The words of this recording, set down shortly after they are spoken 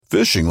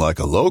Fishing like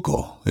a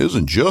local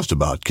isn't just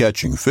about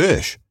catching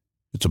fish.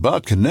 It's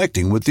about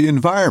connecting with the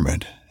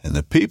environment and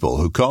the people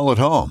who call it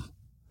home.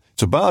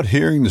 It's about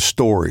hearing the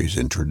stories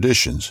and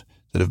traditions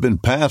that have been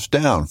passed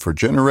down for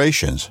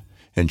generations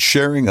and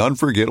sharing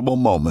unforgettable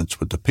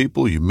moments with the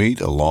people you meet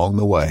along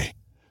the way.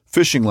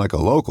 Fishing like a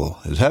local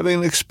is having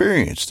an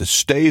experience that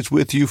stays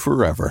with you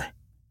forever.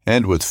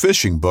 And with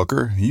Fishing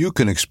Booker, you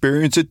can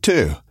experience it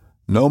too,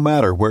 no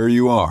matter where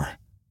you are.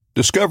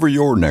 Discover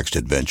your next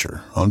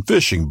adventure on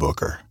Fishing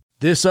Booker.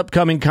 This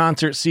upcoming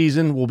concert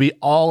season will be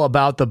all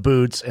about the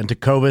boots, and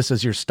Tecovas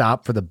is your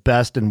stop for the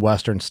best in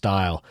Western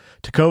style.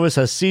 Tecovas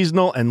has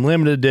seasonal and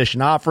limited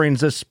edition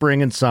offerings this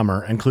spring and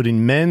summer,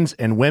 including men's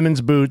and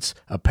women's boots,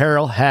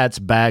 apparel, hats,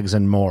 bags,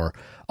 and more.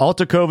 All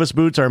Tecovas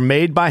boots are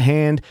made by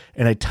hand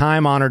in a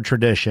time-honored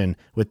tradition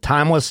with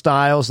timeless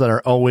styles that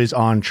are always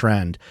on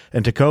trend.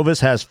 And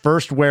Tecovas has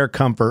first wear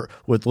comfort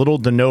with little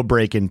to no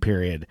break-in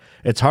period.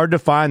 It's hard to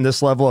find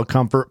this level of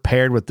comfort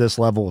paired with this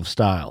level of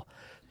style.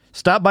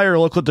 Stop by your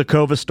local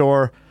Tecovas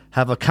store,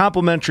 have a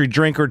complimentary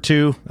drink or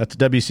two, that's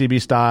WCB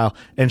style,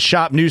 and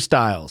shop new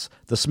styles.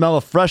 The smell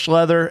of fresh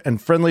leather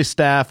and friendly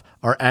staff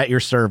are at your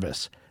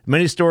service.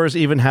 Many stores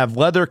even have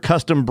leather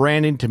custom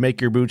branding to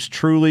make your boots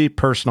truly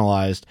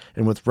personalized.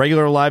 And with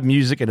regular live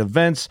music and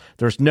events,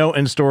 there's no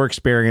in-store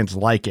experience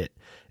like it.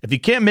 If you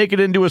can't make it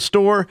into a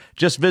store,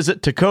 just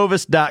visit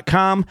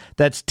tecovas.com.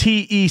 That's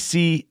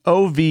TECOVAS.com.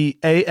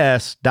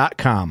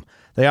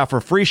 They offer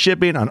free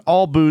shipping on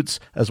all boots,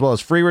 as well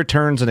as free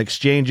returns and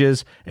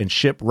exchanges, and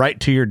ship right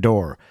to your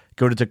door.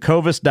 Go to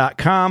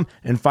tecovas.com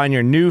and find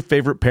your new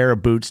favorite pair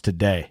of boots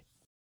today.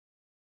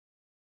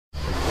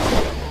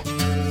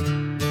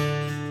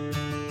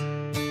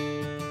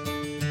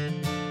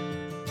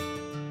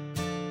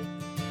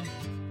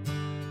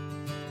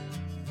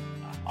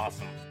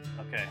 Awesome.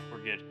 Okay,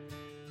 we're good.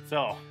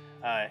 So,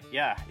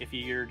 if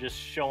you're just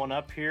showing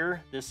up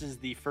here, this is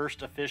the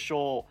first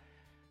official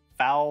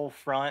Foul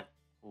Front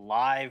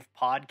live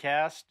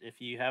podcast. If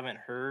you haven't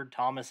heard,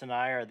 Thomas and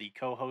I are the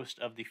co-host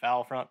of the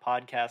Foul Front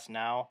podcast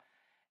now,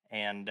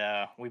 and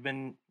we've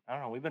been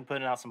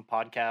putting out some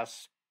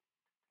podcasts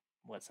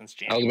since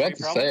January. I was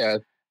about to say,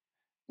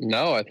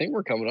 I think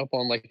we're coming up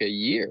on like a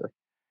year.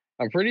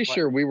 I'm pretty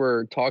sure we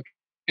were talking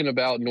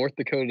about North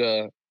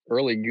Dakota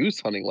early goose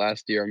hunting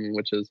last year. I mean,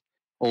 which is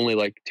only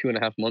like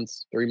 2.5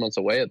 months, 3 months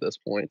away at this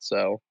point.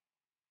 So.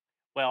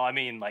 Well, I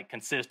mean, like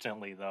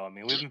consistently, though. I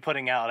mean, we've been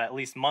putting out at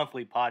least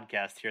monthly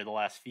podcasts here the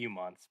last few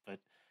months. But,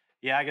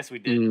 yeah, I guess we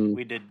did.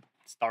 We did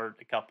start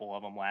a couple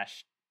of them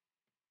last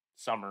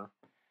summer.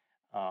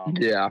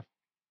 Yeah,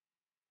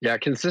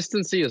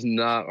 consistency is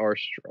not our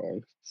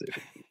strong suit,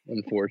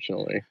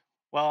 unfortunately.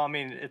 Well, I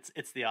mean,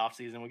 it's the off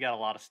season. We got a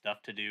lot of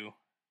stuff to do.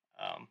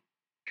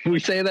 We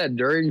say that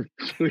during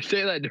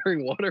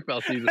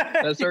waterfowl season.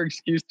 That's our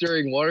excuse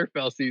during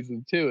waterfowl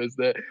season too, is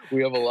that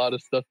we have a lot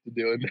of stuff to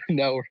do, and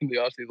now we're in the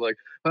off season. Like,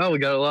 well, we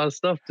got a lot of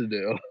stuff to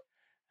do.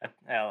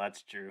 Yeah,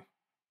 that's true.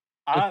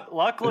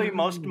 Luckily,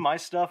 most of my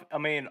stuff. I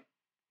mean,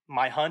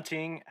 my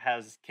hunting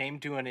has came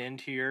to an end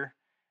here.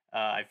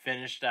 I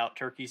finished out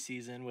turkey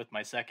season with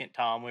my second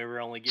tom. We were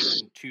only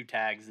given 2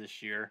 tags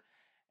this year,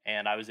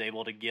 and I was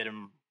able to get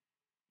him.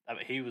 I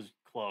mean, he was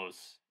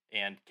close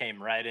and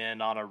came right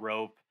in on a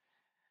rope.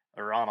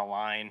 Or on a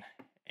line,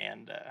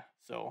 and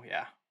so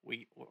yeah,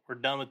 we're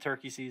done with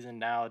turkey season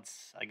now.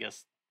 It's, I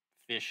guess,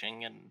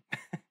 fishing and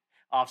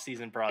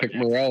off-season projects.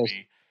 Morels.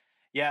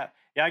 Yeah.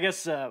 I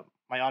guess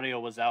my audio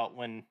was out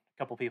when a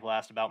couple people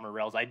asked about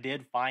morels. I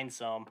did find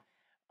some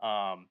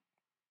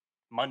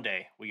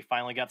Monday. We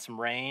finally got some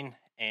rain,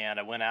 and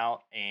I went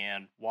out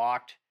and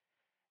walked,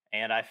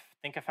 and I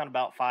think I found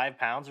about 5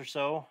 pounds or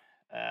so.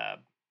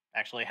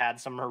 Actually had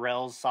some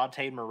morels,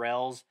 sauteed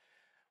morels,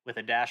 with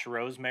a dash of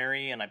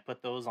rosemary, and I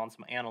put those on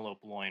some antelope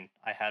loin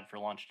I had for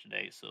lunch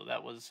today, so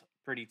that was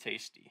pretty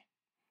tasty.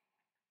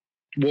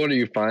 What are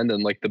you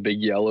finding, like the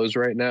big yellows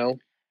right now?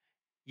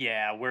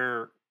 Yeah, we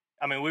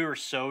were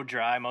so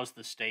dry. Most of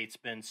the state's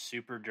been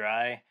super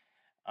dry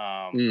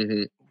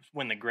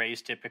when the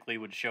grays typically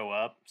would show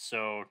up,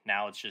 so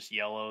now it's just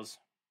yellows,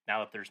 now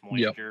that there's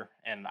moisture,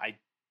 and I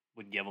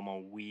would give them a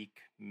week,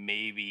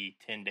 maybe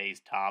 10 days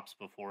tops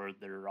before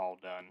they're all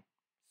done.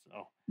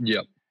 So.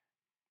 Yep.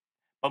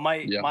 But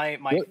my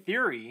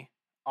theory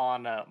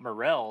on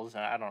morels,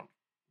 and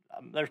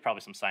there's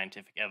probably some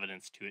scientific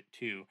evidence to it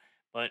too,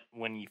 but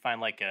when you find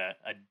like a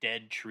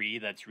dead tree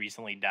that's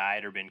recently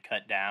died or been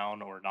cut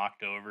down or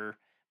knocked over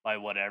by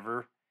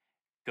whatever,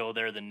 go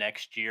there the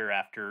next year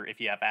if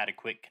you have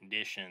adequate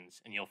conditions,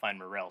 and you'll find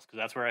morels. Because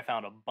that's where I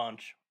found a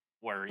bunch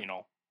where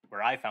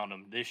I found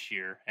them this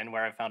year, and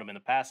where I found them in the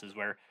past is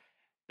where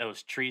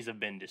those trees have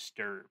been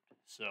disturbed.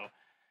 So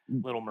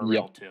little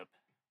morel tip.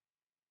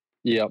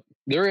 Yep.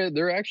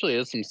 There actually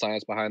is some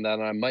science behind that,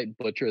 and I might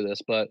butcher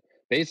this, but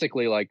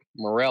basically, like,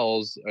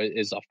 morels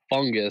is a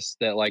fungus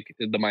that, like,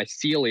 the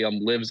mycelium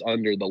lives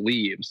under the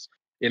leaves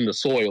in the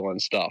soil and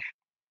stuff.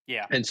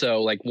 Yeah. And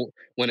so, like,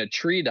 when a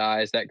tree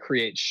dies, that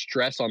creates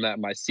stress on that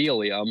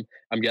mycelium.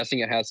 I'm guessing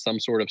it has some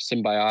sort of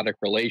symbiotic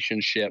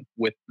relationship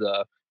with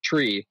the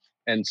tree.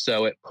 And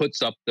so it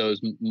puts up those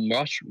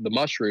the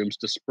mushrooms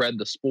to spread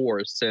the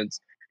spores,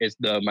 since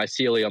the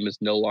mycelium is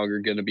no longer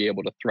going to be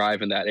able to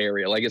thrive in that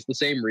area. Like, it's the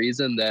same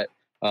reason that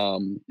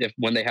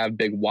when they have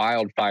big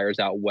wildfires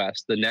out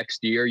west, the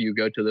next year you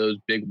go to those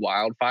big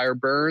wildfire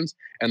burns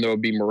and there will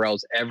be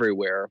morels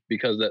everywhere,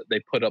 because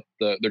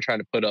they're trying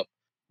to put up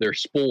their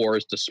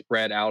spores to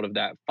spread out of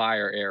that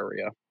fire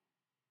area.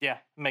 Yeah,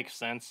 makes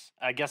sense.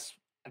 I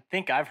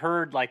think I've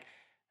heard like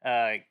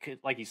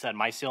you said,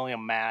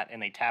 mycelium mat, and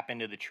they tap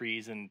into the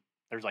trees, and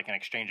there's like an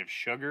exchange of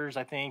sugars,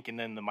 I think, and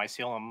then the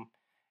mycelium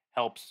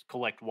helps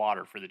collect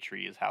water for the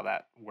tree is how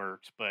that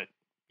works. But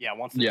yeah,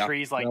 once the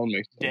tree's like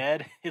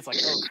dead, it's like,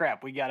 oh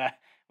crap, we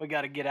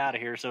gotta get out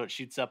of here. So it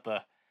shoots up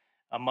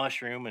a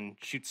mushroom and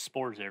shoots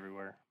spores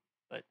everywhere.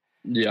 But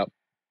yeah,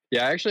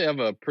 I actually have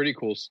a pretty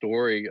cool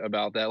story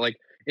about that. Like,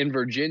 in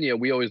Virginia,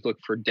 we always look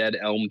for dead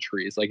elm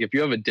trees. Like, if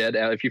you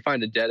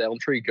find a dead elm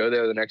tree, go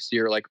there the next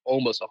year. Like,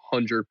 almost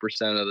 100%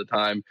 of the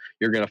time,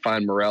 you're gonna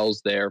find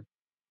morels there.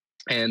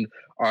 And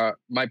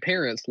my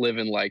parents live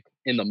in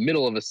the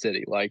middle of a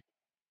city. Like,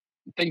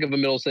 think of a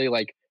middle city,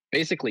 like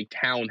basically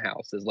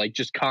townhouses, like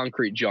just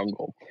concrete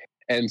jungle.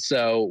 And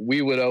so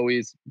we would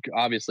always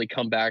obviously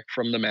come back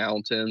from the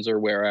mountains or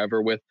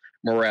wherever with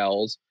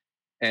morels.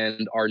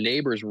 And our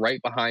neighbors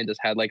right behind us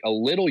had like a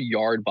little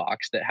yard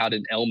box that had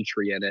an elm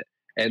tree in it,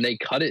 and they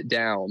cut it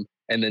down.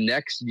 And the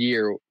next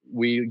year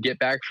we get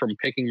back from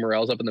picking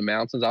morels up in the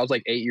mountains. I was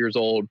like 8 years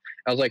old.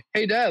 I was like,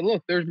 "Hey Dad,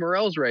 look, there's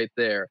morels right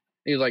there."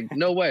 And he was like,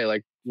 "No way.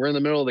 Like, we're in the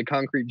middle of the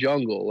concrete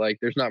jungle. Like,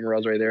 there's not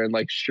morels right there." And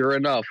like, sure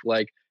enough,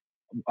 like,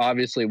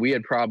 obviously we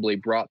had probably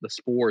brought the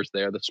spores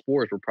there. The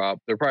spores were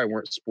there probably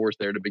weren't spores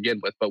there to begin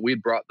with, but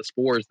we'd brought the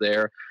spores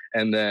there.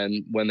 And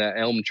then when that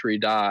elm tree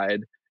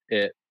died,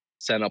 it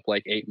sent up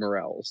like 8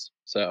 morels.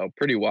 So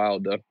pretty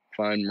wild to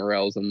find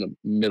morels in the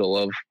middle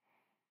of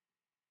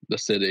the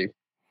city.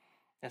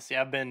 Yeah, see,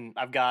 I don't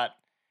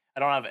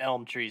have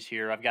elm trees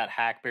here. I've got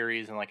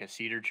hackberries and like a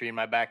cedar tree in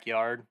my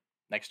backyard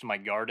next to my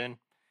garden.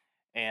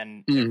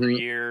 And every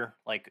year,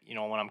 like,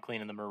 when I'm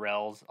cleaning the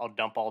morels, I'll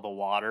dump all the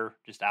water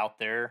just out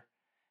there.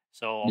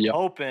 So I'm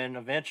hoping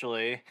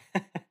eventually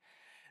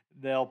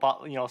they'll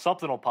pop,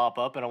 something will pop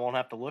up and I won't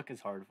have to look as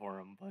hard for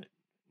them, but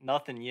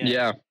nothing yet.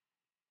 Yeah.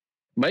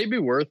 Might be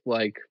worth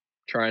like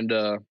trying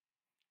to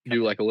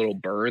do like a little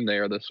burn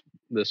there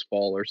this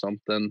fall or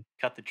something.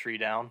 Cut the tree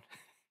down.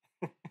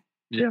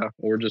 Yeah,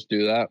 or just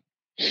do that.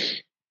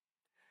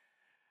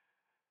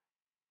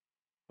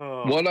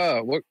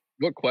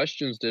 What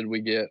questions did we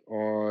get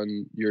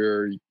on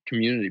your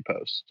community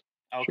post?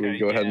 Okay, should we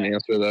go ahead and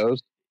answer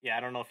those? Yeah, I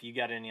don't know if you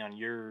got any on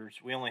yours.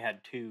 We only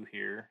had 2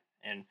 here,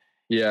 and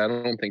yeah, I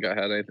don't think I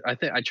had any.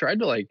 I tried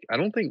to I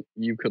don't think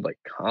you could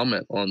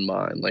comment on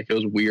mine. Like, it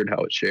was weird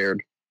how it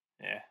shared.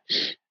 Yeah,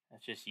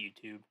 that's just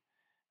YouTube.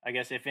 I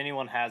guess if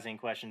anyone has any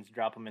questions,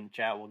 drop them in the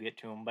chat. We'll get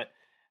to them. But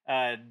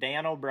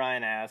Dan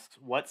O'Brien asks,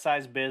 what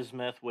size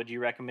bismuth would you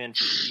recommend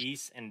for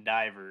geese and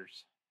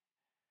divers?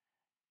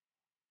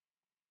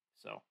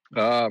 So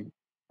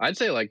I'd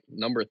say like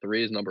number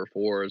 3s, number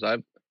 4s.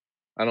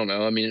 I don't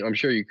know. I mean, I'm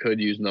sure you could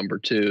use number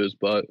 2s,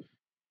 but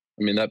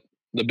I mean, that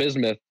the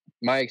bismuth,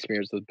 my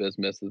experience with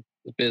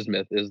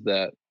bismuth is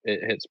that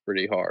it hits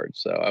pretty hard.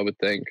 So I would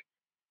think,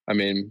 I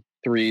mean,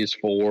 3s,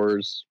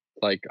 4s,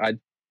 like I'd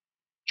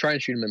try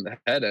and shoot them in the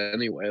head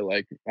anyway.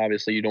 Like,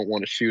 obviously you don't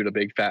want to shoot a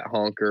big fat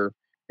honker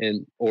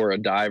or a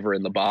diver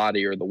in the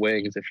body or the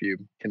wings if you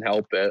can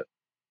help it.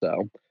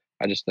 So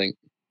I just think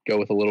go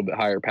with a little bit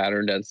higher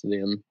pattern density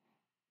and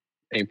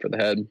aim for the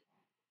head.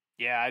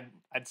 Yeah,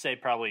 I'd say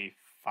probably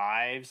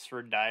 5s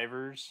for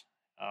divers.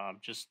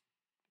 Just,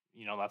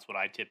 that's what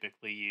I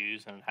typically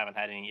use and haven't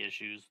had any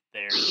issues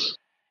there.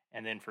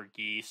 And then for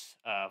geese,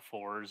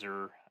 4s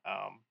or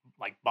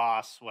like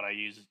Boss, what I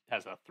use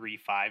has a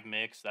 3-5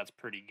 mix. That's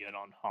pretty good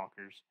on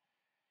honkers.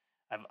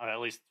 At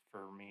least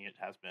for me, it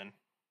has been.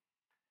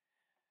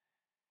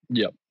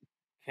 Yep.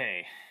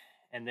 Okay.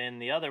 And then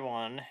the other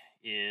one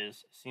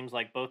seems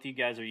like both you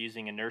guys are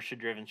using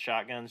inertia-driven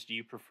shotguns. Do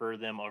you prefer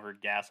them over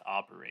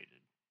gas-operated?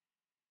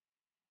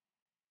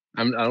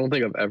 I don't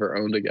think I've ever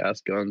owned a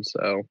gas gun,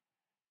 so.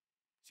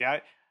 See,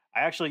 I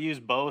actually use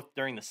both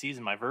during the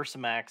season. My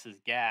Versamax is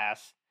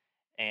gas,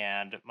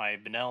 and my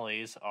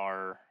Benellis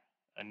are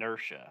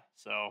inertia.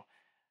 So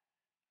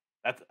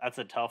that's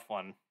a tough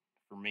one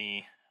for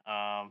me.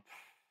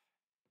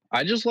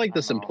 I just like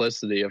the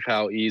simplicity of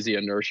how easy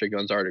inertia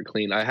guns are to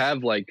clean. I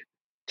have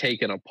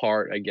taken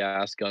apart a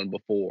gas gun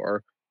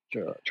before,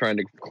 trying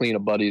to clean a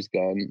buddy's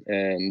gun,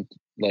 and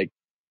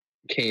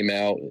came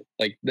out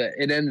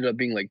it ended up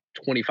being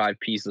 25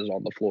 pieces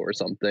on the floor or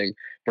something,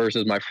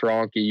 versus my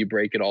Franke, you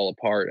break it all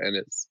apart and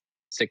it's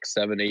 6,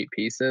 7, 8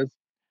 pieces.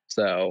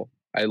 So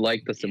I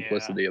like the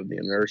simplicity of the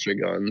inertia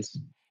guns.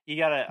 You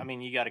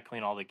gotta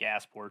clean all the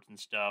gas ports and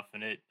stuff,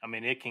 and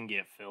it can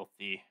get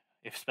filthy,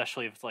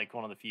 especially if it's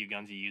one of the few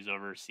guns you use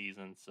over a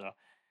season. So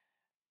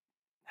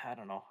I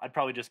don't know. I'd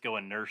probably just go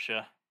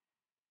inertia.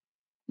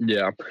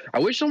 Yeah, I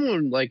wish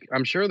someone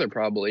I'm sure there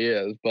probably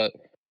is, but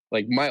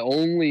my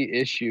only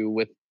issue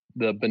with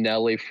the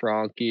Benelli,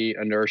 Franchi,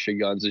 inertia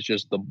guns is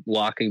just the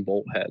locking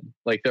bolt head.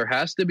 Like there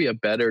has to be a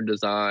better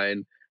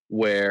design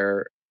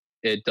where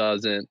it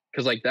doesn't,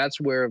 because like that's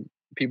where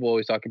people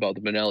always talk about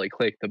the Benelli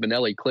click. The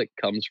Benelli click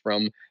comes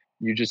from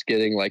you just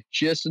getting like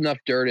just enough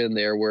dirt in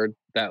there where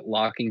that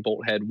locking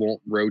bolt head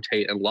won't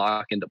rotate and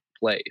lock into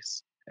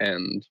place.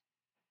 And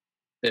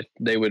if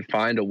they would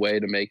find a way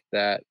to make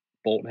that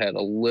bolt head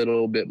a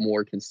little bit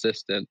more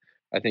consistent,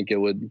 I think it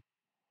would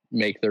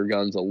make their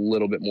guns a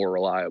little bit more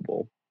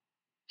reliable.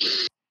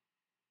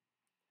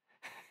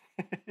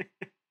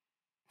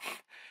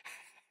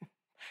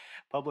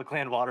 Public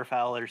Land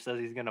Waterfowler says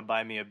he's going to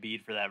buy me a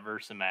bead for that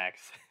Versamax.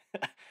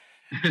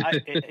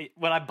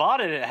 When I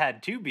bought it, it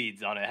had 2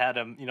 beads on it. It had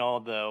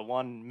the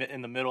one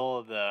in the middle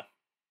of the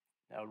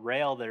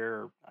rail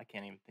there. I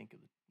can't even think of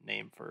the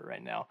name for it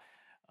right now.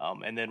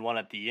 And then one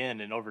at the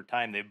end. And over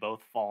time, they've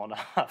both fallen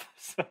off.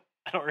 So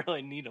I don't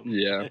really need them.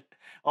 Yeah,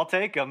 I'll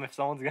take them if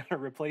someone's going to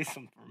replace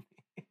them for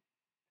me.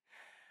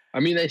 I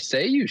mean, they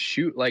say you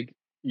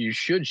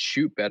should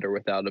shoot better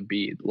without a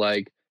bead.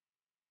 Like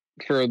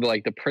for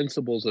like the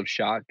principles of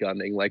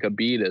shotgunning, like a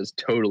bead is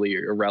totally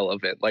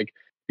irrelevant. Like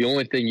the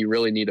only thing you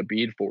really need a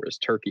bead for is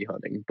turkey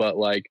hunting. But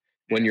like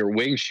when you're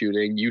wing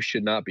shooting, you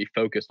should not be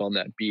focused on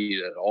that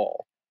bead at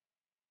all.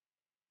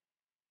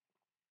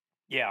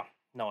 Yeah,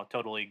 no, I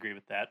totally agree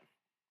with that.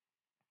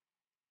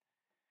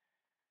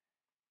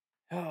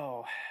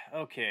 Oh,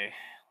 okay.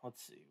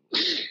 Let's see.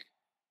 Make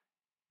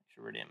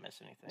sure we didn't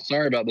miss anything.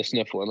 Sorry about the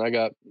sniffling. I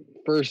got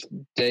first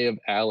day of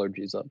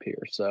allergies up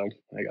here, so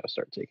I got to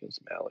start taking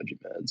some allergy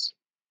meds.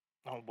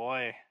 Oh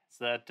boy, is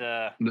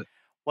that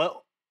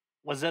what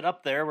was it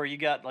up there where you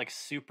got like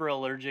super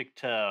allergic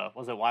to?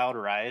 Was it wild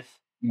rice?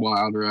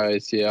 Wild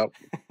rice, yeah,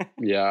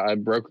 yeah.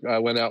 I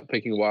went out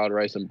picking wild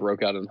rice and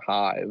broke out in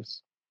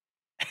hives.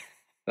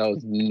 That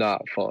was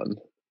not fun.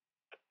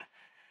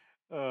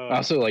 I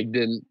also like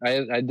didn't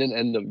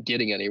end up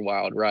getting any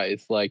wild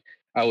rice. Like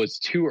I was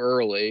too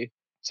early,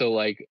 so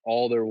like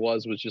all there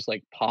was just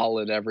like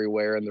pollen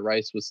everywhere, and the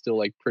rice was still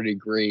like pretty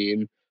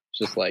green.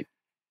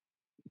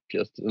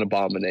 Just an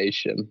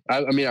abomination.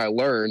 I mean, I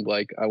learned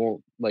like I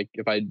won't, like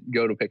if I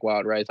go to pick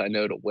wild rice, I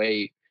know to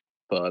wait.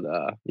 But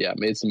yeah,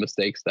 made some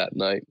mistakes that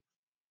night.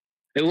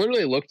 It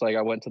literally looked like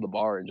I went to the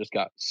bar and just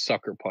got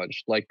sucker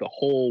punched. Like the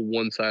whole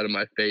one side of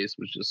my face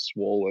was just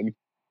swollen.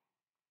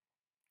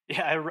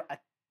 Yeah,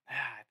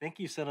 I think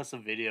you sent us a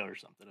video or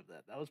something of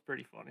that. That was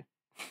pretty funny.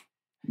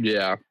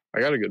 Yeah, I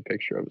got a good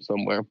picture of it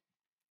somewhere.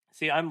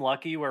 See, I'm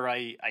lucky where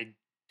I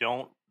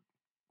don't,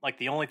 like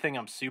the only thing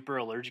I'm super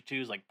allergic to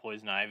is like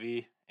poison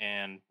ivy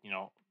and,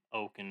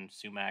 oak and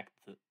sumac,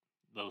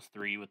 those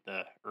 3 with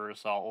the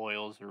aerosol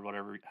oils or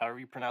whatever, however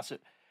you pronounce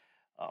it.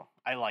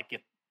 I like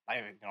it.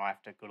 I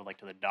have to go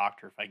to the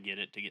doctor if I get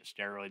it to get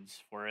steroids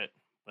for it,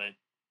 but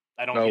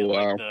I don't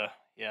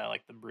get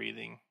like the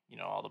breathing,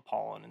 all the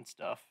pollen and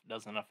stuff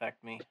doesn't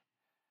affect me.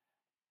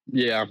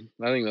 Yeah,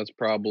 I think that's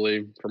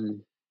probably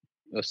from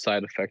a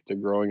side effect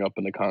of growing up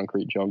in the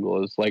concrete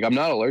jungle. Is like I'm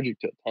not allergic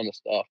to a ton of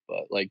stuff,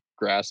 but like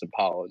grass and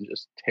pollen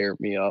just tear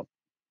me up.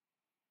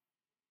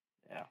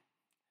 Yeah.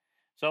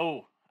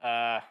 So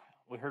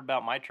we heard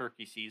about my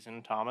turkey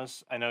season,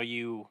 Thomas. I know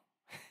you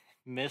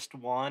missed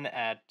one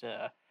at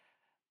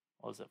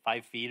what was it,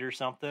 5 feet or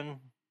something?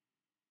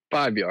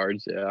 5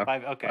 yards, yeah.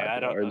 5. Okay, 5 I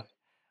don't know.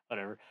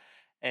 Whatever.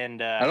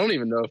 And I don't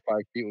even know if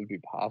 5 feet would be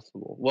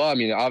possible. Well, I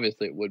mean,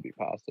 obviously it would be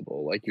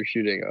possible. Like you're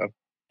shooting a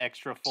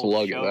extra full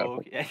slug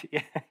show.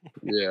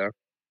 Yeah.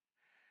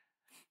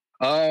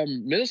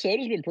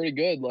 Minnesota's been pretty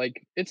good.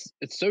 Like it's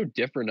so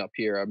different up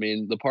here. I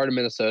mean, the part of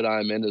Minnesota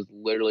I'm in is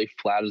literally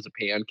flat as a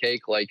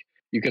pancake. Like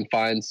you can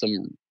find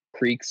some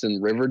creeks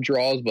and river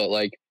draws, but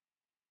like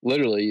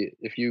literally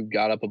if you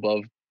got up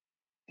above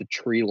the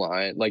tree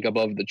line, like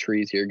above the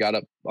trees here, got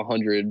up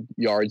 100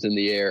 yards in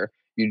the air,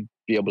 you'd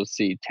be able to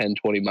see 10,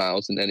 20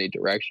 miles in any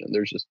direction.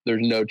 There's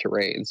no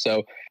terrain.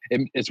 So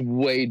it's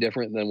way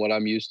different than what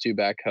I'm used to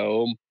back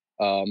home.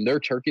 Their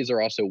turkeys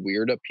are also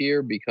weird up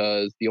here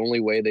because the only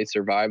way they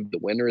survive the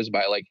winter is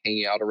by like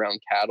hanging out around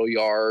cattle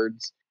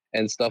yards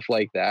and stuff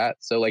like that.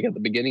 So like at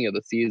the beginning of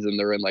the season,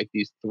 they're in like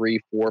these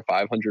 300, 400,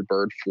 500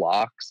 bird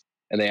flocks,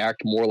 and they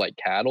act more like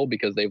cattle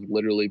because they've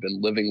literally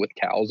been living with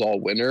cows all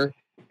winter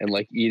and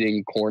like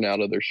eating corn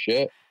out of their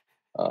shit.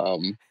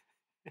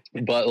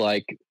 But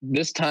like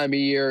this time of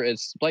year,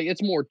 it's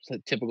more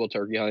typical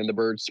turkey hunting. The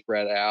birds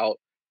spread out.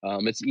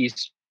 It's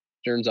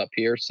easterns up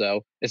here,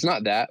 so it's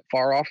not that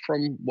far off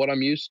from what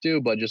I'm used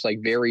to, but just like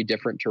very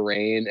different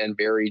terrain and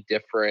very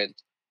different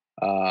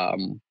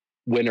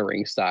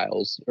wintering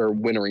styles or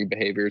wintering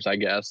behaviors, I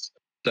guess.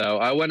 So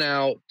I went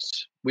out.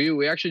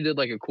 We actually did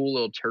like a cool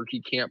little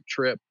turkey camp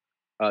trip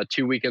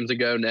 2 weekends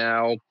ago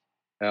now.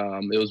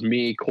 It was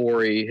me,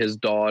 Corey, his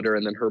daughter,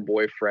 and then her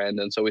boyfriend.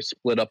 And so we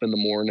split up in the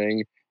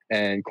morning,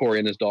 and Corey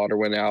and his daughter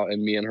went out,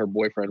 and me and her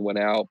boyfriend went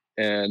out.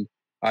 And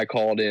I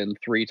called in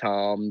 3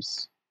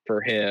 toms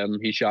for him.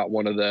 He shot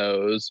one of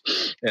those,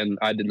 and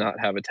I did not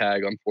have a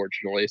tag,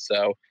 unfortunately.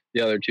 So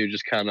the other 2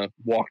 just kind of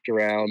walked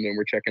around and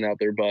were checking out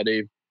their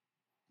buddy.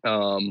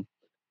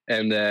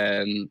 And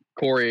then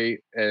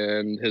Corey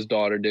and his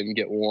daughter didn't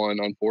get one,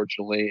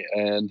 unfortunately.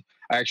 And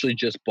I actually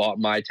just bought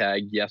my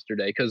tag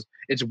yesterday because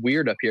it's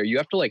weird up here. You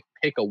have to like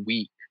pick a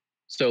week.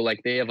 So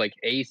like they have like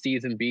A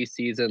season, B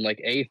season, like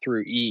A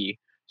through E.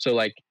 So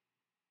like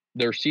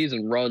their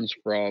season runs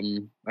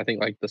from, I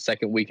think, like the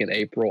second week in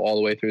April all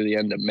the way through the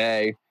end of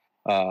May.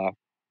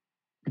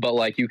 But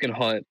like you can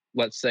hunt,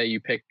 let's say you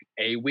pick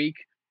a week,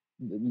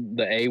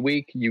 the A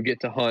week, you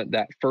get to hunt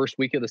that first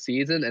week of the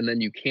season, and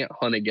then you can't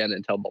hunt again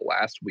until the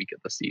last week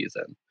of the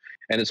season.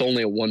 And it's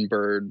only a one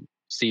bird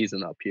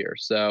season up here.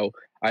 So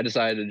I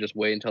decided to just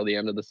wait until the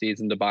end of the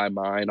season to buy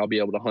mine. I'll be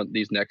able to hunt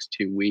these next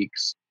 2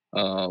 weeks.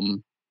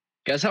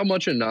 Guess how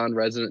much a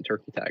non-resident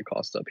turkey tag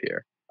costs up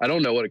here? I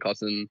don't know what it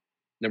costs in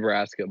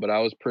Nebraska, but I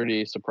was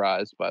pretty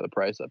surprised by the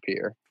price up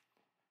here.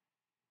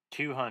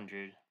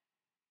 200.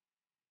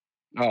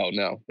 Oh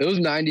no, it was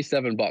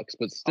 $97,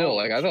 but still,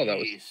 I thought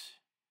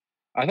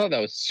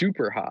that was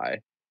super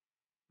high.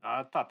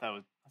 I thought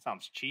that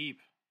sounds cheap.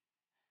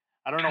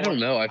 I don't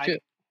know.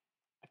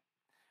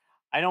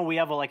 I know we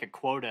have a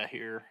quota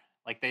here.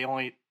 Like they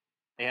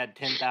had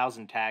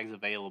 10,000 tags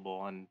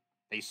available, and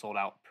they sold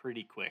out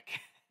pretty quick.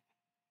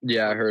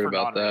 Yeah, I heard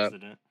about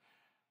that.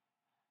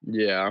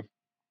 Yeah,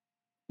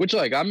 which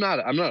I'm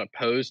not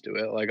opposed to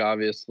it. Like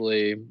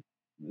obviously,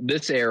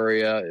 this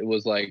area it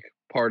was like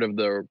part of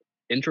the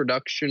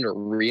introduction or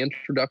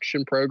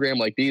reintroduction program.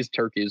 Like these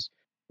turkeys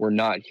were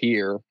not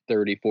here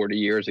 30, 40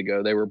 years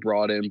ago. They were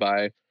brought in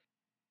by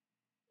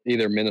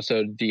either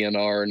Minnesota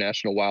DNR or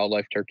National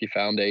Wildlife Turkey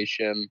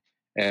Foundation.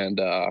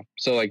 And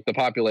so like the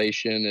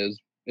population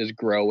is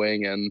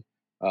growing, and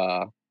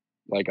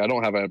like I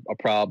don't have a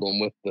problem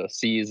with the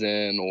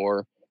season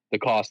or the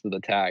cost of the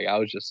tag. I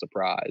was just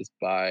surprised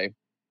by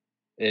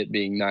it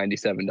being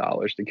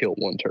 $97 to kill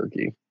one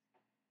turkey.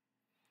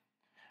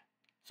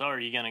 So are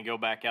you going to go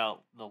back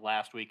out the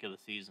last week of the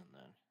season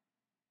then?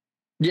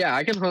 Yeah,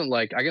 I can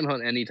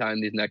hunt anytime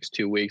these next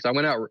 2 weeks. I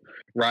went out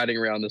riding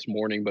around this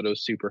morning, but it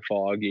was super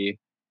foggy.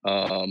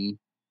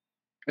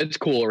 It's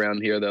cool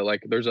around here though.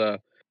 Like there's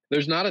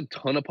not a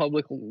ton of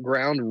public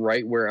ground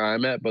right where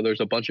I'm at, but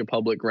there's a bunch of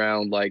public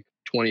ground like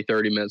 20,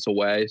 30 minutes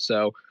away.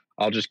 So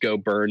I'll just go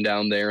burn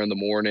down there in the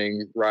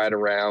morning, ride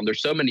around.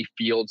 There's so many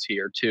fields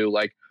here too.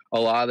 Like a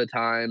lot of the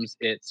times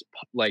it's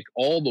like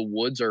all the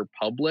woods are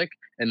public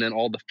and then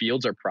all the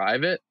fields are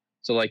private.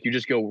 So like you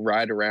just go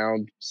ride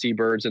around, see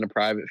birds in a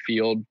private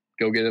field,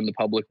 go get in the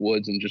public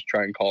woods and just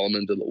try and call them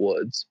into the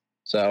woods.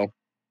 So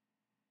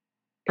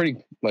pretty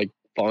like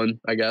fun,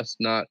 I guess.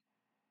 Not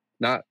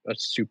a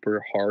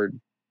super hard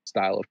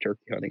style of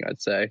turkey hunting,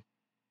 I'd say.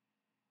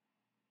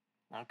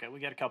 Okay, we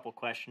got a couple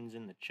questions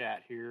in the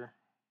chat here,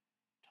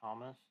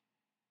 Thomas.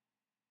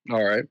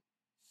 All right.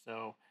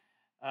 So,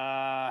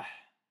 I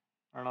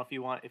don't know if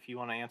you want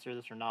to answer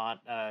this or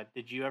not.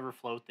 Did you ever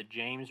float the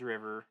James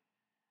River?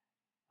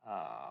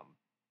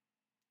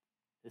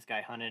 This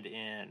guy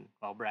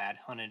Brad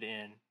hunted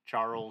in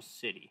Charles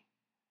City.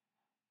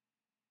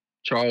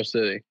 Charles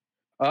City.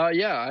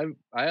 Yeah,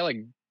 I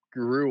like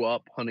grew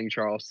up hunting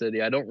Charles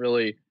City. I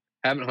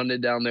haven't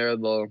hunted down there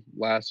the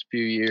last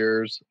few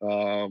years.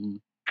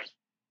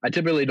 I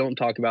typically don't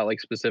talk about like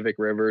specific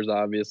rivers,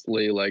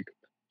 obviously, like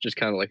just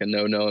kind of like a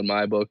no in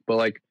my book, but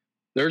like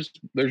there's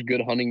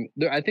good hunting.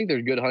 I think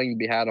there's good hunting to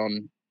be had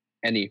on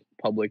any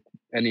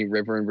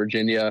river in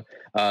Virginia.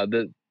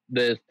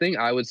 The thing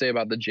I would say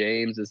about the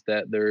James is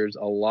that there's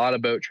a lot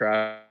of boat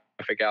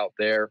traffic out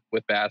there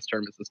with bass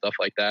tournaments and stuff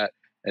like that,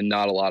 and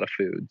not a lot of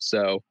food.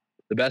 So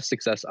the best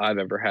success I've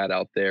ever had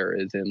out there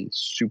is in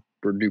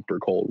super duper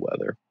cold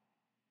weather.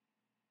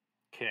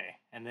 Okay.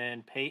 And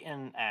then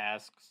Peyton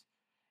asks,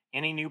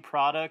 any new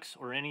products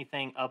or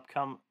anything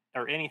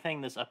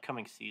this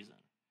upcoming season?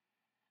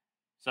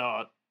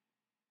 So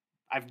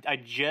I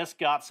just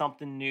got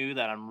something new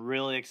that I'm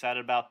really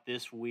excited about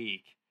this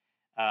week.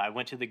 I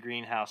went to the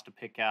greenhouse to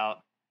pick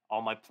out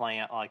all my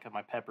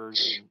my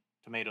peppers and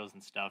tomatoes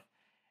and stuff.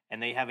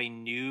 And they have a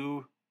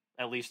new,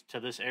 at least to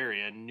this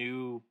area,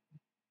 new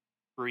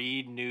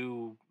breed,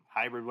 new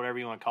hybrid, whatever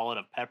you want to call it,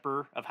 of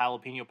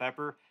jalapeno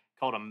pepper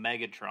called a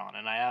Megatron.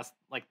 And I asked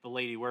the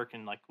lady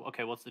working,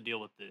 okay, what's the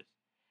deal with this?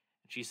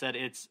 And she said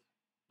it's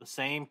the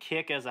same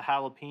kick as a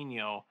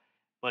jalapeno,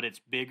 but it's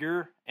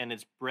bigger and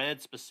it's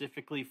bred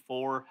specifically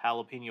for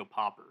jalapeno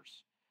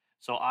poppers.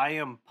 So I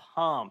am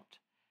pumped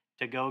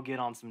to go get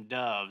on some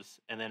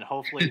doves, and then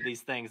hopefully these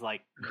things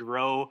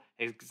grow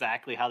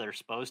exactly how they're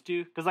supposed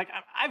to. Because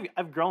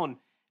I've grown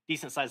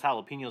decent sized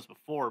jalapenos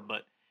before,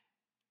 but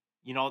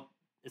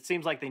it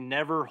seems like they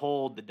never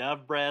hold the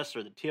dove breast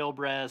or the teal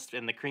breast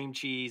and the cream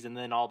cheese and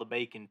then all the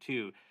bacon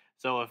too.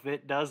 So if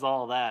it does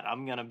all that,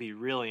 I'm gonna be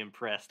really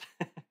impressed.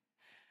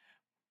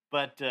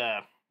 But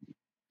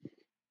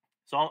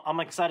so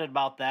I'm excited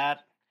about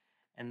that,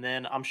 and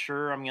then I'm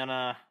sure I'm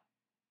gonna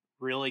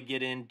really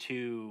get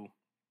into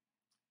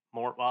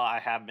more. Well, I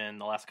have been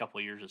the last couple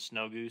of years at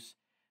snow goose,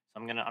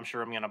 so I'm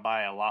sure I'm gonna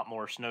buy a lot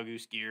more snow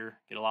goose gear,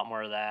 get a lot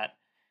more of that,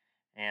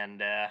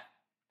 and I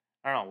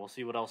don't know. We'll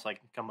see what else I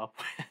can come up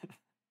with.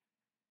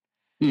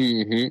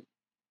 Mm-hmm.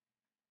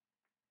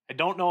 I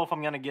don't know if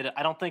I'm gonna get it.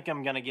 I don't think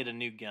I'm gonna get a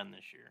new gun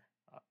this year.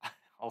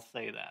 I'll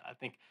say that. I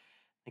think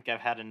I've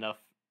had enough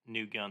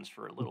new guns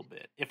for a little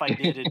bit. If I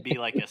did, it'd be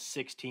like a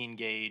 16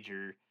 gauge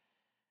or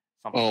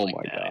something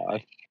like that. Oh my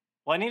gosh.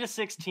 Well, I need a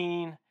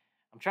 16.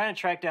 I'm trying to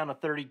track down a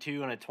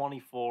 32 and a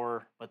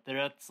 24, but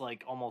that's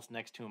like almost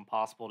next to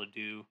impossible to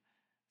do.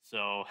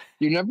 So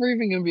you're never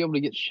even gonna be able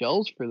to get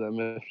shells for them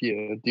if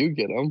you do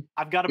get them.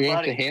 I've got a buddy.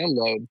 Have to hand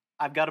load.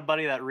 I've got a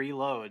buddy that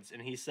reloads,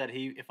 and he said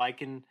if I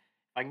can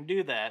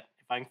do that,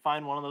 if I can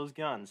find one of those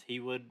guns, he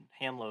would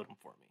hand load them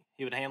for me.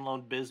 He would hand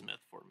load bismuth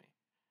for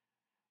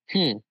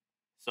me.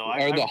 So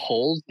are the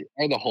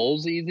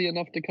holes easy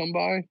enough to come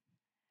by?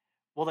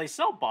 Well, they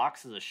sell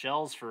boxes of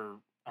shells for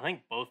I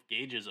think both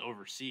gauges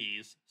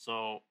overseas.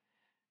 So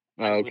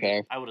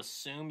okay, I would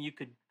assume you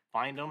could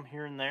find them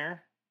here and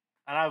there,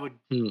 and I would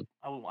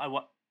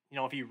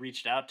if you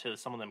reached out to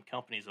some of them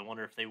companies, I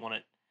wonder if they want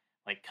it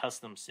like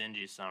custom send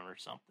you some or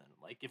something.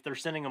 Like if they're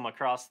sending them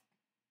across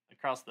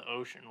the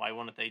ocean, why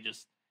wouldn't they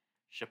just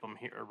ship them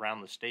here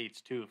around the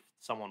States too if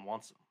someone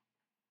wants them?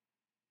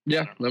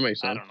 Yeah, that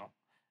makes sense. I don't know.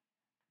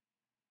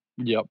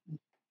 Yep.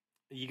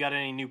 You got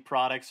any new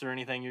products or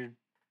anything you're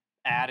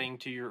adding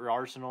to your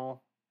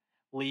arsenal?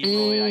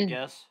 Leroy, I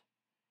guess.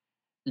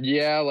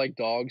 Yeah, like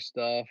dog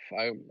stuff.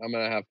 I'm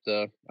gonna have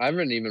to. I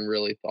haven't even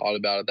really thought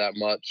about it that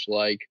much.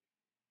 Like,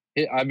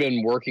 I've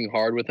been working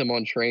hard with him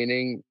on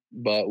training,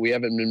 but we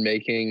haven't been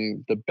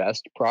making the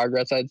best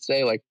progress. I'd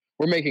say, like,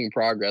 we're making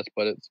progress,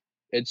 but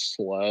it's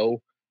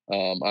slow.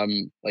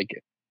 I'm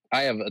like,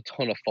 I have a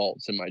ton of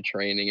faults in my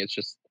training.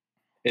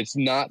 It's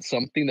not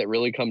something that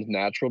really comes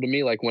natural to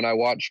me. Like when I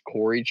watch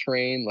Corey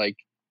train, like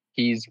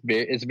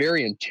it's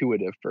very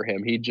intuitive for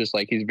him. He's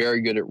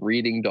very good at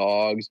reading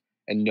dogs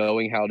and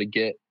knowing how to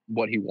get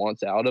what he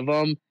wants out of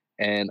them.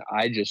 And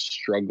I just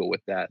struggle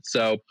with that.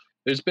 So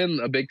there's been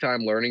a big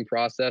time learning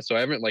process. So I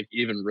haven't like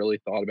even really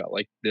thought about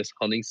like this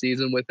hunting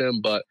season with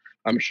him, but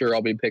I'm sure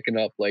I'll be picking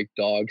up like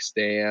dog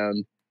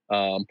stand,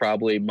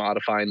 probably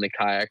modifying the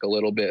kayak a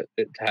little bit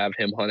to have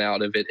him hunt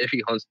out of it if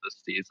he hunts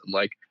this season.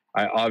 Like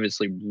I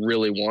obviously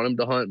really want him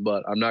to hunt,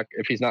 but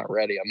if he's not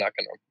ready, I'm not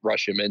going to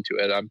rush him into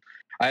it.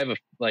 I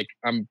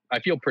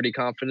feel pretty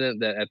confident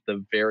that at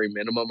the very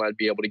minimum, I'd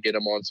be able to get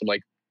him on some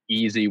like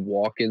easy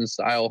walk-in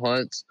style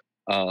hunts.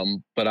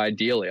 But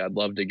ideally I'd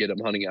love to get him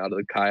hunting out of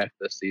the kayak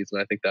this season.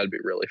 I think that'd be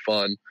really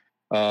fun.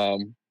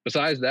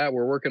 Besides that,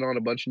 we're working on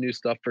a bunch of new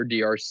stuff for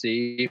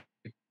DRC.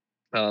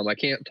 I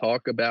can't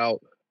talk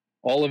about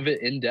all of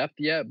it in depth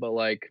yet, but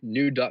like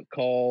new duck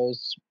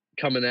calls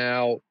coming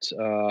out,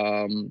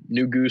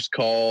 new goose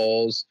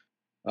calls,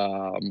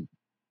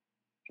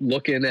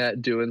 looking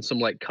at doing some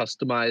like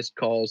customized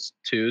calls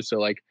too. So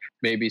like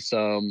maybe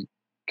some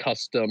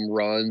custom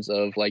runs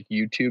of like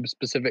YouTube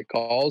specific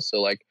calls.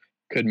 So like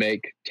could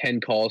make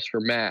 10 calls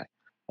for Matt,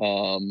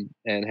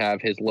 and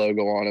have his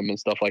logo on them and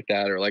stuff like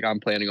that. Or like I'm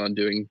planning on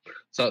doing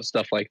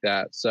stuff like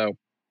that. So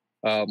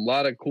a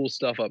lot of cool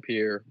stuff up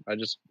here. I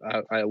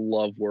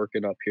love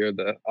working up here.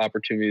 The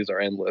opportunities are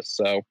endless.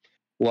 So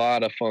a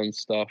lot of fun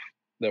stuff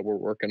that we're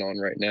working on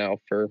right now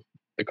for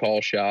the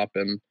call shop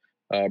and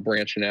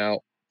branching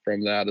out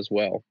from that as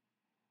well.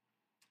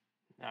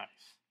 Nice.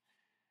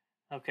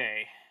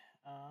 Okay.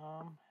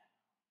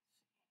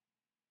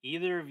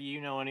 Either of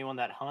you know anyone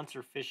that hunts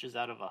or fishes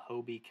out of a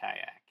Hobie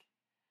kayak?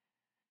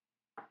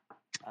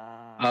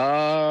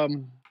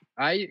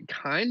 I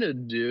kind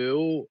of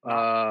do.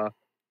 Go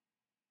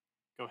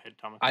ahead,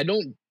 Thomas.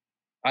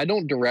 I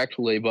don't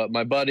directly, but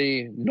my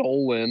buddy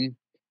Nolan,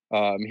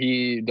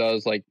 he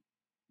does like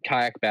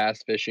kayak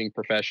bass fishing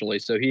professionally,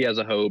 so he has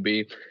a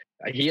Hobie.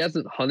 He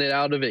hasn't hunted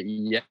out of it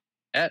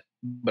yet,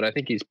 but I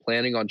think he's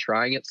planning on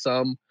trying it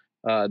some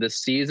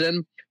this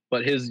season.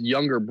 But his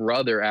younger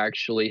brother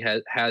actually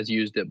has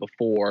used it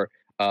before,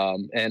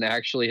 and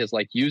actually has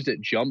like used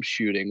it jump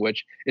shooting,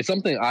 which is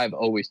something I've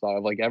always thought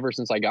of. Like ever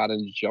since I got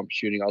into jump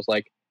shooting, I was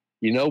like,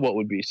 you know what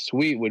would be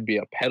sweet would be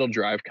a pedal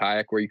drive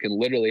kayak where you can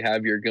literally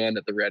have your gun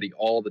at the ready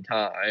all the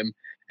time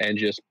and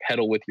just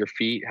pedal with your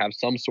feet, have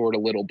some sort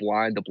of little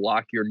blind to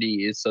block your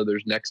knees so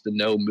there's next to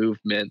no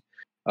movement.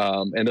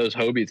 And those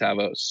Hobies have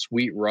a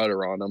sweet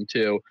rudder on them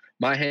too.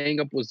 My hang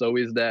up was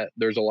always that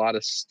there's a lot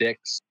of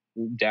sticks,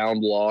 down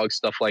logs,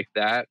 stuff like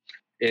that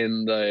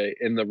in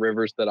the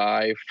rivers that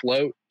I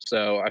float.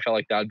 So I felt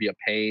like that'd be a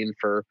pain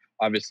for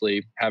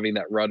obviously having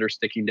that rudder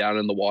sticking down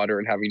in the water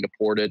and having to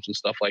portage and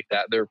stuff like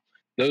that.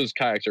 Those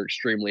kayaks are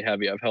extremely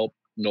heavy. I've helped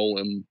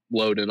Nolan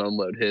load and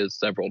unload his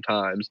several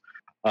times.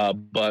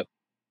 But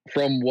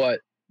from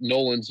what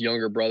Nolan's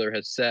younger brother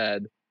has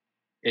said,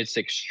 it's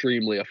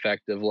extremely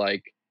effective.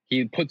 Like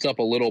he puts up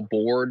a little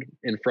board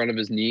in front of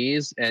his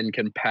knees and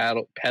can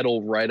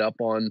pedal right up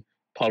on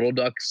puddle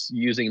ducks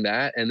using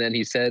that. And then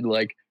he said,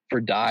 like, for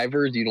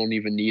divers, you don't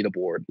even need a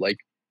board. Like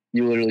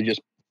you literally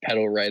just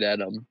pedal right at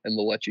them and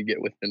they'll let you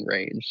get within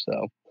range.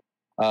 So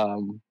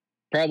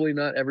probably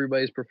not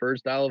everybody's preferred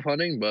style of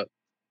hunting, but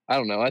I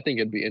don't know. I think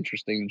it'd be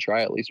interesting to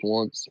try at least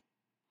once.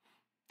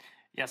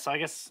 Yeah, so I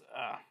guess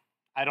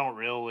I don't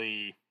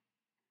really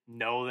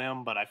know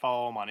them, but I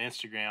follow them on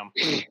Instagram.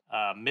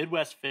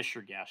 Midwest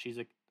Fisher gal. She's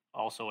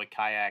also a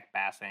kayak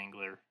bass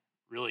angler,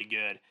 really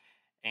good,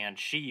 and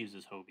she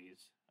uses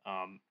Hobies.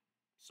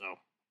 So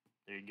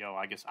there you go.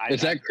 I guess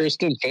is that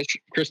Kristen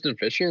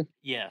Fisher?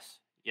 Yes,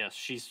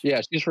 she's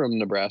from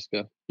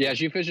Nebraska. Yeah,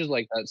 she fishes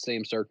like that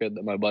same circuit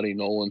that my buddy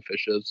Nolan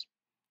fishes.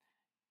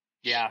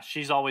 Yeah,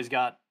 she's always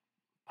got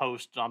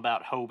posts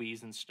about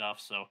Hobies and stuff.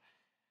 So.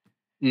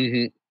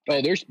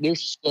 Oh, they're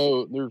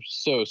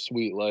so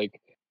sweet.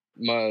 Like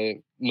my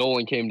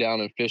Nolan came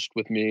down and fished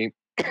with me,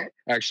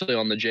 actually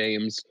on the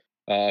James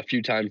a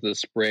few times this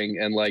spring,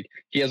 and like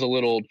he has a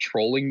little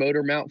trolling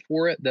motor mount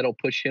for it that'll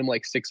push him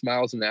like 6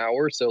 miles an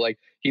hour. So like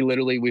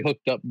we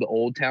hooked up the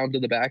Old Town to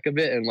the back of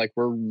it, and like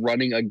we're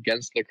running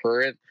against the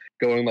current,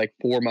 going like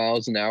 4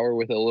 miles an hour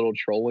with a little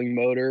trolling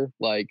motor.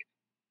 Like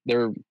we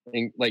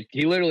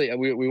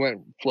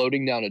went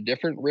floating down a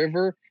different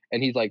river,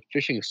 and he's like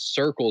fishing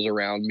circles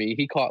around me.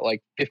 He caught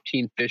like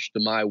 15 fish to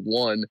my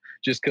one,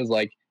 just because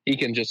like he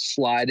can just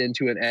slide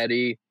into an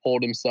eddy,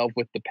 hold himself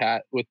with the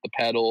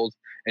pedals,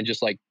 and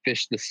just like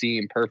fish the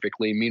seam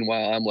perfectly.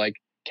 Meanwhile, I'm like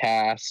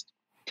cast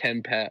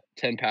 10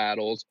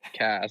 paddles,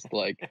 cast.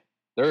 Like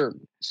they're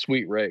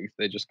sweet rigs.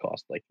 They just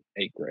cost like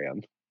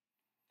 $8,000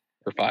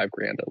 or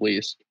 $5,000 at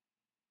least.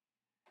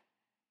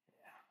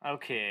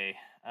 Okay.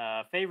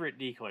 Favorite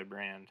decoy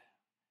brand?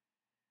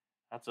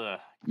 That's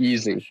a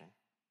easy.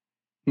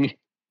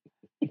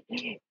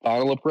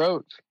 Final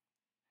Approach.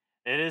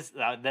 It is.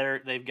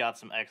 They've got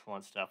some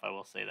excellent stuff. I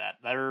will say that.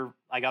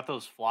 I got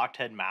those flocked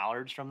head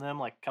mallards from them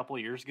like a couple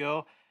of years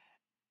ago,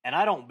 and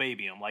I don't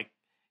baby them. Like,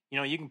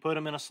 you can put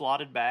them in a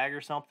slotted bag or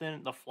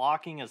something. The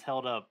flocking has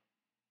held up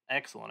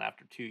excellent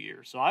after 2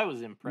 years, so I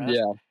was impressed.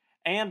 Yeah.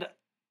 And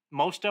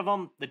most of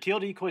them, the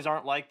teal decoys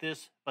aren't like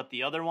this, but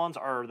the other ones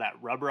are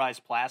that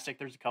rubberized plastic.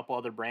 There's a couple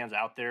other brands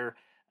out there.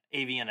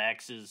 Avian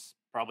X is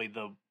probably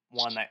the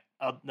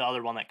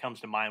other one that comes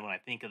to mind when I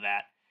think of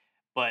that.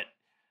 But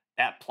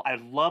I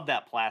love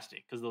that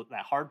plastic, because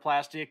that hard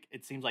plastic,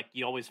 it seems like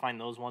you always find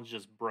those ones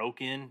just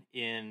broken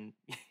in,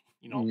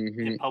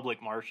 in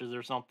public marshes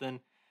or something.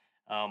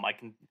 I'm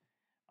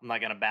not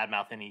going to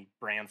badmouth any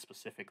brand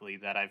specifically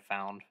that I've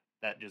found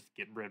that just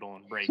get brittle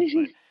and break,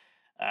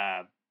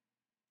 but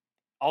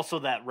also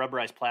that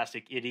rubberized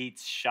plastic, it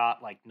eats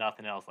shot like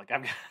nothing else. Like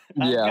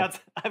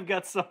I've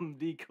got some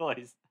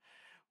decoys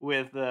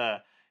with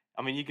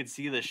you can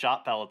see the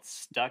shot pellets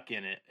stuck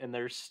in it, and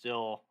they're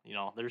still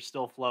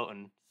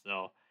floating.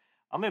 So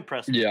I'm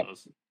impressed with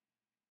those.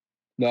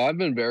 No, I've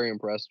been very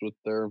impressed with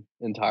their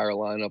entire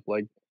lineup.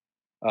 Like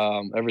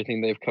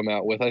everything they've come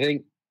out with. I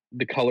think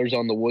the colors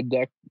on the wood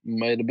duck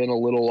might have been a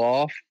little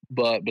off,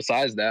 but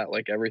besides that,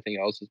 like everything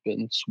else has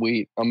been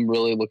sweet. I'm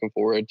really looking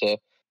forward to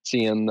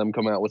seeing them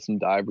come out with some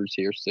divers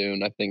here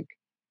soon. I think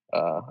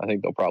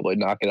they'll probably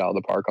knock it out of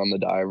the park on the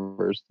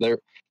divers.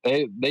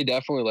 They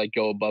definitely like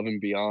go above and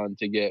beyond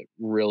to get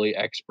really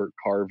expert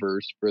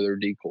carvers for their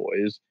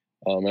decoys.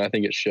 And I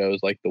think it shows.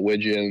 Like the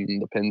widgeon,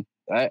 the pin,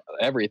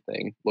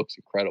 everything looks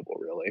incredible,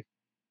 really.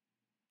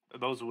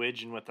 Those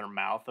widgeon with their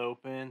mouth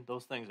open,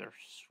 those things are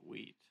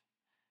sweet.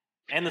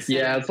 And the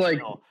it's like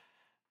tail.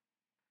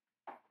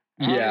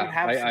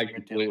 I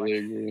completely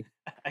agree.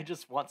 I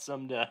just want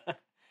some to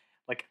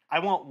I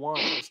want one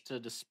just to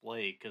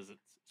display, because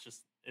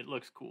it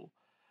looks cool.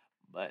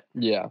 But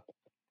yeah,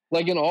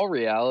 like in all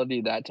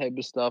reality, that type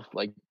of stuff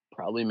like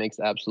probably makes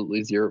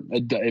absolutely zero.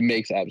 It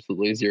makes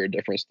absolutely zero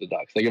difference to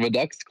ducks. Like if a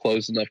duck's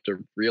close enough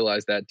to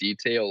realize that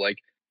detail, like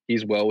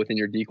he's well within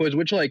your decoys,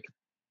 which like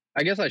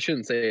I guess I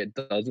shouldn't say it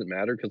doesn't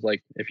matter, because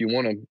like if you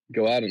want to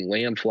go out and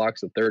land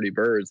flocks of 30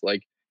 birds,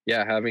 like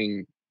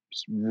having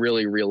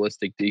really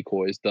realistic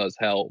decoys does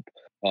help.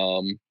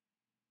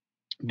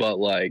 But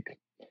like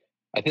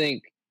I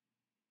think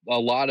a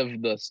lot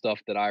of the stuff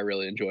that I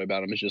really enjoy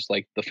about them is just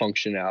like the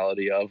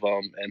functionality of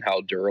them and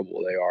how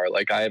durable they are.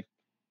 Like I've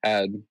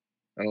had,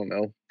 I don't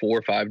know, 4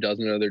 or 5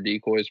 dozen other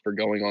decoys for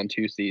going on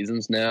 2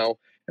 seasons now,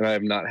 and I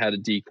have not had a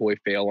decoy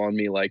fail on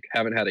me. Like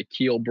haven't had a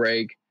keel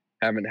break,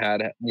 haven't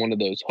had one of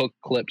those hook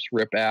clips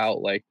rip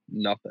out, like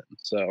nothing.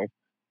 So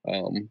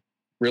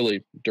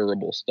really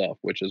durable stuff,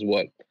 which is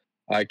what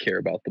I care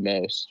about the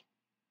most.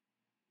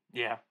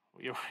 Yeah,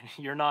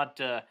 you're not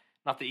the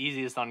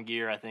easiest on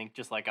gear, I think,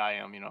 just like I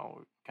am,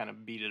 kind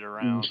of beat it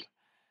around.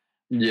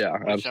 Yeah,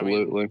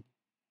 absolutely.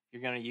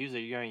 You're going to use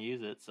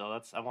it.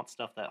 So I want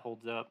stuff that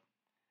holds up.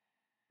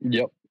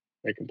 Yep,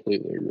 I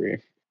completely agree.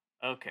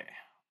 Okay.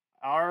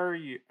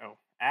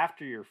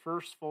 After your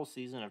first full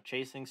season of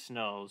chasing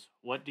snows,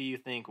 what do you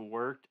think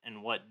worked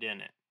and what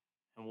didn't?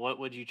 And what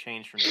would you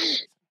change from this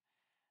season?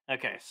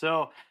 Okay,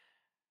 so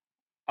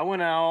I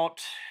went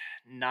out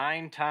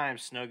 9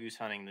 times snow goose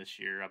hunting this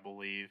year, I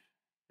believe,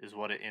 is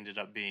what it ended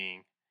up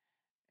being.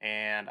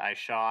 And I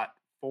shot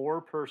 4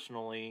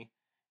 personally,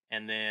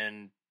 and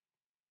then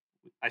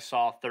I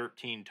saw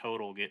 13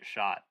 total get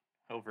shot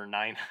over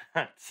 9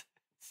 hunts.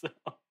 So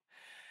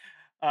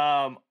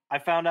I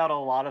found out a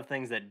lot of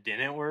things that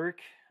didn't work.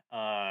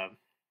 On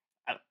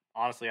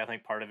honestly, I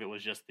think part of it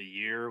was just the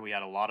year. We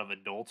had a lot of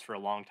adults for a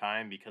long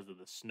time because of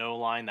the snow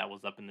line that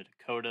was up in the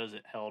Dakotas.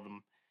 It held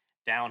them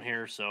down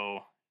here, so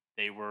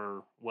they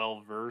were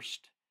well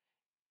versed.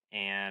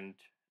 And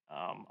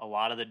a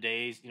lot of the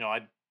days,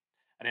 I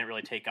didn't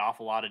really take off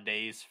a lot of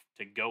days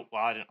to go.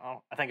 Well,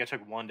 I think I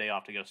took one day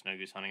off to go snow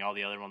goose hunting. All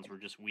the other ones were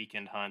just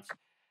weekend hunts.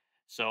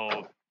 So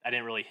I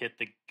didn't really hit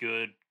the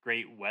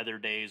great weather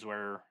days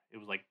where it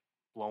was like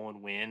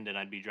blowing wind and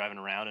I'd be driving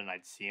around and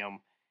I'd see them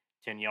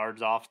 10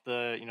 yards off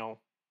the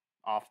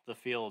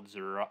fields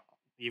or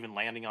even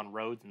landing on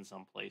roads in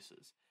some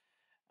places.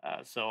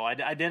 So I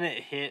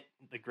didn't hit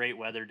the great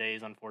weather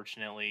days,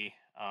 unfortunately.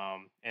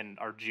 And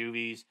our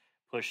juvies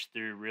pushed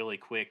through really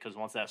quick because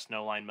once that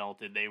snow line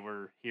melted, they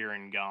were here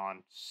and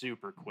gone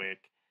super quick.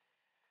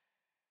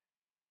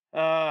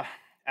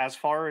 As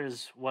far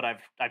as what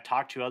I've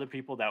talked to other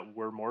people that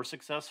were more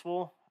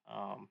successful,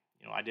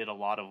 I did a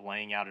lot of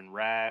laying out in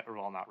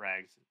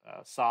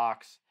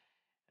socks.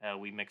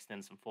 We mixed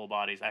in some full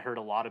bodies. I heard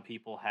a lot of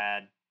people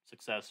had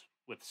success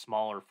with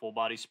smaller full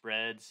body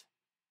spreads.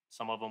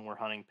 Some of them were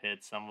hunting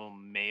pits. Some of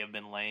them may have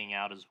been laying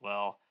out as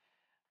well.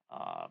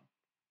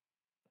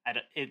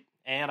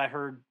 And I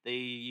heard they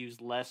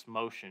used less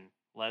motion,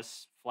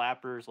 less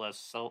flappers,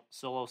 less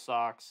silo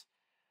socks,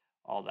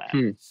 all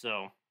that.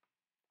 So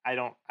I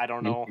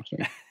don't know.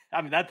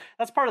 I mean,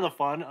 that's part of the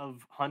fun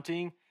of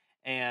hunting.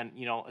 And,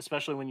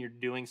 especially when you're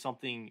doing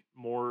something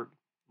more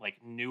like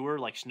newer,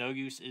 like snow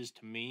goose is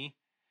to me,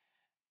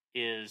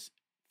 is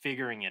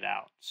figuring it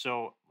out.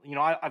 So,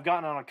 I've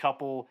gotten on a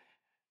couple,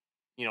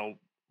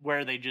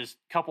 where they just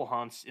couple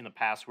hunts in the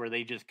past where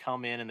they just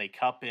come in and they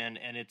cup in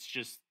and it's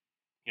just,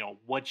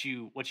 what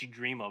you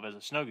dream of as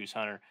a snow goose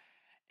hunter.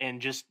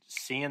 And just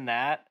seeing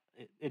that,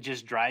 it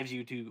just drives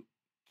you to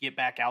get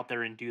back out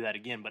there and do that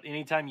again. But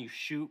anytime you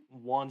shoot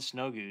one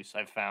snow goose,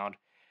 I've found,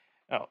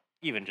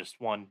 even just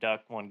one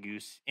duck, one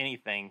goose,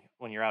 anything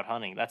when you're out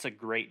hunting, that's a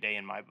great day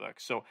in my book.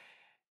 So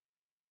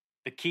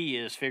the key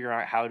is figuring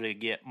out how to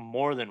get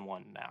more than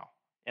one now.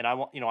 And I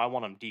want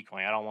them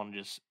decoying. I don't want to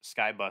just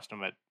sky bust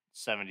them at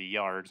 70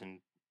 yards and,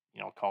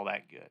 call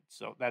that good.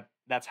 So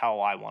that's how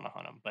I want to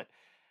hunt them. But,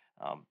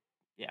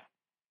 yeah.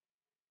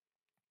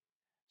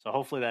 So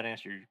hopefully that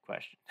answered your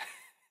question.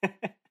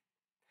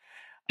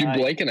 Do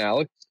Blake and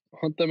Alex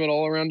hunt them at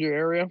all around your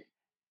area?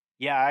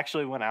 Yeah, I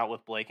actually went out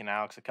with Blake and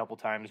Alex a couple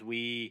times.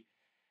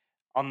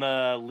 On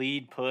the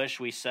lead push,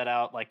 we set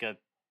out like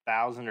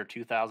 1,000 or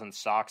 2,000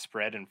 sock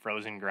spread in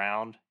frozen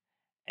ground,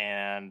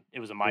 and it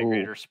was a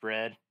migrator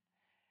spread.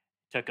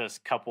 Took us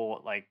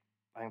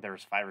I think there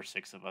was 5 or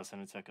 6 of us,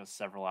 and it took us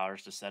several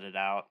hours to set it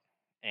out.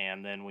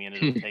 And then we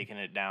ended up taking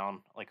it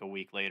down like a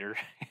week later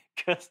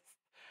because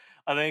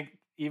I think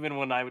even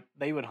when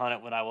they would hunt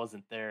it when I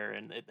wasn't there,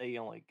 and they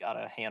only got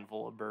a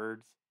handful of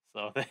birds,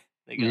 so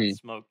they got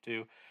smoked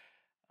too.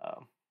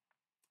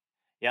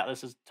 Yeah,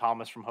 this is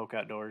Thomas from Hoke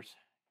Outdoors,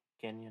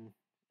 Kenyon,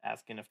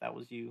 asking if that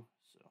was you.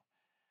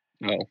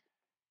 So,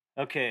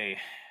 okay.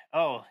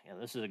 Oh, yeah,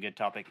 this is a good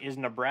topic. Is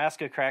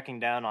Nebraska cracking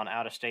down on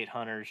out-of-state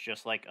hunters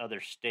just like other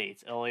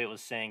states? Elliot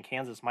was saying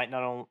Kansas might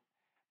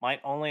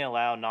only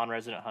allow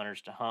non-resident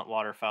hunters to hunt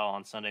waterfowl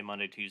on Sunday,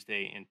 Monday,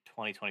 Tuesday in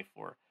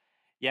 2024.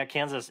 Yeah,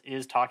 Kansas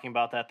is talking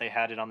about that. They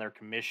had it on their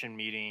commission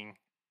meeting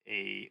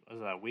a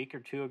week or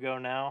two ago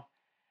now.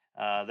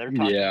 They're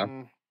talking.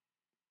 Yeah.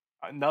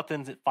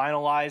 Nothing's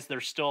finalized.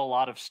 There's still a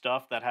lot of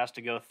stuff that has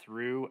to go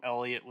through.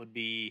 Elliot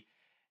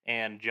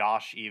and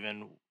Josh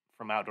even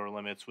from Outdoor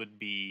Limits would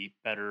be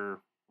better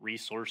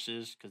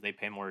resources because they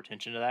pay more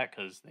attention to that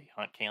because they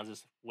hunt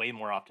Kansas way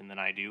more often than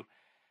I do.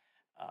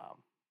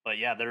 But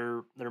yeah,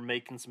 they're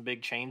making some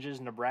big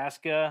changes.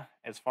 Nebraska,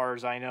 as far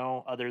as I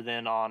know, other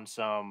than on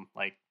some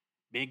like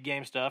big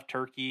game stuff,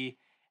 turkey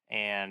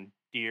and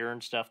deer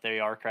and stuff, they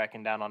are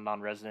cracking down on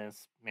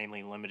non-residents,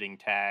 mainly limiting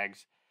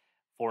tags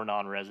for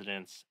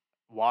non-residents.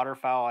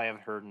 Waterfowl, I have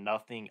heard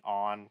nothing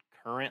on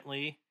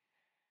currently.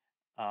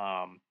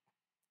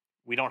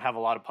 We don't have a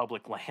lot of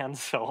public land,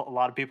 so a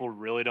lot of people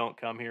really don't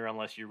come here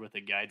unless you're with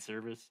a guide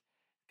service.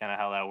 Kind of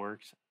how that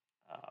works.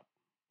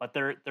 But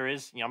there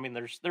is,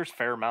 there's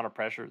fair amount of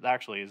pressure. It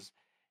actually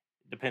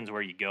depends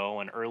where you go.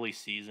 And early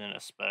season,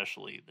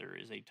 especially, there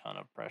is a ton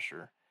of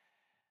pressure.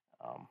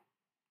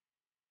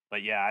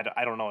 But yeah,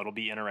 I don't know. It'll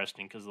be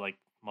interesting because like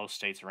most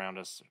states around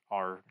us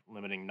are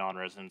limiting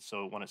non-residents.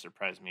 So it wouldn't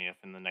surprise me if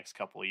in the next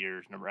couple of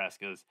years,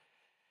 Nebraska's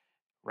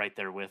right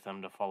there with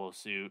them to follow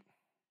suit.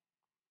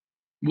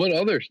 What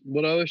other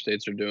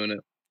states are doing it?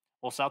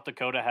 Well, South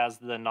Dakota has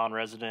the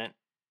non-resident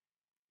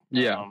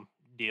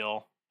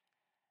deal.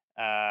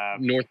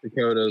 North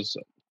Dakota's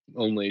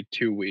only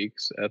 2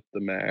 weeks at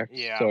the max.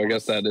 Yeah, so I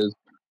guess that is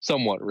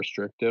somewhat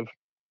restrictive.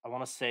 I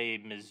want to say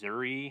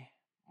Missouri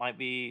might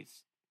be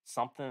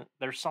something.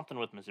 There's something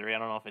with Missouri. I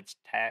don't know if it's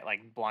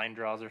like blind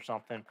draws or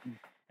something.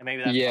 And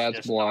maybe that's it's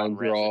just blind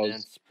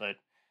draws. But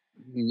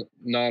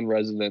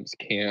non-residents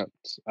can't.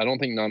 I don't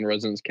think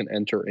non-residents can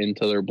enter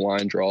into their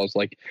blind draws.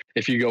 Like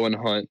if you go and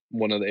hunt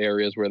one of the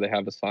areas where they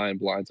have assigned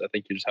blinds, I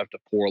think you just have to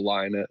pour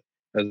line it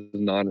as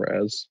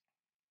non-res.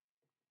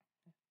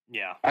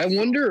 Yeah. I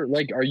wonder,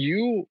 like,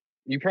 you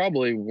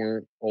probably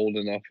weren't old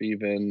enough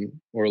even,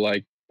 or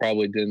like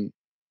probably didn't.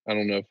 I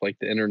don't know if like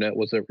the internet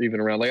was even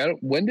around. Like,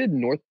 when did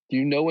do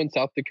you know when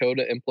South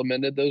Dakota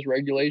implemented those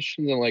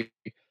regulations, and like,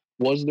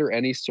 was there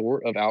any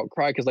sort of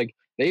outcry? Because like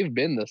they've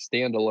been the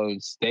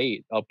standalone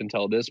state up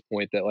until this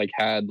point that like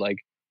had like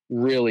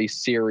really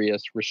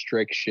serious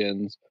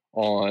restrictions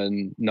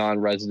on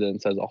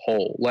non-residents as a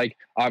whole. Like,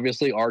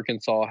 obviously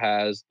Arkansas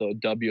has the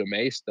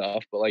WMA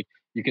stuff, but like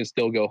you can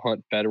still go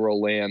hunt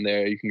federal land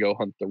there. You can go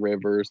hunt the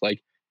rivers.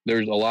 Like,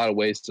 there's a lot of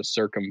ways to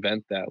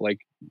circumvent that. Like,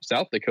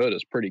 South Dakota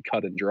is pretty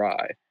cut and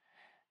dry.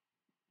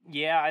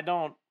 Yeah, I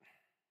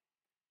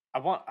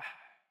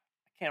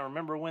can't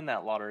remember when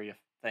that lottery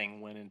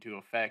thing went into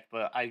effect,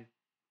 but I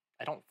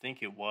don't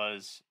think it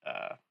was,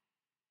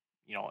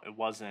 it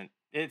wasn't,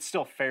 it's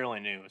still fairly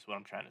new is what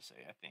I'm trying to say,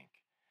 I think.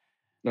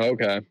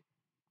 Okay.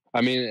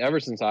 I mean, ever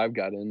since I've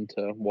got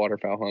into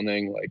waterfowl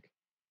hunting, like,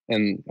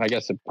 and I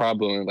guess it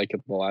probably like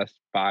in the last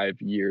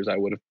 5 years, I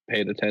would have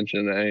paid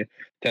attention to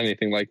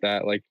anything like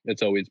that. Like,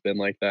 it's always been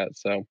like that.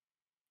 So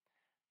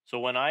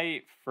when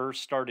I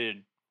first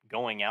started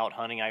going out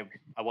hunting, I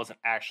wasn't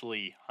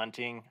actually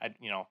hunting,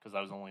 because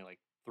I was only like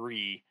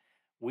 3.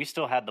 We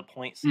still had the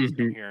point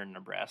system here in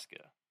Nebraska.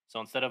 So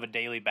instead of a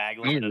daily bag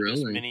limit of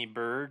this many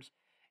birds,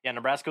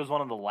 Nebraska was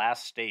one of the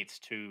last states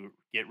to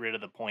get rid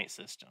of the point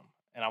system.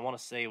 And I want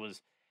to say it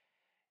was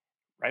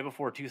right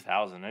before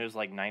 2000. It was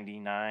like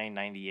 99,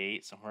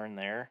 98, somewhere in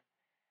there.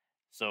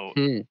 So,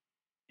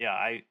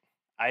 yeah,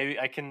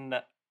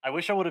 I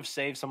wish I would have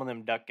saved some of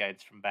them duck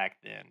guides from back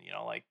then,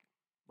 like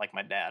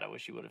my dad. I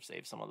wish he would have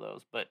saved some of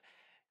those. But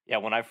yeah,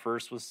 when I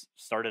first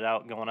started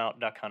out going out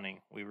duck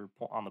hunting, we were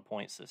on the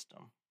point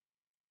system.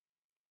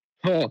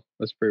 Huh,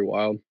 that's pretty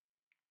wild.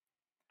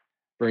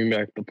 Bring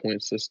back the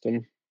point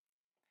system.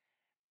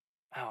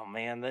 Oh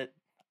man,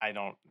 I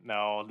don't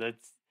know.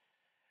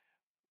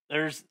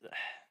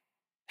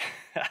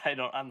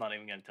 I'm not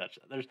even gonna touch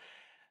that.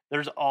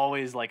 There's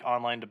always like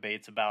online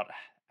debates about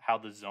how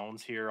the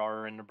zones here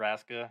are in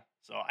Nebraska.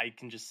 So I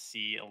can just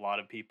see a lot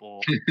of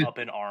people up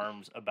in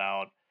arms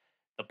about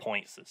the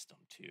point system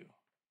too.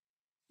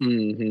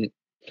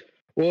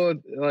 Well,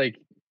 like,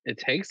 it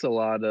takes a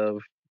lot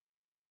of,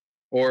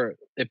 or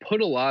it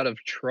put a lot of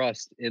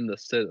trust in the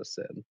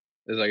citizen,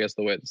 is I guess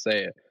the way to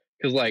say it.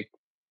 Because like,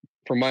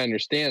 from my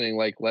understanding,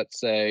 like, let's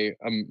say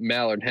a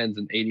mallard hen's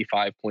an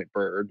 85-point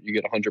bird, you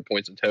get 100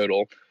 points in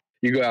total.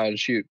 You go out and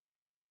shoot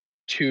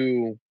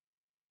 2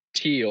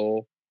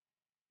 teal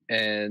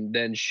and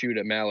then shoot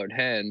a mallard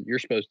hen, you're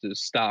supposed to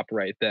stop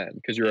right then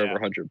because you're over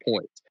 100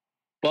 points.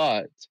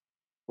 But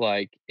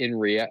like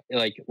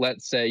like,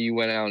 let's say you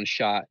went out and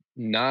shot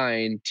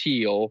 9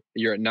 teal,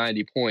 you're at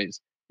 90 points.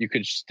 You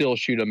could still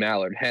shoot a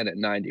mallard hen at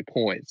 90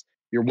 points.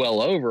 You're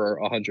well over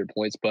 100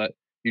 points, but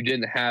you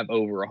didn't have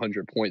over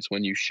 100 points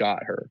when you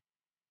shot her.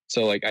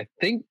 So like, I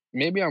think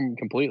maybe I'm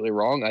completely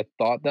wrong. I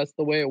thought that's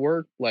the way it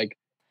worked. Like,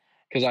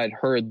 because I'd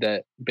heard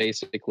that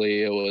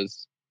basically it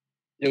was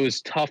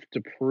tough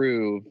to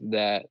prove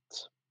that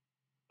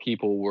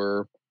people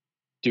were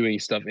doing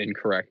stuff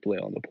incorrectly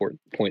on the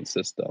point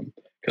system,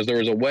 because there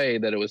was a way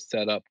that it was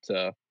set up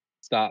to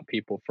stop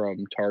people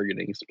from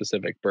targeting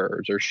specific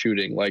birds or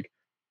shooting, like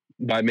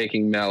by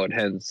making mallard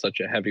hens such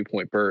a heavy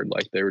point bird,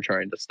 like they were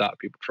trying to stop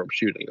people from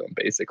shooting them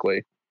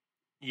basically.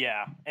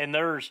 Yeah. And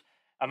there's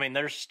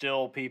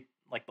still people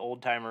like the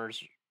old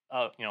timers,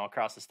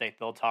 across the state,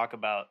 they'll talk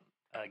about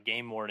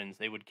game wardens.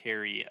 They would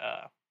carry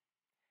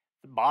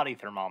the body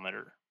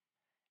thermometer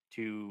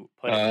to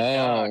put in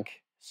the duck,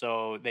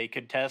 so they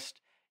could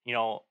test,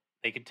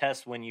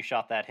 when you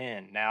shot that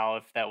hen. Now,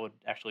 if that would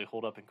actually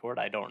hold up in court,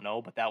 I don't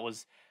know, but that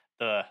was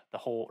the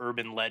whole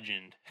urban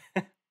legend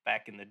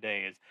back in the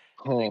day, is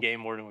the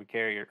game warden would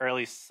carry, or at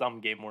least some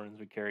game wardens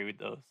would carry with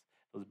those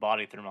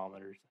body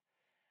thermometers.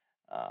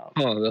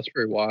 That's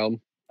pretty wild.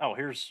 Oh,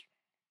 here's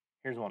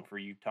one for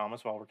you,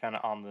 Thomas, while we're kind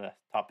of on the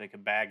topic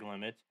of bag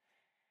limits.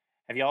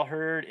 Have y'all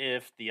heard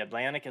if the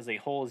Atlantic as a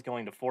whole is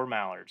going to 4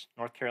 mallards?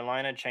 North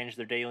Carolina changed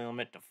their daily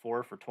limit to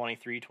 4 for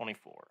 23-24.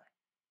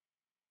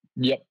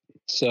 Yep.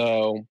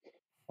 So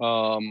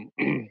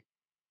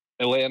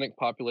Atlantic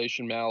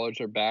population mallards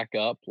are back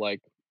up.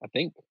 Like, I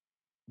think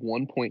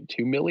 1.2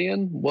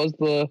 million was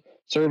the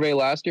survey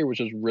last year, which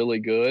is really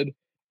good.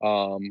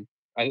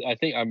 I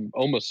think I'm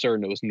almost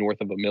certain it was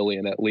north of 1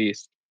 million at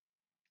least.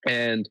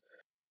 And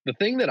the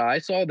thing that I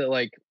saw that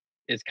like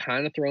is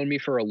kind of throwing me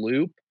for a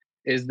loop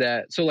is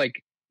that, so like,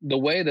 the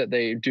way that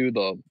they do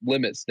the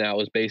limits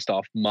now is based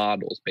off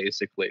models,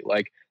 basically.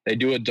 Like, they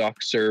do a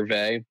duck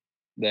survey.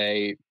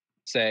 They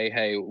say,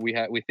 hey, we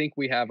think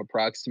we have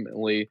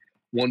approximately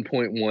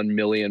 1.1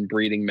 million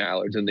breeding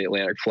mallards in the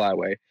Atlantic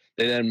Flyway.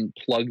 They then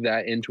plug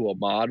that into a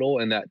model,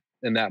 and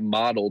that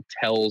model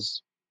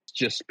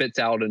just spits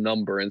out a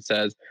number and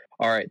says,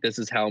 all right, this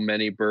is how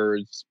many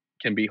birds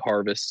can be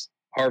harvested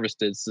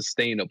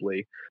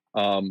sustainably.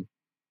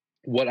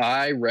 What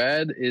I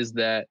read is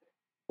that,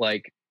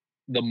 like,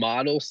 the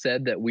model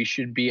said that we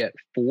should be at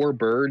 4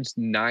 birds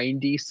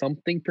 90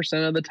 something %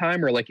 of the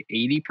time, or like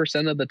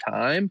 80% of the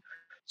time.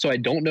 So I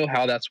don't know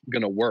how that's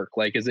going to work.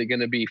 Like, is it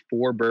going to be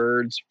 4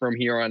 birds from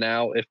here on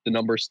out if the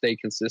numbers stay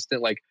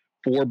consistent, like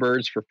 4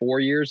 birds for 4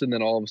 years, and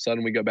then all of a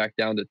sudden we go back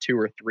down to 2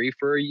 or 3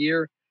 for a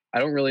year? I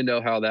don't really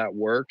know how that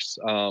works.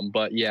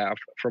 But yeah,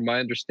 from my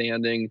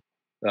understanding,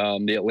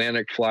 the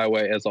Atlantic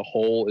Flyway as a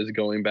whole is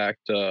going back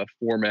to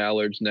 4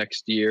 mallards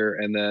next year.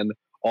 And then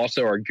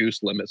also our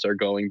goose limits are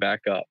going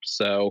back up.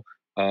 So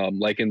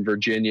like in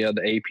Virginia,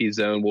 the AP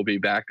zone will be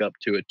back up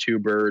to a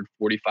 2-bird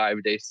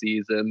 45-day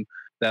season.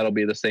 That'll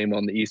be the same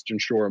on the Eastern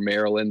Shore of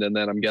Maryland. And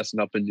then I'm guessing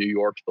up in New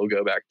York, they'll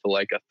go back to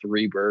like a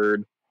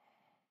 3-bird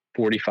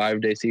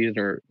 45-day season,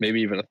 or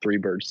maybe even a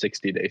 3-bird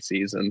 60-day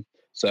season.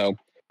 So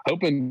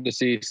hoping to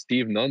see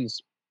Steve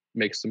Nuns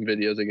make some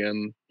videos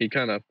again.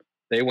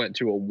 They went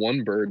to a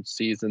 1-bird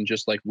season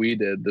just like we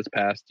did this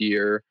past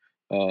year.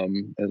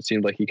 And it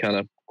seemed like he kind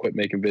of quit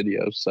making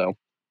videos. So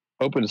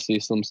hoping to see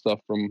some stuff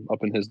from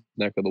up in his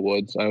neck of the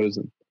woods. I always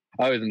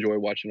enjoy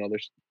watching other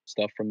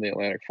stuff from the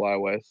Atlantic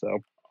Flyway. So.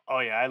 Oh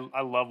yeah,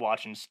 I love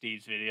watching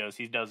Steve's videos.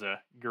 He does a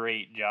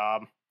great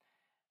job.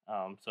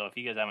 So if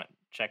you guys haven't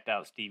checked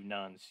out Steve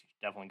Nuns,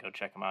 definitely go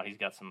check him out. He's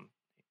got some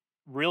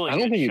really. I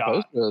don't think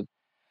shots. He posted.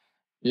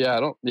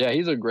 Yeah,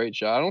 he's a great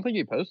shot. I don't think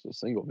he posted a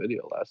single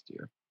video last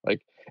year.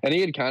 Like, and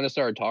he had kind of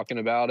started talking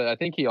about it. I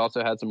think he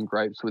also had some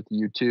gripes with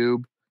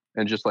YouTube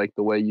and just like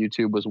the way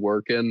YouTube was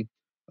working.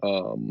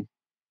 But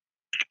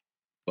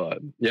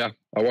yeah,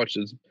 I watched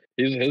his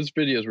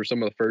videos were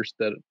some of the first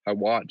that I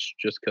watched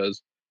just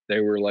because they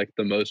were like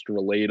the most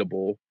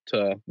relatable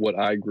to what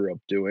I grew up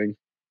doing.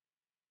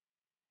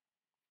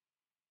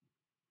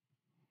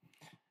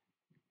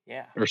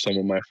 Yeah. Or some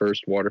of my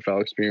first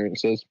waterfowl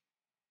experiences.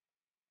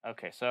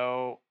 Okay,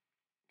 so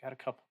got a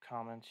couple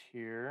comments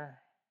here.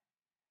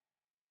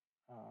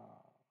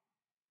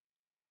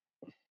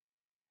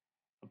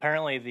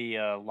 Apparently the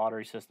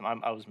lottery system,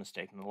 I was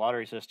mistaken. The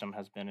lottery system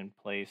has been in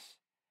place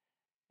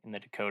in the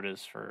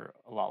Dakotas for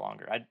a lot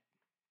longer. I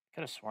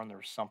could have sworn there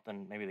was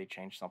something, maybe they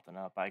changed something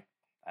up. I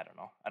don't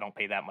know. I don't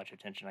pay that much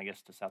attention, I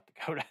guess, to South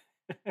Dakota.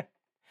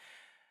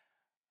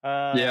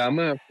 Yeah, I'm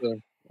gonna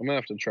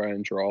have to try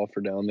and draw for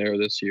down there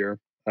this year.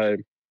 I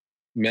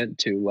meant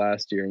to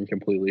last year and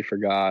completely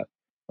forgot.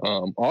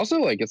 Also,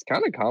 like, it's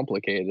kind of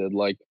complicated.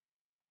 Like,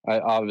 I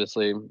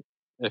obviously,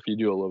 if you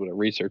do a little bit of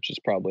research, it's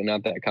probably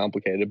not that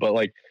complicated. But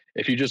like,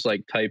 if you just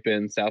like type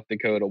in South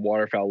Dakota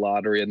waterfowl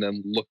lottery and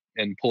then look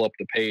and pull up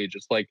the page,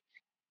 it's like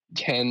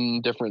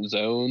 10 different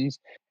zones,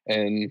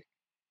 and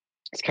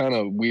it's kind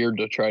of weird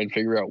to try and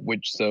figure out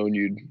which zone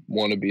you'd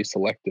want to be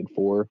selected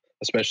for,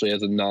 especially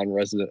as a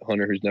non-resident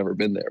hunter who's never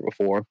been there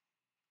before.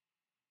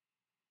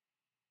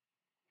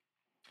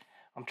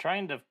 I'm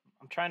trying to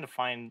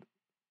find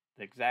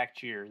the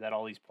exact year that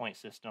all these point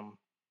system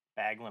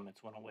bag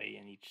limits went away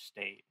in each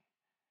state,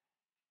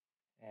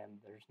 and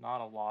there's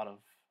not a lot of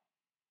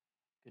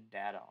good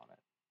data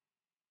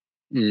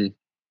on it.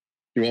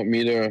 You want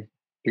me to?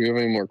 Do you have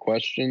any more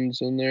questions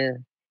in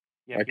there?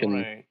 Yeah, if you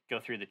want to go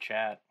through the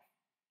chat.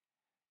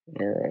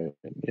 All right.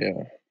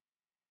 Yeah.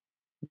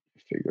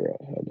 Figure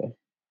out how to.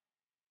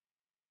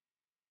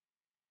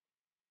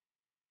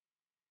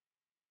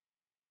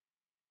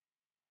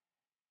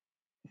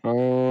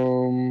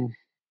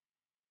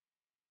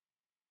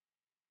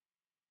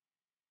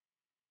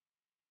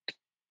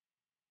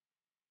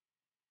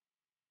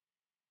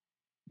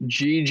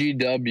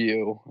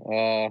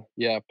 GGW.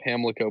 Yeah,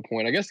 Pamlico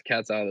Point. I guess the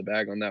cat's out of the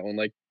bag on that one.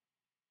 Like,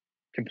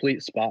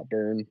 complete spot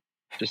burn,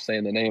 just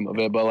saying the name of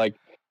it, but like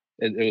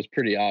it was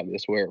pretty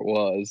obvious where it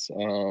was.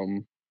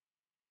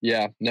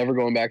 Yeah, never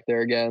going back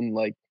there again.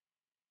 Like,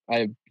 I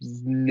have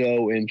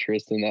no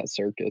interest in that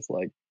circus.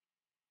 Like,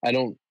 I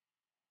don't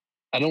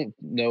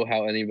know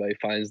how anybody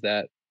finds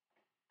that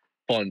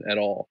fun at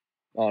all,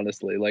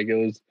 honestly. Like, it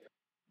was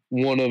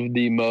one of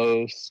the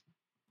most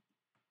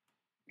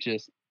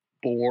just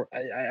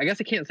I guess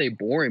I can't say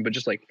boring, but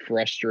just like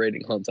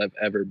frustrating hunts I've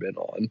ever been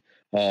on.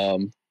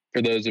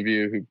 For those of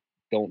you who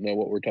don't know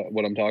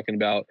what I'm talking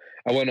about,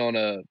 I went on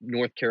a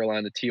North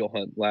Carolina teal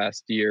hunt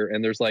last year,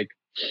 and there's like,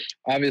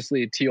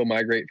 obviously teal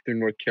migrate through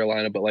North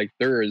Carolina, but like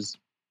there is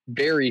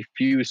very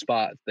few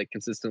spots that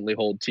consistently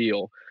hold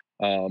teal,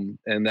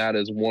 and that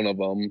is one of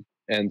them.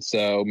 And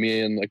so me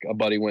and like a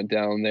buddy went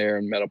down there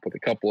and met up with a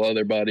couple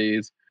other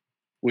buddies.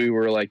 We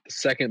were like the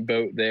second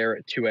boat there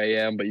at 2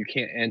 a.m., but you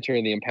can't enter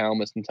the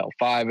impoundments until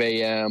 5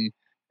 a.m.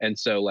 And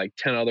so like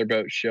 10 other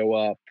boats show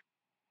up,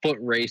 foot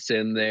race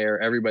in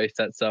there. Everybody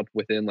sets up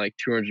within like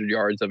 200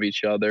 yards of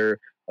each other,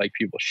 like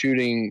people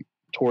shooting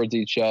towards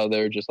each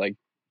other, just a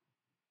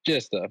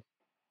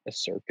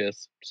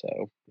circus.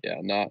 So yeah,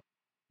 not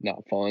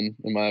fun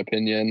in my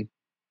opinion.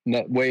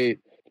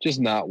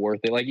 Just not worth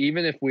it. Like,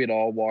 even if we had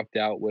all walked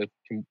out with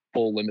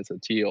full limits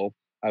of teal,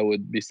 I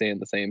would be saying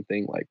the same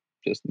thing. Like,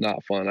 just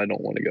not fun. I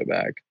don't want to go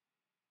back.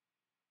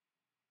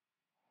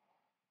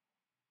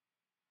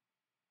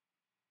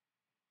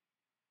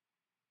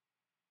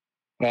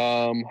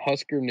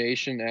 Husker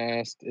Nation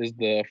asked, is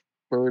the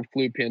bird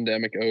flu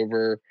pandemic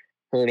over?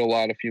 Heard a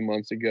lot a few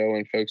months ago,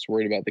 and folks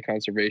worried about the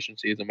conservation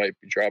season might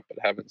be dropped, but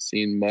haven't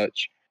seen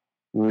much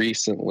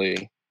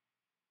recently.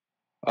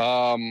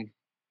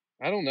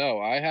 I don't know.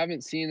 I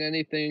haven't seen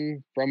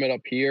anything from it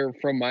up here.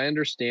 From my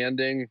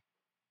understanding,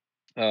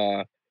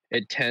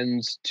 it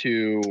tends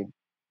to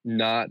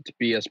not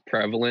be as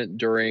prevalent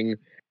during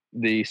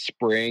the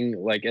spring,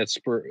 like as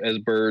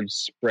birds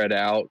spread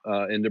out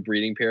into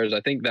breeding pairs. I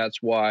think that's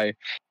why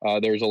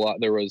there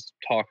was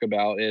talk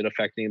about it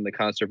affecting the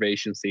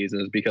conservation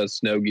seasons, because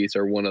snow geese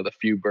are one of the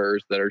few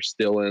birds that are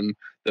still in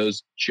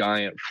those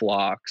giant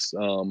flocks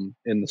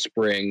in the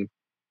spring.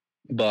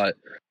 But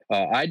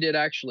I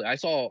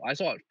saw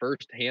it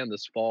firsthand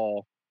this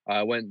fall.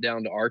 I went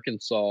down to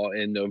Arkansas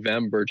in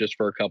November just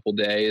for a couple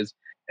days,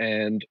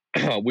 and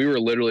we were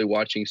literally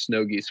watching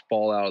snow geese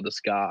fall out of the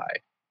sky.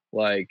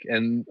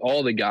 And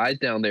all the guys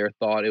down there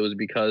thought it was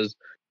because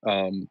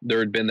there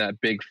had been that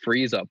big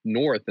freeze up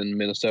north in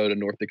Minnesota,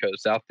 North Dakota,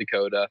 South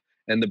Dakota,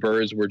 and the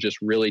birds were just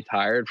really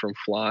tired from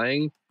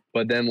flying.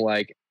 But then,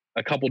 like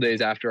a couple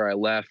days after I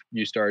left,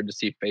 you started to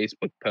see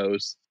Facebook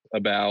posts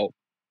about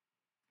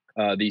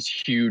these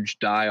huge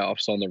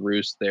die-offs on the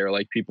roost there.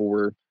 Like, people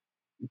were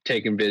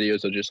taking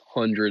videos of just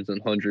hundreds and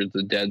hundreds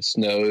of dead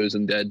snows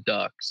and dead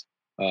ducks.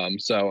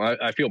 So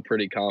I feel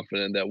pretty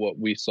confident that what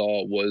we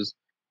saw was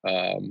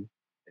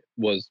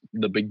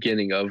the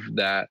beginning of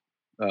that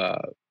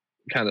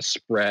kind of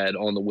spread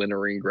on the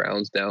wintering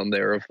grounds down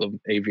there of the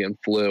avian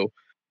flu.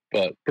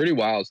 But pretty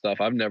wild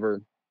stuff. I've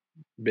never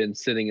been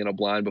sitting in a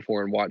blind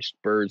before and watched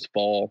birds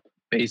fall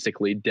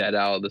basically dead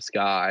out of the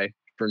sky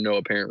for no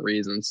apparent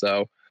reason.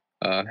 So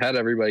had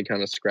everybody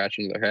kind of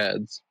scratching their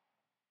heads.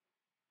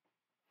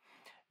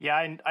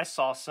 Yeah, I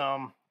saw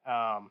some.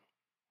 I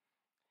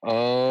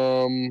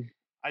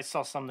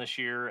saw some this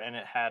year, and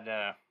it had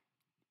I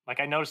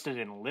noticed it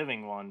in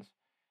living ones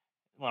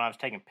when I was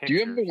taking pictures. Do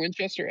you have a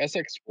Winchester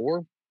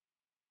SX4?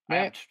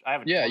 I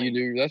have a yeah, 20, you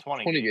do. That's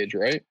 20 gauge,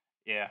 right?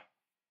 Yeah.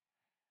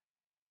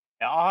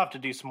 Yeah, I'll have to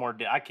do some more.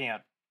 I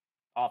can't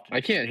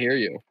hear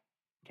you.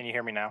 Can you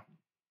hear me now?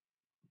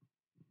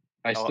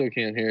 I still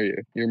can't hear you.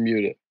 You're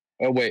muted.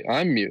 Oh, wait,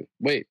 I'm mute.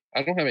 Wait,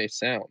 I don't have any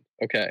sound.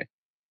 Okay.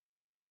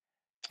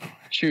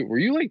 Shoot, were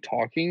you like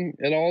talking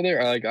at all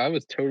there? Like, I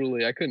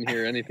couldn't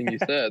hear anything you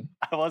said.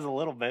 I was a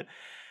little bit.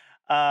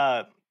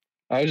 I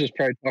was just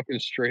probably talking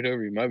straight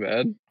over you. My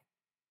bad.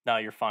 No,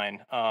 you're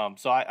fine.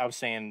 So I was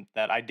saying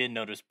that I did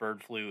notice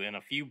bird flu in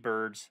a few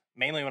birds,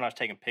 mainly when I was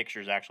taking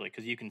pictures, actually,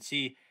 because you can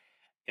see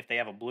if they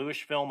have a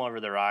bluish film over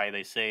their eye,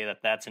 they say that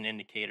that's an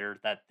indicator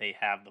that they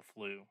have the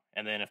flu.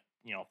 And then if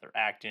they're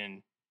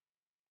acting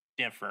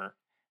different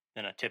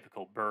than a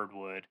typical bird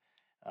would,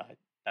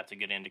 that's a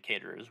good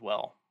indicator as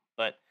well.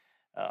 But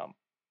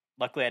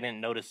luckily I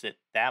didn't notice it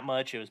that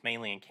much. It was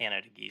mainly in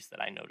Canada geese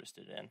that I noticed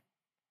it in.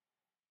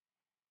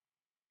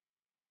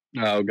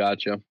 Oh,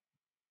 gotcha.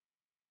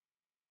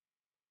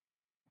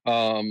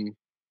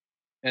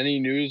 Any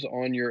news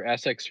on your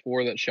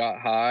SX4 that shot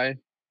high?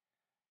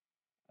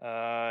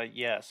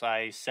 Yes,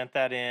 I sent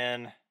that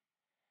in.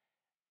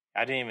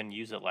 I didn't even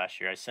use it last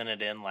year. I sent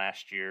it in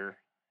last year,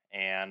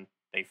 and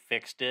they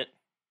fixed it.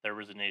 There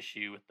was an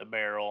issue with the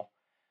barrel.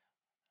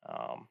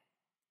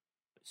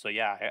 So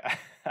yeah,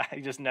 I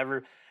just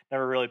never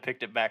really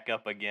picked it back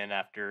up again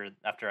after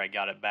I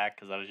got it back,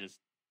 because I was just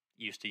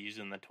used to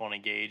using the 20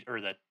 gauge or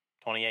the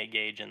 28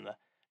 gauge and the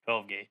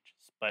 12 gauge.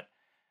 But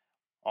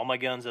all my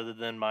guns other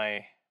than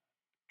my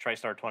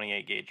TriStar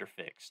 28 gauge are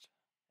fixed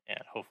and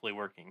hopefully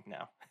working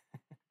now.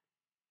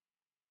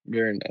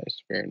 Very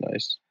nice. Very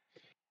nice.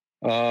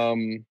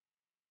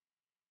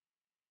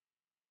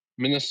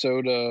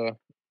 Minnesota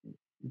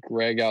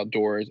Greg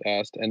Outdoors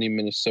asked, any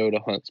Minnesota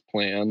hunts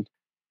planned?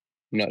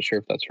 I'm not sure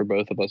if that's for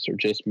both of us or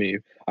just me.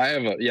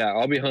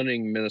 I'll be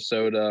hunting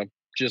Minnesota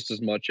just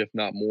as much, if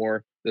not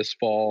more, this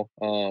fall.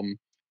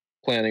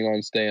 Planning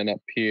on staying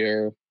up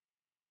here.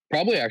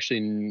 Probably,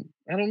 actually,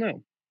 I don't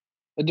know.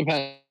 It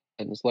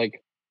depends.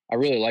 Like, I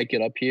really like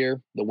it up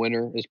here. The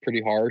winter is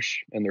pretty harsh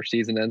and their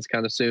season ends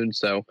kind of soon.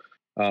 So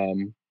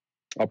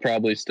I'll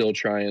probably still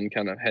try and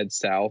kind of head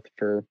south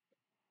for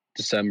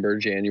December,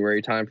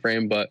 January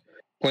timeframe, but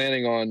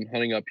planning on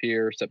hunting up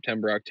here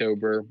September,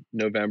 October,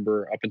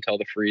 November, up until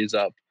the freeze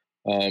up.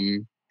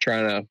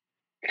 Trying to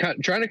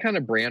kind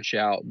of branch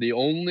out. The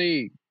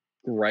only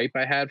gripe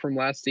I had from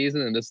last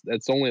season, and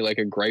it's only like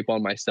a gripe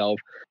on myself,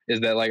 is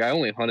that like I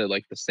only hunted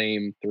like the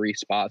same 3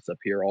 spots up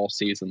here all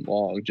season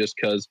long, just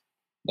because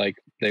like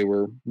they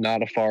were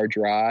not a far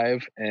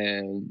drive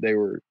and they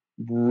were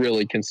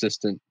really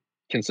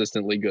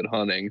consistently good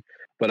hunting.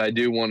 But I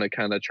do want to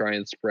kind of try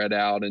and spread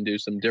out and do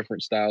some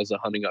different styles of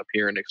hunting up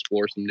here and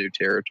explore some new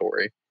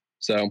territory.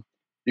 So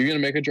you're going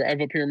to make a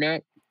drive up here,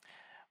 Matt?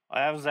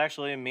 I was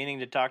actually meaning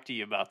to talk to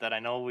you about that. I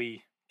know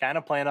we kind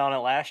of planned on it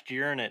last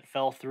year and it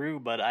fell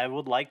through, but I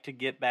would like to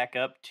get back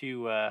up.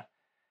 Well,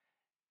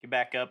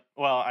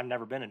 I've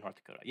never been in North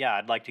Dakota. Yeah,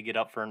 I'd like to get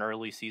up for an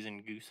early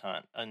season goose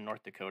hunt in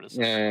North Dakota.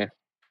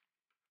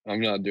 I'm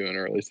not doing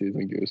early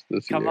season goose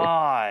this year. Come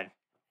on.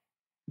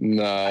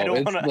 No, I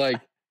don't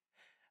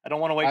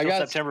want to wait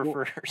till September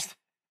 1st.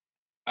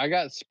 I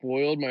got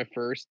spoiled my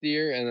first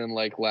year, and then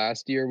like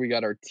last year we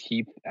got our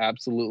teeth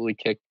absolutely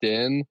kicked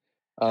in.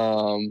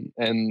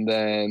 And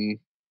then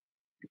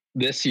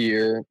this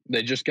year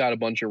they just got a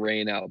bunch of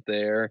rain out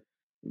there.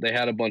 They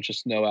had a bunch of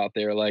snow out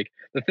there. Like,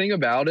 the thing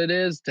about it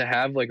is to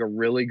have like a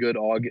really good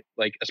August,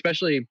 like,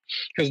 especially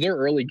because their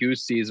early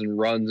goose season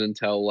runs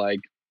until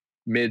like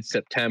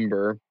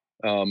mid-September,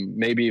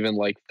 maybe even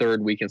like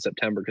third week in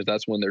September, because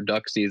that's when their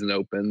duck season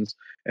opens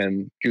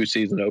and goose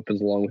season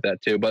opens along with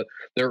that too. But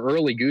their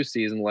early goose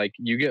season, like,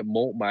 you get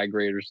molt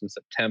migrators in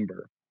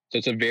September. So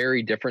it's a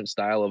very different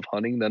style of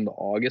hunting than the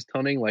August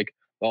hunting. Like,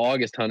 the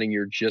August hunting,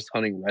 you're just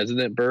hunting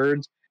resident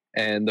birds.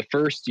 And the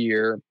first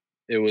year,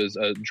 it was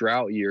a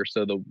drought year,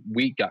 so the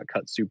wheat got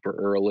cut super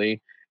early.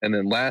 And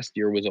then last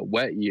year was a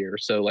wet year,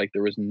 so like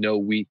there was no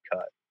wheat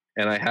cut.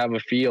 And I have a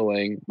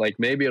feeling like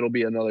maybe it'll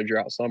be another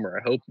drought summer.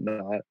 I hope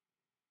not,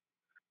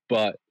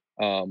 but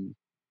I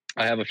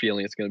have a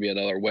feeling it's going to be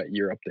another wet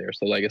year up there.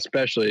 So like,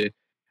 especially,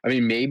 I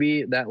mean,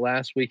 maybe that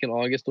last week in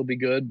August will be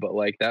good, but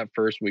like that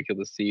first week of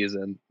the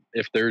season,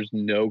 if there's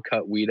no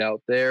cut wheat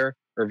out there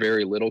or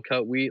very little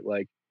cut wheat,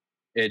 like,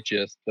 it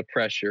just, the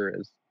pressure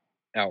is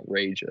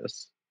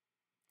outrageous.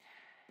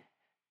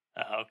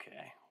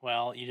 Okay.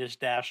 Well, you just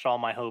dashed all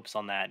my hopes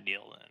on that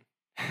deal then.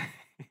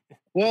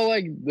 Well,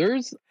 like,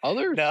 there's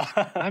others. No,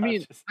 I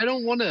mean, I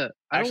don't want to.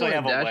 I actually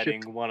have a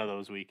wedding one of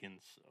those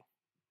weekends. So.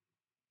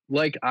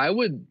 Like,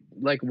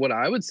 what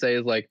I would say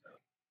is, like,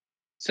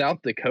 South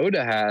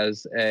Dakota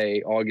has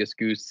a August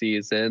goose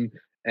season,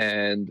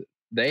 and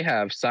they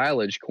have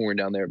silage corn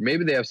down there.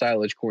 Maybe they have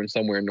silage corn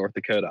somewhere in North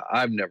Dakota.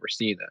 I've never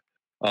seen it.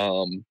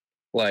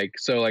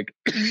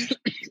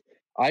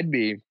 I'd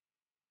be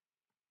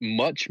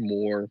much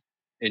more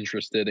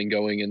interested in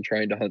going and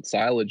trying to hunt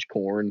silage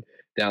corn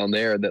down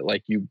there that,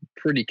 like, you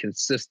pretty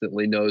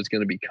consistently know is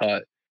going to be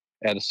cut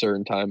at a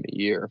certain time of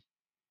year.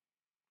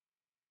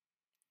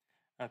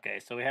 Okay,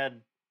 so we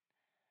had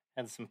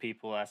some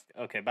people ask,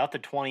 okay, about the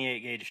 28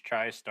 gauge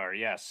TriStar.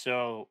 Yeah,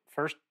 so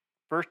first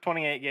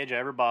 28 gauge I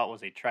ever bought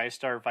was a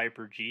TriStar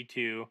Viper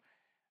G2.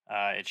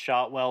 It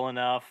shot well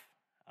enough.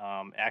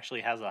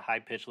 Actually has a high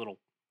pitch little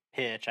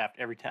pitch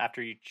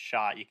after each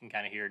shot. You can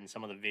kind of hear it in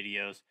some of the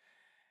videos.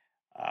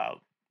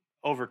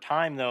 Over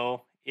time,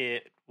 though,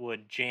 it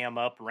would jam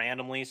up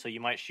randomly. So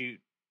you might shoot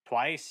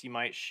twice, you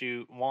might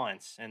shoot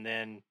once, and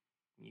then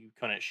you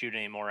couldn't shoot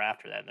anymore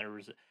after that. And there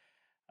was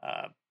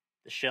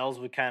the shells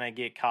would kind of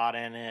get caught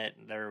in it.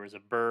 There was a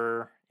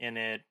burr in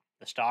it.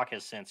 The stock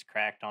has since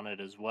cracked on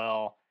it as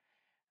well.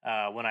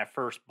 When I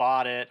first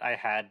bought it, I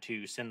had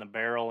to send the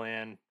barrel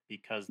in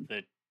because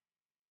the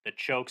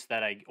chokes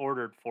that I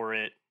ordered for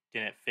it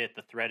didn't fit.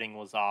 The threading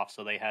was off,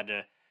 so they had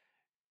to,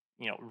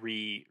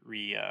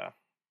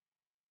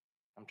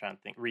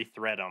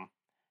 rethread them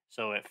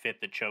so it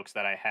fit the chokes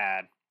that I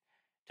had.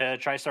 To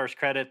TriStar's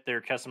credit,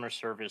 their customer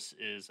service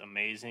is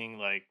amazing.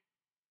 Like,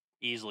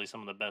 easily some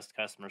of the best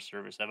customer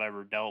service I've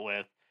ever dealt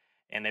with,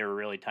 and they were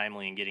really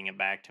timely in getting it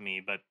back to me.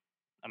 But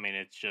I mean,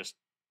 it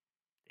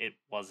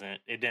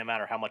didn't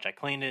matter how much I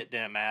cleaned it,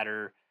 didn't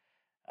matter,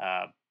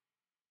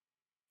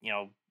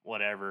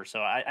 whatever.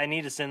 So I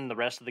need to send the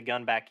rest of the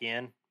gun back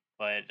in,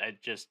 but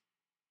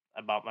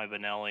I bought my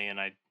Benelli and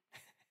I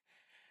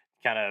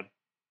kind of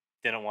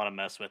didn't want to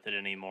mess with it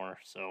anymore.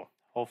 So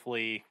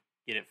hopefully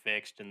get it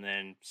fixed and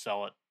then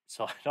sell it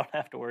so I don't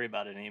have to worry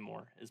about it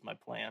anymore is my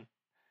plan.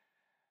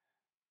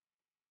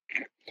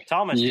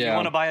 Thomas, do you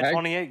want to buy a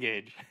 28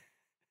 gauge?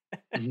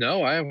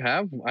 No, I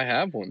have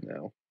one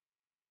now.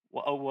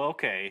 Well,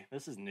 okay.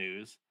 This is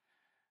news.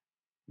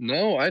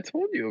 No, I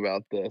told you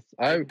about this.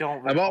 I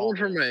bought one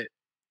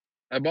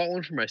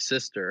for my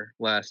sister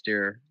last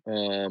year,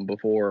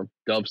 before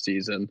dove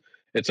season.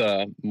 It's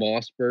a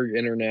Mossberg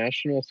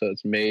International, so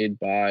it's made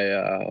by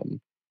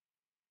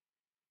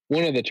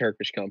one of the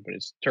Turkish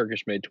companies.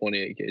 Turkish made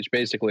 28 gauge,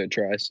 basically a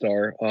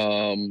TriStar.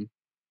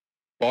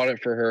 Bought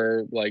it for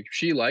her. Like,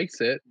 she likes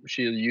it,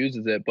 she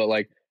uses it, but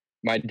like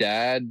my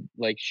dad,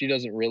 like, she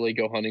doesn't really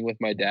go hunting with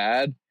my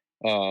dad.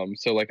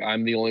 So like,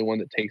 I'm the only one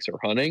that takes her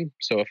hunting.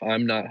 So if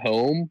I'm not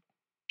home,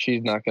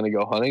 she's not going to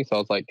go hunting. So I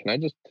was like, can I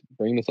just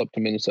bring this up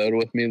to Minnesota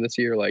with me this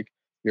year? Like,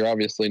 you're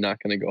obviously not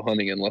going to go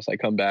hunting unless I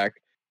come back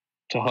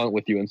to hunt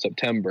with you in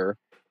September.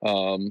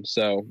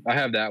 So I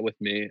have that with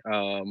me.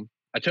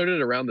 I towed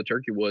it around the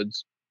turkey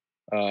woods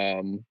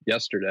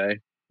yesterday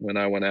when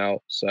I went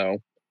out. So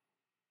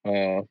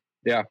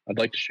yeah, I'd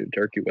like to shoot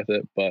turkey with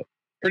it, but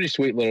pretty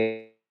sweet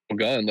little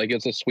gun. Like,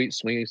 it's a sweet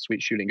swinging, sweet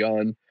shooting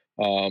gun.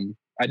 I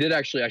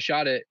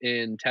shot it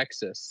in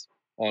Texas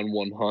on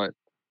one hunt.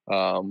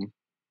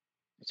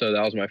 So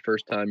that was my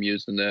first time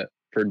using it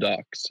for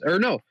ducks. Or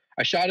no,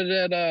 I shot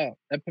it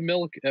at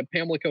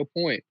Pamlico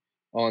Point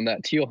on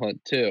that teal hunt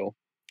too.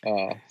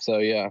 So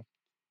yeah,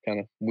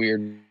 kind of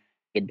weird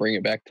to bring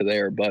it back to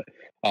there, but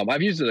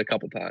I've used it a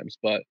couple times.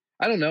 But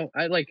I don't know.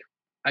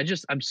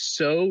 I'm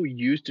so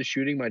used to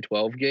shooting my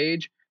 12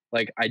 gauge.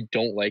 Like, I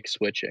don't like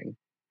switching.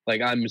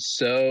 Like, I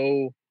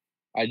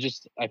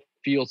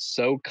feel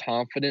so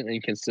confident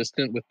and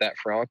consistent with that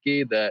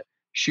Franke that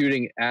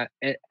shooting at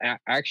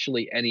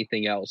actually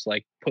anything else,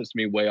 like, puts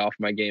me way off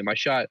my game.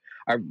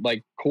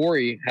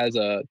 Corey has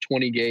a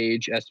 20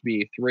 gauge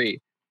SB3.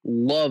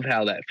 Love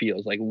how that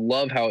feels. Like,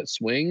 love how it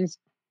swings.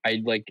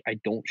 I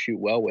don't shoot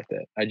well with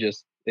it.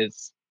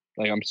 It's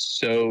like I'm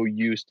so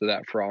used to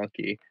that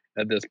Franke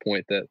at this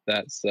point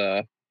that's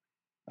I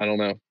don't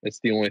know. It's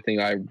the only thing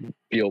I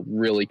feel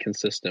really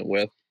consistent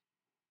with.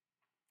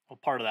 Well,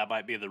 part of that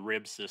might be the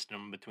rib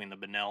system between the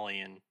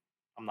Benelli and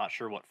I'm not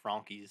sure what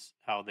Franke's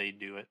how they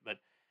do it, but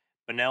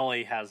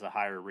Benelli has a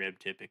higher rib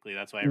typically.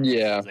 That's why everyone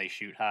says they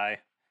shoot high.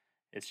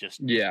 It's just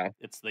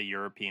it's the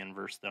European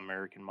versus the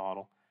American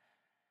model.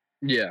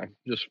 Yeah,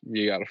 just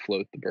you got to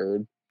float the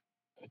bird.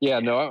 Yeah,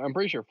 no, I'm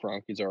pretty sure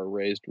Franke's are a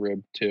raised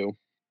rib too.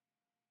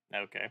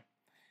 Okay.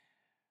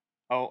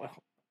 Oh,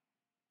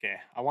 okay.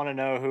 I want to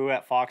know who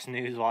at Fox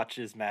News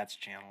watches Matt's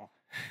channel.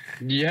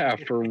 Yeah,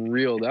 for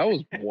real. That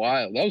was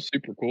wild. That was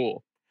super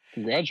cool.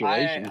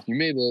 Congratulations. You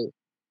made it.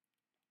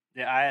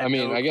 Yeah, I had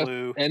no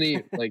clue.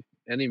 Guess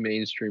any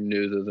mainstream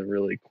news isn't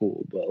really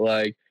cool, but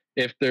like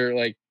if they're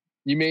like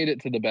you made it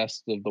to the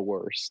best of the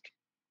worst.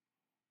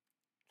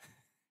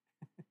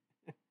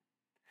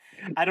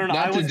 I don't know.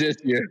 Not to diss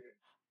you.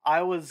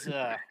 I was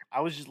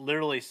just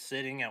literally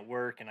sitting at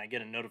work and I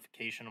get a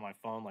notification on my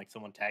phone like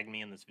someone tagged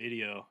me in this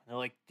video. And they're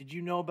like, "Did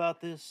you know about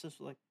this?" I was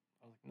like,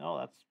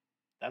 "No,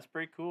 that's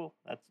pretty cool.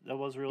 That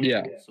was really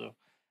cool." So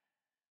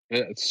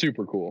yeah, it's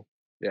super cool.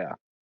 Yeah.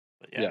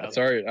 But yeah.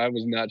 Sorry, I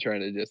was not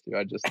trying to diss you.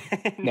 I just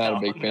not a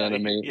big fan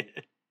of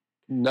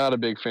not a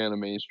big fan of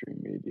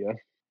mainstream media.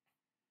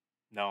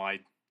 No, I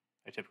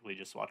typically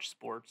just watch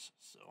sports,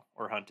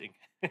 or hunting.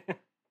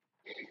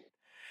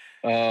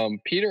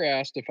 Peter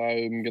asked if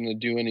I'm going to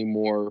do any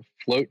more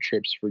float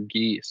trips for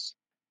geese.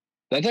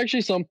 That's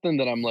actually something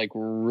that I'm like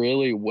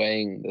really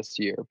weighing this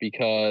year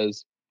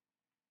because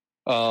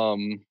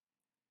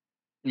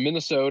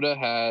Minnesota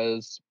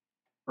has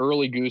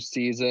early goose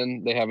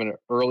season. They have an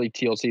early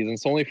teal season.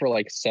 It's only for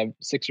like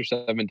 6 or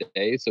 7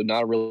 days, so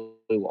not a really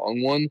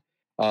long one.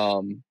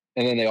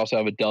 And then they also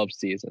have a dove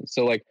season.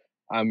 So like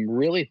I'm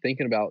really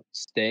thinking about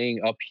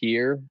staying up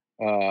here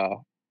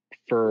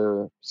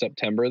for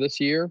September this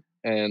year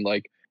and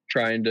like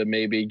trying to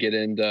maybe get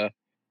into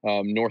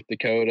North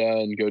Dakota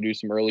and go do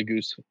some early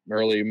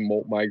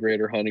molt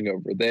migrator hunting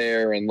over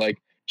there and like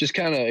just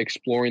kind of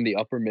exploring the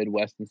upper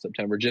Midwest in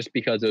September just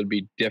because it would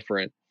be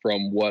different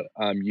from what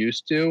I'm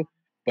used to.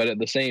 But at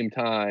the same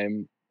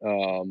time,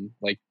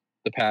 like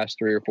the past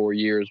 3 or 4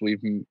 years,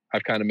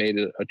 I've kind of made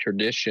it a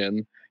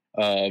tradition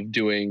of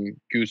doing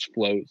goose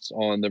floats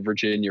on the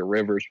Virginia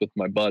rivers with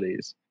my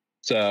buddies.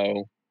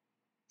 So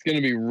it's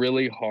going to be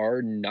really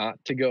hard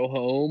not to go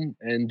home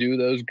and do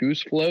those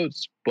goose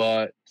floats.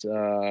 But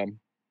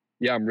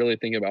yeah, I'm really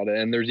thinking about it.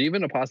 And there's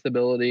even a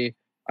possibility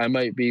I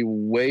might be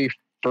way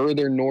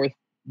further north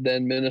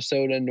than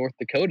Minnesota and North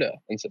Dakota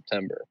in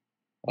September.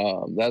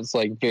 That's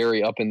like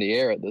very up in the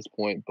air at this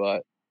point.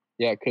 But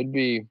yeah, it could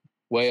be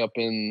way up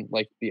in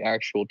like the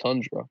actual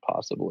tundra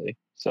possibly.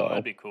 So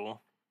that'd be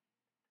cool.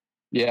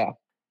 Yeah.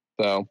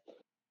 So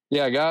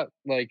yeah, I got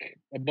like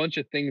a bunch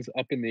of things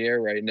up in the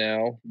air right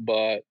now,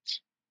 but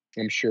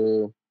I'm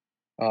sure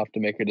I'll have to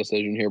make a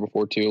decision here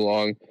before too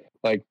long.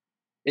 Like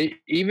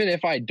even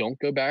if I don't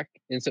go back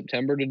in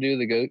September to do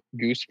the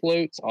goose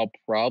floats, I'll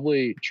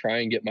probably try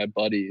and get my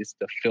buddies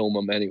to film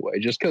them anyway,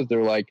 just because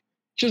they're like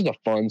just a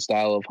fun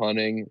style of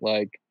hunting.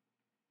 Like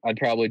I'd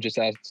probably just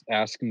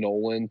ask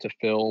Nolan to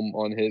film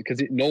on his,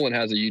 because Nolan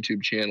has a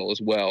YouTube channel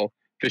as well,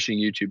 fishing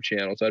YouTube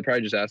channel. So I'd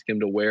probably just ask him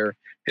to wear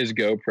his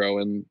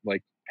GoPro and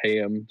like pay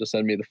him to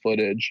send me the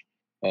footage,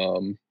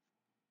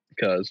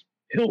 because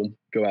he'll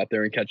go out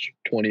there and catch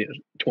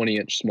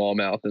 20-inch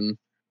smallmouth and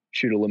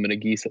shoot a limit of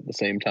geese at the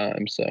same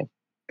time. So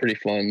pretty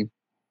fun.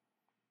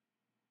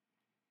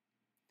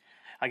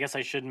 I guess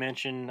I should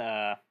mention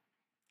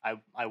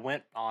I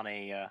went on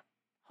a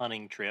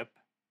hunting trip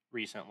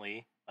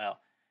recently. Well,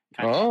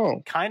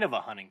 kind of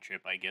a hunting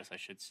trip, I guess I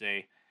should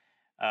say.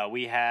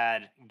 We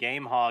had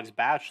Game Hog's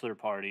bachelor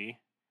party,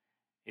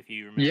 if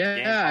you remember.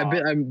 Yeah,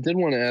 I did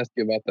want to ask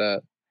you about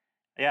that.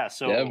 Yeah,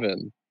 so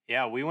Devin.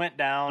 Yeah, we went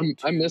down.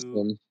 I missed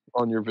him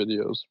on your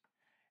videos.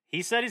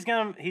 He said he's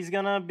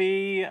gonna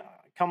be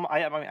come.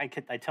 I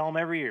tell him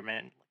every year,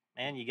 man,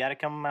 you got to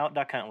come out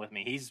duck hunting with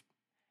me.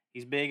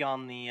 He's big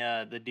on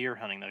the deer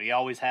hunting though. He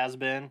always has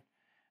been,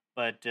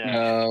 but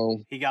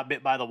he got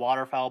bit by the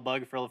waterfowl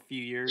bug for a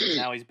few years, and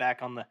now he's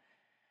back on the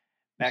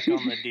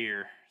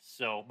deer.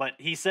 So, but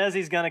he says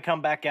he's gonna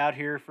come back out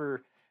here for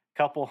a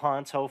couple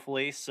hunts,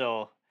 hopefully.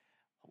 So,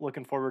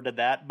 looking forward to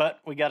that.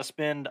 But we got to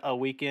spend a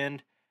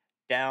weekend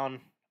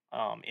down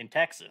in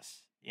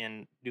Texas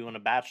in doing a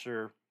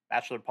bachelor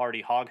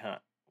party hog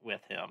hunt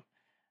with him.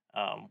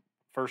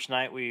 First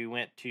night we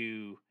went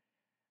to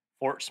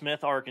Fort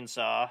Smith,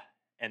 Arkansas,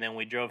 and then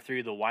we drove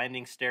through the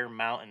Winding Stair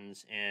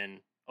Mountains in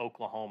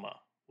Oklahoma,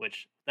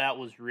 which that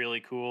was really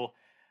cool.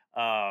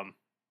 I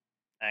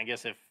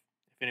guess if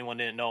anyone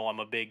didn't know, I'm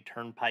a big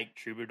Turnpike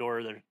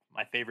Troubadour. They're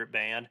my favorite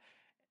band.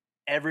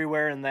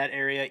 Everywhere in that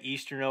area,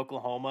 eastern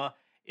Oklahoma,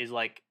 is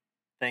like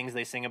things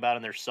they sing about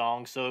in their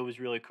songs. So it was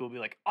really cool to be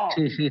like, oh,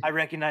 I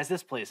recognize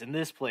this place and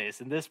this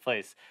place and this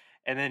place.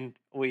 And then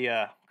we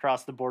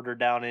crossed the border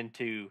down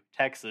into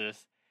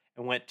Texas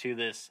and went to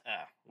this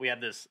we had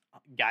this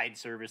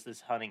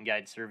hunting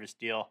guide service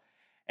deal,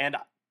 and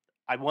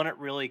I wouldn't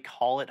really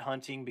call it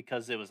hunting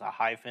because it was a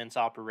high fence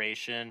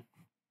operation,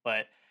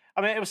 but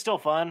I mean it was still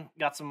fun.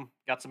 Got some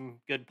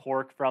good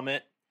pork from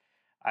it.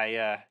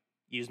 I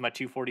used my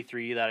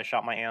 243 that I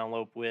shot my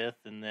antelope with,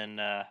 and then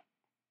a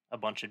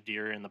bunch of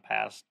deer in the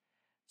past.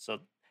 So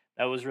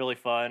that was really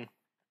fun.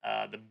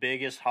 The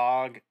biggest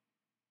hog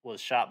was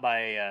shot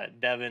by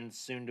Devin's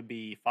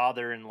soon-to-be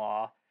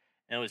father-in-law,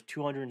 and it was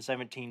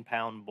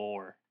 217-pound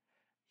boar.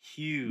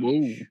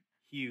 Huge,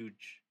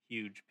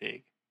 huge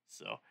pig.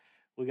 So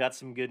we got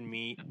some good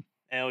meat, and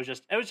it was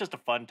just a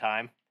fun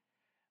time.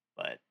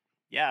 But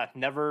yeah,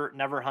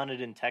 never hunted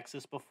in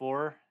Texas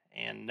before,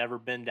 and never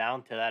been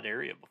down to that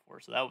area before.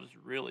 So that was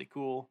really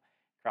cool.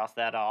 Cross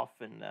that off,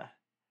 and I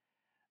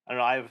don't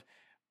know.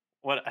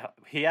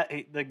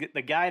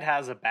 The guide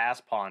has a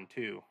bass pond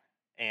too,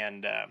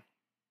 and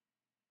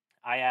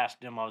I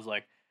asked him. I was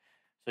like,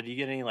 "So do you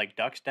get any like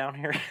ducks down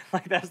here?"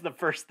 Like that's the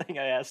first thing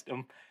I asked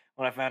him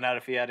when I found out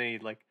if he had any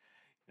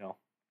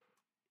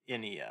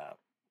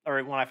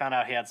or when I found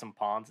out he had some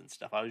ponds and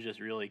stuff. I was just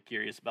really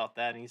curious about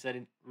that, and he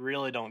said,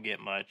 "Really don't get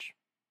much.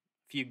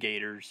 A few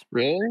gators."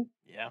 Really?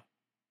 Yeah.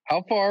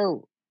 How far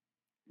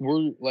were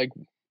you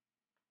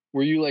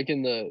like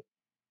in the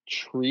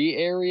tree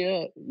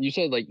area? You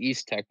said like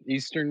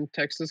Eastern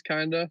Texas,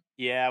 kind of.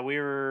 Yeah, we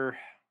were.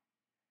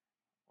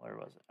 Where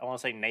was it? I want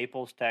to say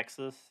Naples,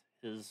 Texas,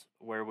 is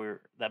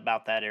where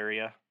about that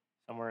area,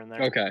 somewhere in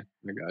there. Okay,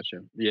 I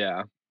gotcha.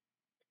 Yeah,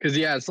 because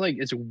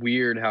it's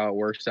weird how it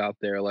works out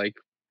there. Like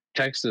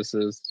Texas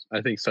is,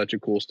 I think, such a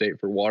cool state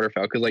for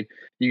waterfowl because like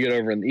you get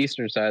over on the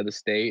eastern side of the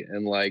state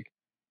and like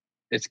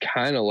it's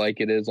kind of like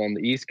it is on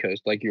the East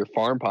Coast. Like your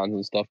farm ponds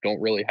and stuff don't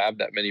really have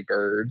that many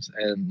birds,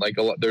 and like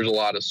there's a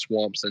lot of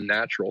swamps and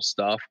natural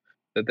stuff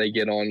that they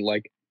get on.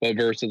 Like, but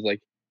versus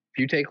like if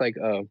you take like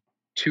a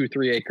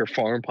 2-3 acre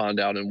farm pond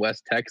out in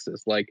West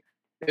Texas, like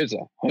it's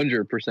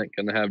 100%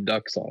 gonna have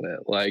ducks on it.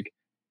 Like,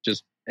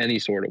 just any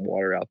sort of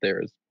water out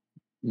there is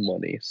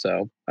money.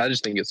 So I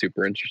just think it's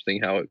super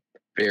interesting how it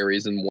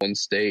varies in one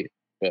state,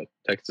 but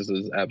Texas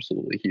is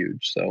absolutely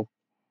huge. So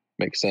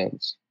makes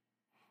sense.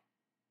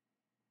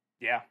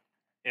 Yeah,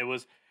 it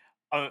was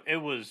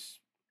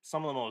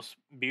some of the most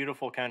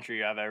beautiful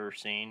country I've ever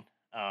seen.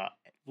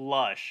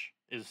 Lush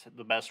is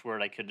the best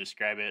word I could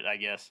describe it, I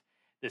guess.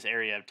 This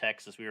area of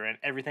Texas we were in,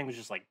 everything was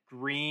just like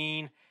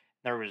green.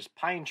 There was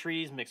pine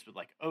trees mixed with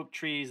like oak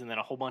trees, and then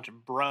a whole bunch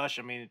of brush.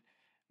 I mean, it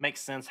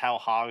makes sense how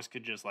hogs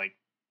could just like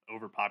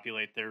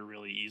overpopulate there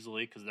really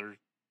easily because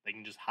they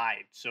can just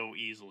hide so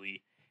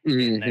easily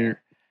in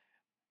there.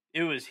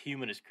 It was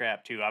humid as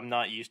crap too. I'm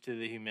not used to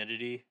the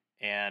humidity,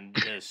 and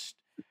just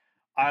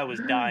I was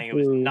dying. It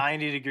was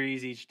 90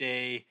 degrees each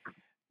day,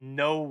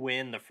 no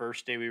wind the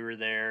first day we were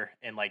there,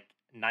 and like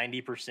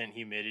 90%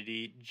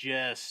 humidity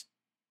just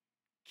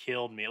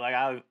killed me. Like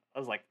I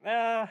was like,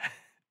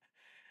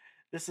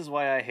 this is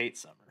why I hate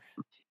summer.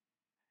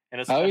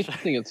 And I always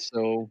think it's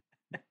so.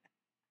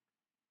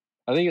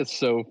 I think it's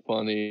so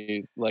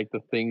funny, like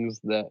the things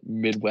that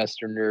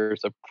Midwesterners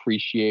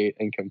appreciate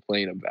and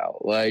complain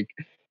about. Like,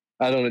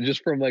 I don't know,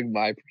 just from like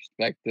my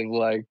perspective,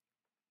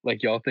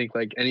 like y'all think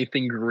like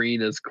anything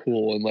green is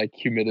cool and like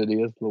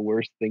humidity is the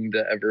worst thing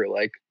to ever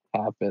like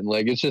happen.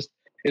 Like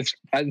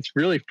it's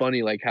really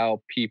funny like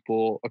how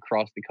people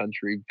across the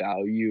country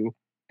value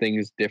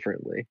things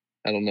differently.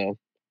 I don't know.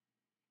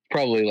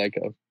 Probably like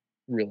a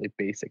really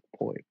basic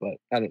point, but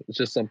I don't. It's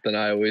just something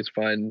I always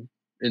find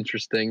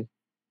interesting.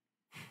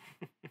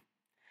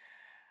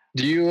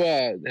 Do you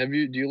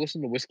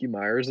listen to Whiskey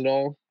Myers at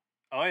all?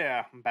 Oh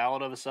yeah,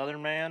 Ballad of a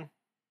Southern Man.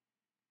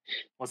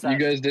 What's that? You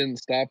guys didn't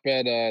stop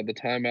at the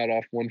timeout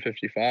off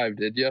 155,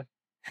 did you?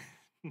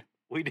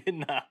 We did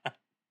not.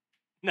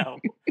 No.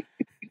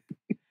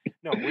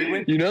 No, we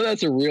went. You know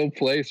that's a real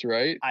place,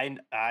 right?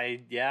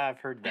 Yeah, I've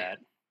heard that.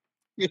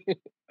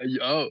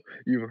 Oh,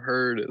 you've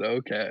heard it.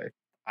 Okay.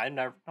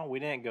 No, we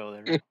didn't go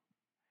there.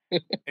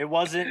 It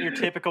wasn't your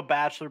typical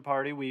bachelor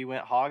party. We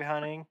went hog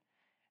hunting.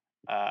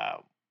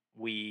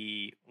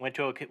 We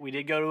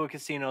did go to a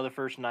casino the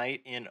first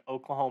night in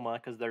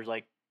Oklahoma because there's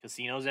like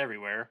casinos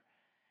everywhere.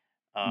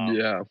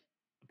 Yeah.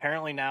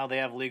 Apparently now they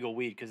have legal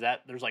weed because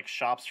there's like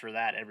shops for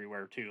that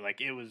everywhere too.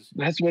 Like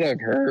That's what I've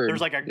heard.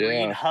 There's like a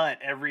green hut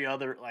every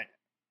other, like,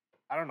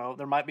 I don't know.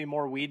 There might be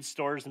more weed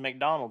stores than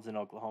McDonald's in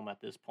Oklahoma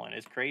at this point.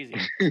 It's crazy.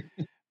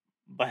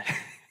 But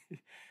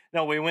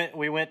no, we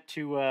went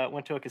to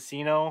a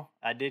casino.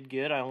 I did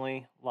good. I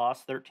only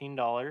lost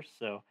 $13,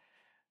 so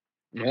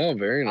oh,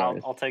 very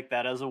nice. I'll take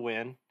that as a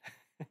win.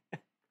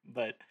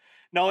 But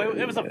no,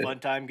 it was a fun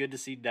time. Good to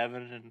see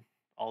Devin and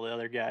all the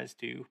other guys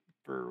too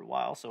for a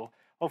while. So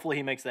hopefully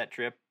he makes that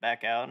trip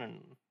back out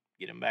and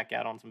get him back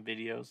out on some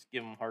videos.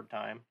 Give him a hard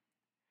time.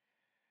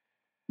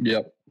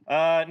 Yep.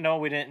 No,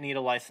 we didn't need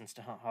a license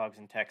to hunt hogs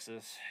in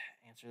Texas.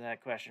 Answer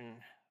that question.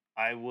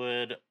 I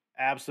would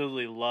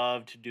absolutely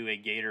love to do a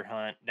gator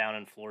hunt down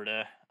in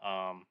Florida.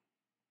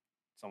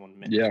 Someone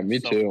mentioned, yeah, me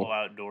too.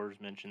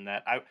 Outdoors mentioned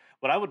that.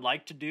 What I would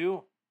like to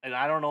do, and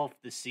I don't know if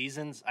the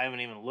seasons, I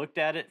haven't even looked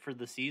at it for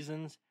the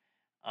seasons.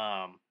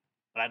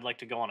 But I'd like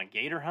to go on a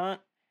gator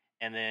hunt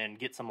and then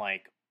get some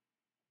like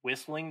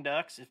whistling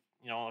ducks, if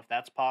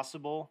that's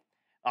possible.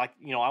 Like,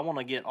 I want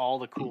to get all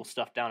the cool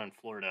stuff down in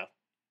Florida.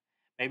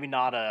 Maybe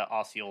not a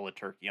Osceola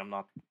turkey.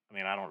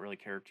 I don't really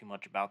care too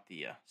much about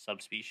the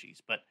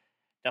subspecies, but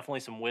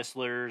definitely some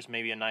whistlers,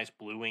 maybe a nice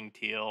blue-winged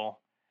teal,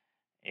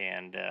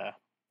 and a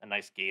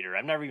nice gator.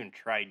 I've never even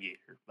tried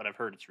gator, but I've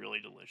heard it's really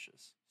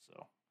delicious.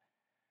 So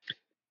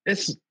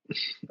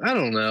I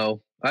don't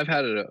know. I've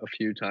had it a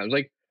few times.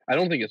 Like, I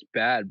don't think it's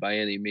bad by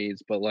any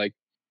means, but like,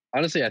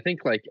 honestly, I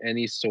think like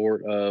any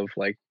sort of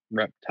like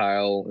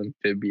reptile,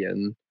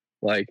 amphibian,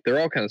 like they're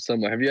all kind of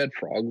similar. Have you had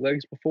frog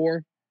legs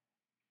before?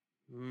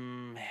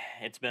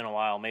 It's been a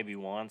while, maybe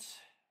once,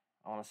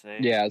 I want to say.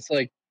 Yeah, it's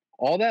like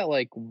all that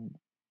like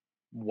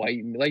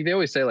white, like they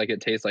always say like it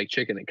tastes like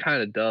chicken. It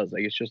kind of does.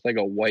 Like it's just like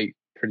a white,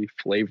 pretty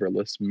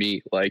flavorless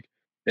meat. Like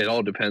it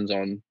all depends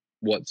on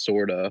what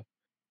sort of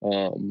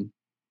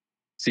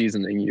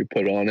seasoning you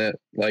put on it.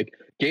 Like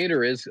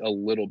gator is a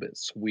little bit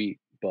sweet,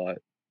 but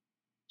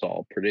it's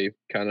all pretty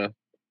kind of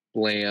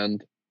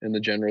bland in the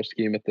general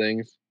scheme of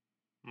things.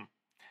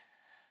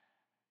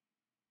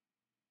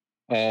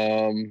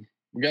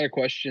 We got a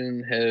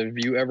question. Have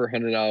you ever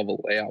hunted out of a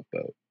layout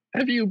boat?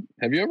 Have you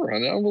ever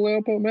hunted out of a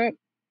layout boat, Matt?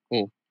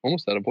 Oh,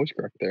 almost had a voice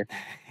crack there.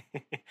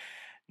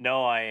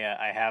 No,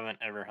 I haven't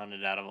ever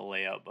hunted out of a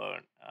layout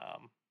boat.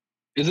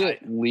 Is it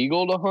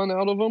legal to hunt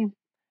out of them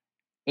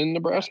in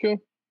Nebraska?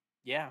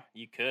 Yeah,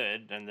 you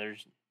could, and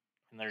there's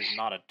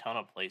not a ton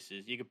of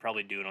places. You could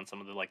probably do it on some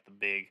of the like the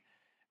big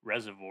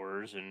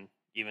reservoirs, and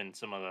even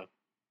some of the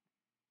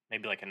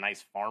maybe like a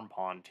nice farm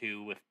pond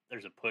too. If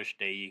there's a push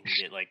day, you can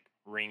get like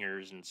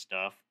ringers and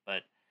stuff.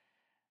 But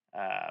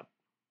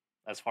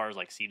as far as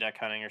like sea duck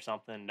hunting or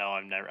something, no,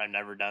 I've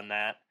never done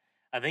that.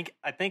 I think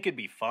it'd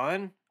be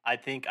fun. I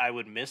think I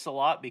would miss a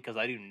lot because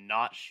I do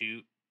not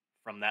shoot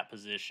from that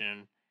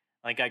position.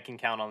 Like I can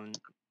count on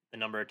the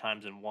number of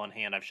times in one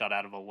hand I've shot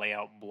out of a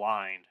layout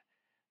blind.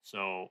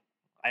 So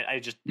I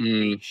just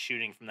hate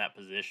shooting from that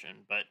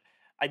position. But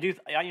I'd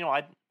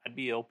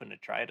be open to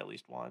try it at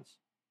least once.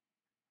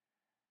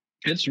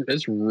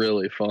 It's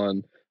really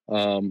fun.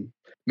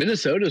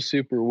 Minnesota's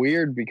super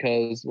weird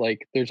because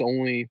like there's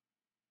only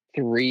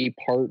three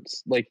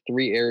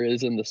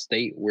areas in the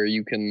state where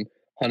you can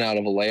hunt out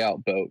of a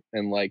layout boat,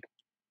 and like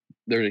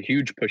there's a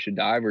huge push of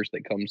divers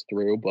that comes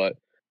through, but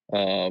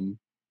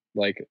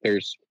like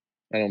there's,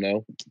 I don't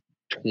know,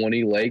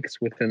 20 lakes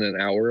within an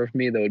hour of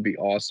me that would be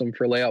awesome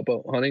for layout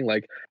boat hunting.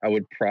 Like I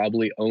would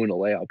probably own a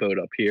layout boat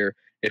up here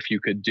if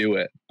you could do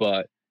it,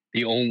 but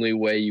the only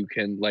way you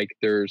can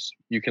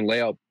you can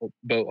layout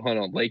boat hunt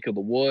on Lake of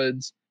the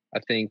Woods, I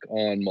think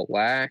on Mille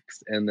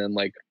Lacs, and then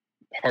like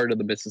part of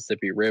the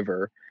Mississippi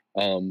River.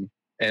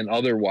 And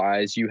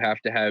otherwise you have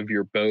to have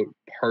your boat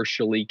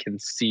partially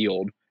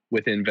concealed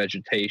within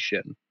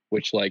vegetation,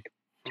 which like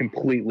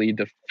completely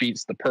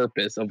defeats the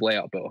purpose of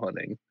layout boat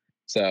hunting.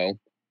 So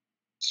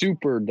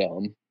super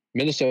dumb.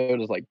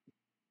 Minnesota's like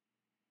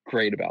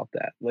great about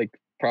that. Like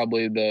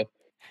probably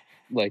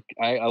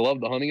I love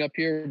the hunting up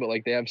here, but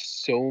like they have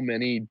so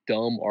many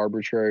dumb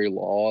arbitrary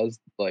laws,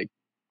 like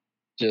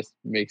just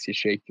makes you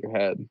shake your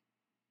head.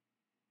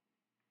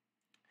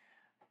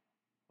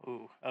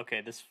 Ooh,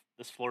 okay. This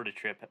Florida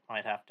trip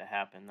might have to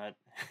happen. That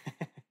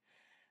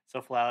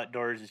SoFly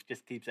Outdoors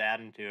just keeps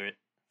adding to it.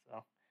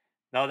 So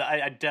no,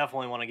 I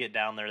definitely want to get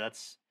down there.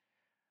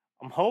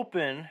 I'm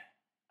hoping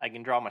I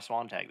can draw my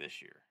swan tag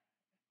this year.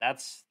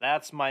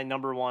 That's my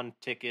number one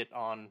ticket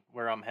on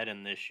where I'm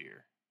heading this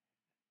year.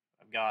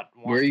 I've got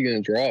one. Where are you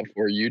going to draw it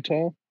for?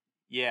 Utah?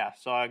 Yeah,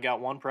 so I got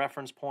one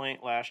preference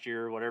point last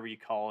year, whatever you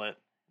call it,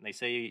 and they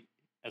say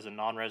as a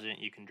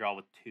non-resident you can draw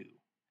with two.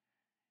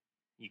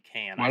 You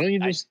can. Why don't you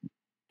I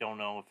don't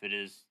know if it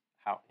is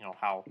how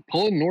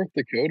pull a North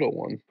Dakota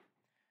one.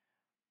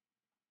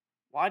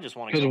 Well, I just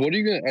want to. Because what are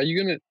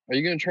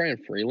you gonna try and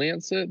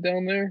freelance it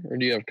down there, or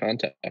do you have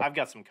contacts? I've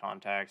got some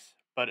contacts,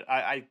 but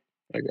I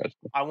guess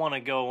I want to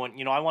go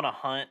and I want to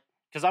hunt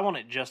because I want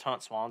to just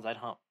hunt swans. I'd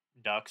hunt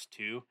ducks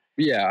too.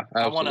 Yeah,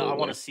 absolutely. I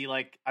want to see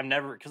like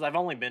I've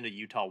only been to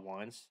Utah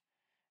once.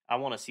 I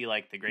want to see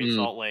like the Great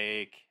Salt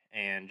Lake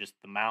and just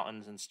the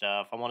mountains and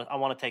stuff. I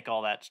want to take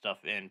all that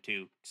stuff in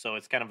too. So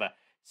it's kind of a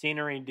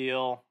scenery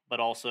deal, but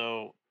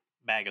also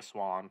bag a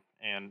swan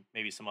and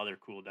maybe some other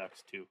cool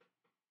ducks too.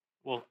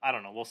 Well, I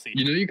don't know. We'll see.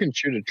 You can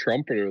shoot a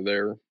trumpeter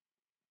there.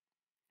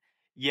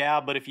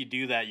 Yeah, but if you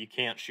do that, you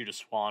can't shoot a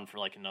swan for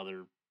like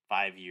another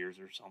 5 years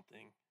or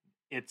something.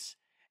 If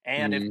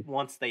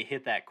once they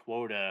hit that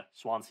quota,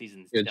 swan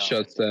season's done. It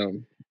shuts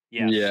down.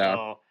 Yeah.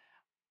 So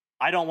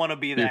I don't want to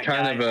be that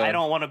guy. I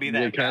don't want to be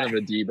that you're guy. Kind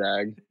of a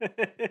D-bag.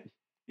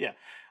 Yeah.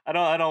 I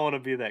don't want to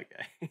be that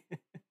guy.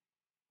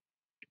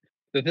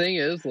 The thing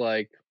is,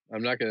 like,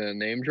 I'm not going to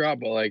name drop,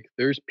 but like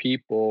there's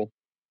people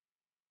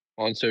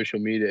on social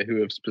media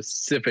who have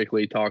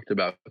specifically talked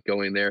about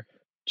going there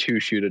to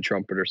shoot a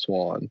trumpeter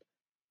swan,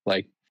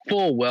 like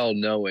full well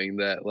knowing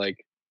that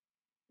like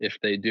if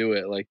they do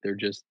it, like they're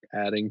just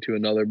adding to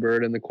another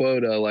bird in the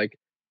quota, like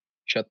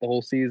shut the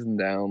whole season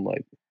down.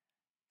 Like,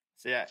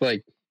 so yeah, it's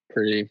like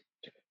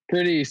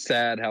pretty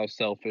sad how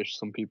selfish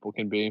some people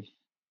can be.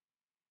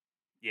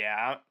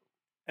 Yeah,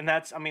 and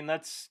that's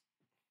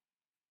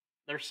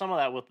there's some of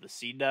that with the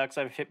sea ducks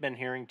I've been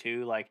hearing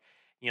too. Like,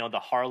 the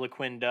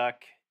Harlequin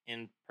duck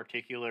in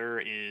particular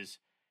is,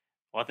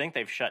 well, I think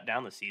they've shut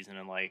down the season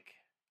in like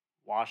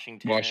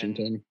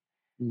Washington.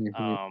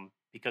 Mm-hmm.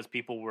 Because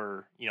people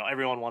were,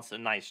 everyone wants a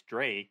nice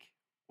drake,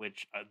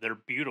 which they're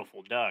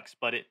beautiful ducks,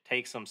 but it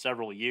takes them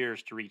several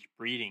years to reach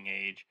breeding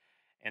age.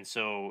 And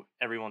so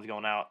everyone's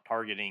going out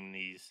targeting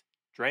these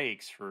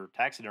drakes for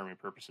taxidermy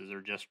purposes or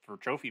just for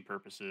trophy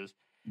purposes.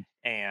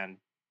 And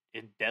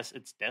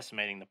it's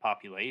decimating the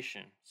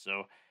population.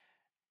 So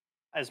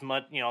as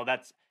much,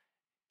 that's,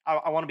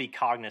 I want to be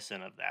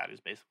cognizant of that is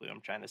basically what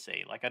I'm trying to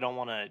say. Like, I don't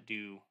want to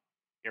do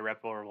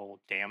irreparable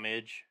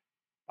damage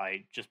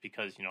by just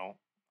because,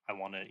 I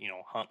want to,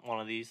 hunt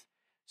one of these.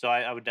 So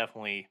I would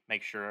definitely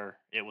make sure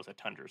it was a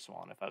tundra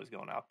swan if I was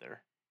going out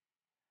there.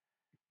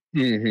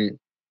 Mm-hmm.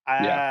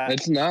 Yeah,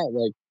 it's not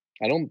like,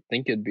 I don't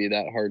think it'd be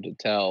that hard to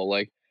tell.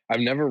 Like, I've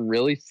never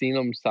really seen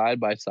them side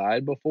by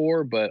side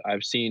before, but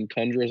I've seen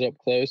tundras up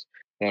close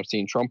and I've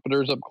seen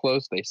trumpeters up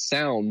close. They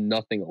sound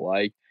nothing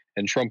alike,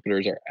 and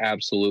trumpeters are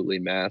absolutely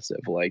massive.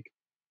 Like,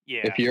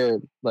 if you're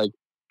like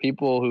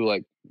people who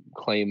like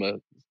claim a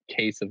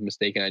case of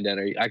mistaken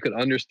identity, I could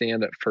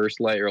understand at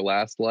first light or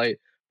last light,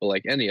 but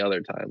like any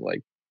other time,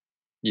 like,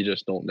 you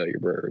just don't know your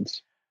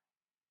birds.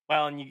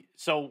 Well,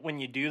 so when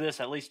you do this,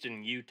 at least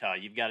in Utah,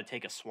 you've got to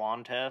take a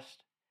swan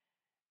test.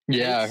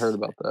 Yeah, I heard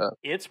about that.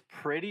 It's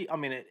pretty,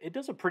 it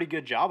does a pretty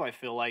good job, I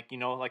feel like,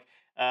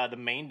 the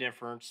main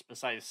difference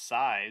besides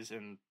size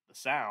and the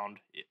sound,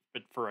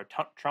 but for a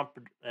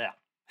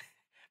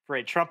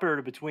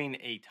trumpeter between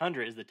a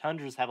tundra is the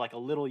tundras have like a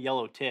little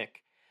yellow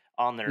tick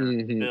on their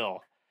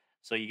bill.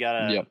 So you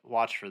got to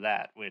watch for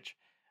that, which,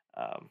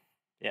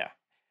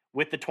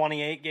 with the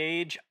 28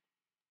 gauge,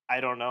 I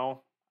don't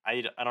know.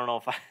 I don't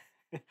know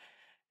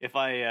if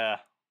I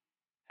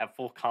have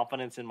full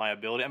confidence in my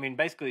ability. I mean,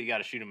 basically, you got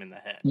to shoot them in the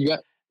head. You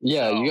got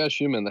to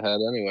shoot them in the head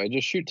anyway.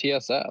 Just shoot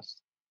TSS.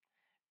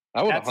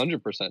 I would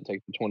 100%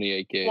 take the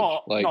 28 gauge.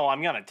 Well, no,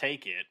 I'm gonna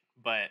take it,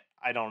 but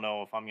I don't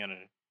know if I'm gonna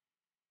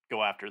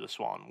go after the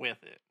swan with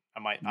it.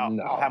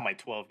 I'll have my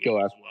 12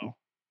 gauge as well.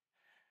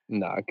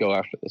 Nah, go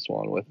after the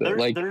swan with it.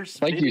 Like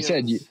videos. You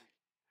said,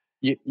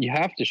 you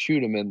have to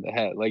shoot them in the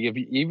head. Like,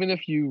 even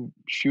if you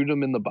shoot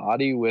them in the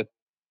body with,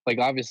 like,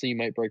 obviously you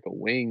might break a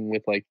wing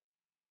with like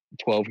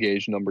 12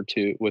 gauge number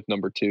 2 with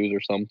number 2s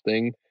or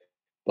something,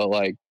 but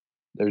like,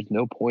 there's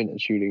no point in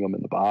shooting them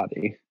in the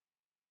body.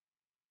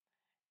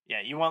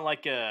 Yeah, you want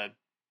like because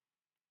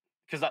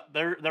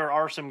there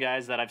are some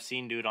guys that I've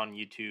seen do it on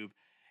YouTube,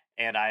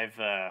 and I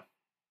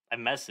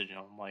messaged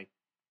them like,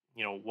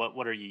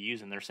 what are you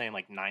using? They're saying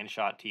like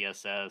 9-shot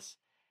TSS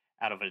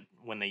out of it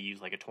when they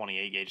use like a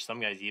 28 gauge. Some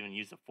guys even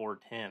use a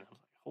 410. I was like,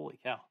 holy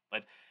cow!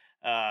 But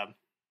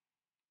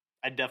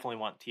I definitely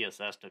want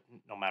TSS to,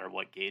 no matter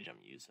what gauge I'm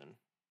using.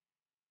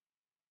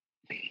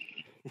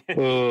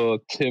 Oh,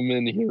 Tim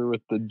in here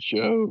with the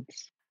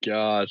jokes.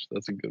 Gosh,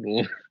 that's a good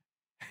one.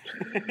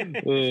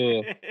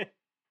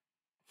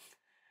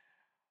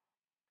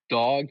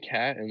 Dog,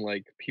 cat, and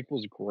like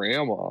people's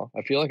grandma.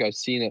 I feel like I've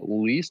seen at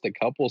least a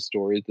couple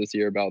stories this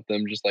year about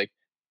them just like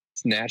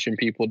snatching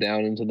people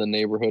down into the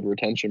neighborhood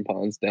retention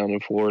ponds down in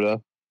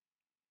Florida.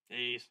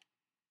 Jeez.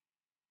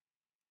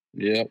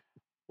 Yep.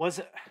 Was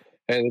it?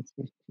 Hey, that's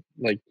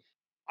like.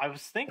 I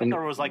was thinking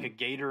there was like a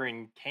gator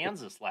in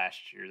Kansas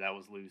last year that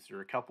was loose, or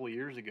a couple of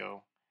years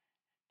ago.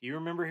 Do you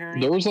remember hearing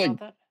there was about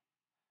that?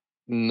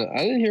 No, I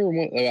didn't hear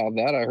one about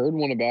that. I heard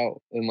one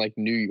about in like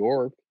New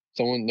York.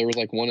 There was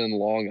like one in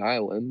Long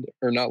Island,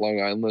 or not Long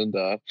Island,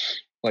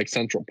 like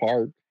Central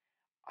Park.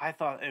 I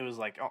thought it was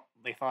like,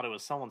 they thought it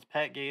was someone's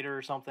pet gator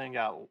or something,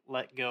 got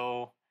let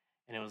go,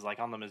 and it was like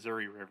on the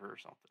Missouri River or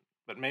something.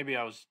 But maybe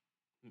I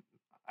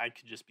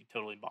could just be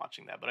totally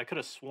botching that, but I could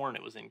have sworn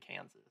it was in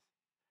Kansas.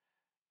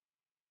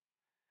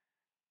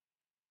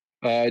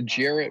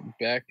 Jarrett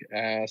Beck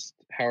asked,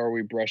 how are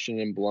we brushing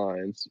in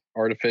blinds?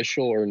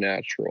 Artificial or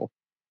natural?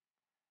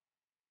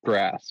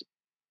 Grass.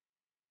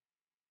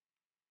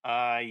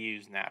 I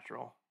use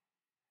natural.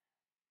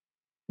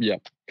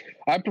 Yep.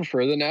 I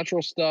prefer the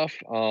natural stuff.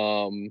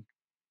 When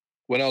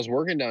I was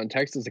working down in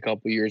Texas a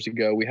couple years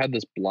ago, we had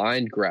this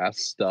blind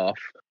grass stuff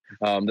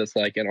that's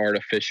like an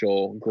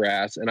artificial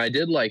grass. And I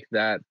did like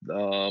that.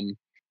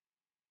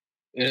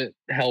 It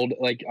held,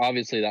 like,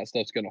 obviously that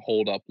stuff's going to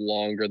hold up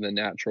longer than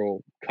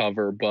natural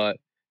cover, but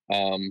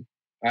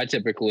I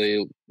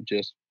typically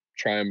just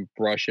try and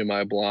brush in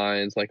my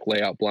blinds, like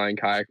lay out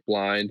blind, kayak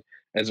blind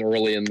as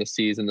early in the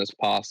season as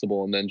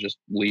possible, and then just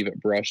leave it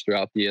brushed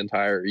throughout the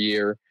entire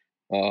year.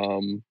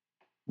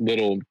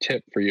 Little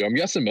tip for you. I'm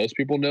guessing most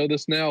people know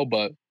this now,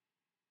 but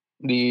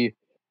the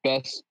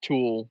best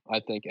tool, I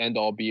think, end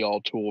all be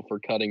all tool for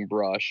cutting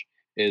brush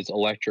is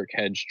electric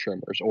hedge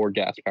trimmers or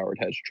gas powered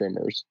hedge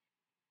trimmers.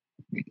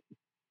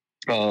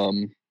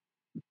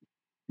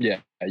 Yeah,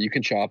 you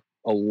can chop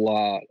a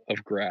lot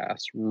of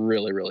grass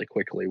really, really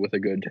quickly with a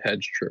good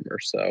hedge trimmer.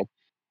 So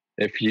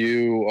if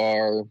you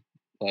are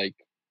like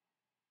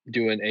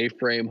doing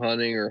A-frame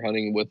hunting or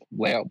hunting with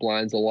layout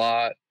blinds a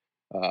lot.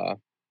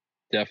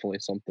 Definitely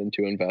something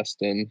to invest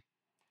in.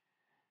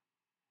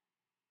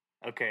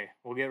 Okay,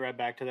 we'll get right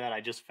back to that.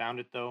 I just found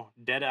it though.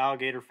 Dead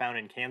alligator found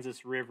in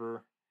Kansas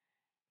River,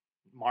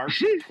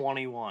 March of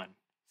 21.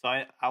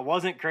 So I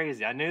wasn't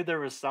crazy. I knew there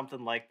was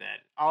something like that.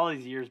 All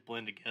these years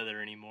blend together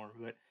anymore,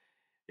 but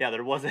yeah,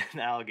 there wasn't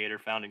an alligator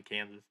found in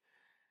Kansas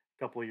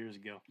a couple of years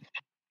ago.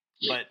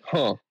 But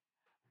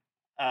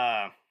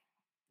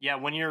yeah,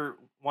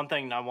 one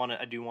thing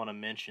I do want to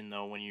mention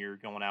though, when you're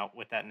going out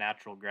with that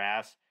natural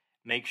grass,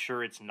 make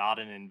sure it's not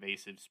an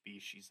invasive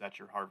species that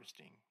you're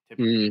harvesting.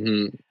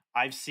 Typically,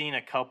 I've seen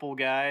a couple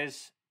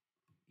guys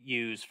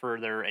use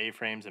for their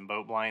A-frames and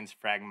boat blinds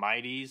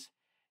Phragmites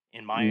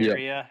in my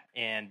area,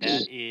 and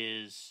that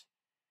is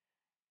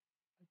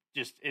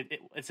just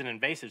it's an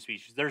invasive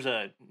species. There's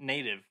a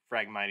native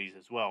Phragmites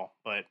as well,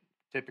 but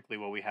typically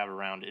what we have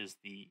around is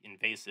the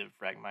invasive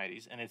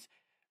Phragmites, and it's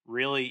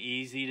really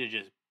easy to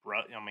just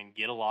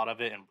get a lot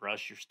of it and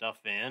brush your stuff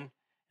in,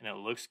 and it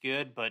looks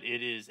good, but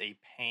it is a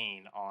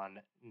pain on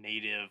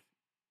native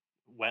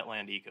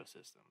wetland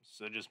ecosystems.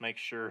 So just make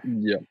sure.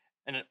 Yeah.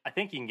 And I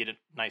think you can get a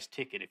nice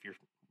ticket if you're,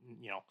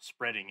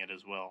 spreading it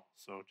as well.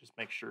 So just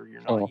make sure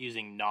you're not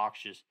using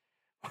noxious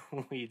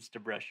weeds to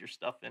brush your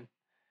stuff in.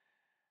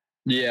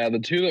 Yeah, the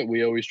two that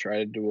we always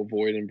tried to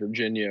avoid in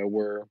Virginia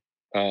were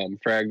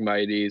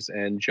Phragmites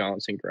and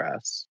Johnson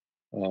grass.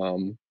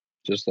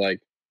 Just like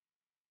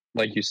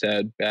you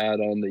said, bad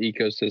on the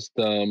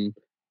ecosystem.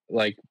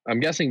 Like, I'm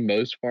guessing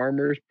most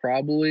farmers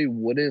probably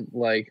wouldn't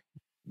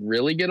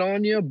really get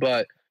on you,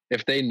 but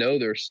if they know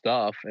their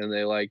stuff and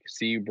they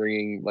see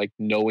you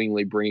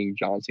knowingly bringing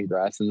Johnson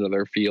grass into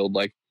their field,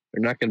 they're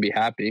not going to be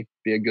happy.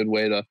 Be a good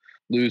way to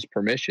lose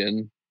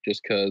permission,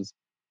 just because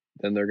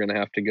then they're going to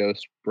have to go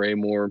spray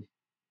more,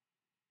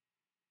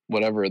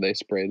 whatever they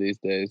spray these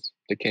days,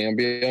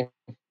 Dicambia.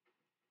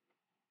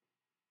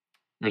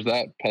 Or is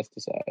that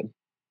pesticide?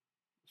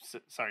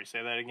 Sorry,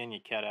 say that again. You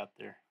cut out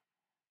there.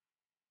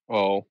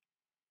 Oh,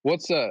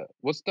 what's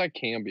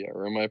dicambia?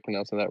 Or am I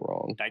pronouncing that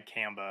wrong?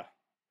 Dicamba.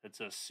 It's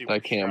a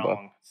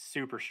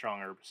super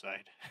strong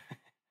herbicide.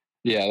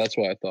 Yeah, that's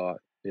what I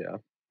thought. Yeah.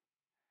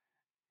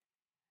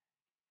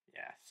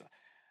 Yeah. So,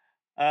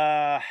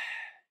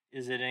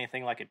 is it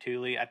anything like a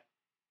Thule?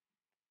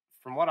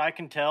 From what I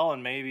can tell,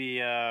 and maybe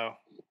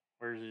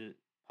where's it?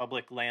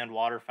 Public land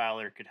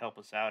waterfowler could help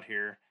us out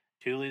here.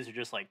 Thules are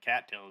just like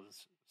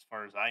cattails, as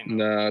far as I know.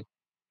 Nah.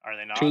 Are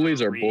they not?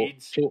 Thules are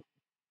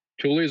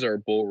Thules are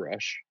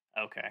bulrush.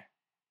 Okay.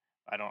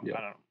 I don't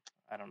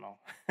know.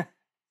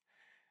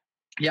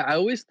 Yeah, I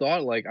always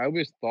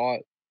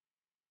thought,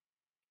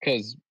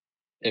 because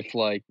if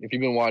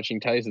you've been watching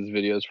Tyson's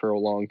videos for a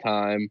long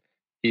time,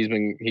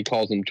 he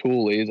calls them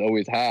Thules,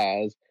 always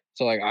has.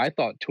 So I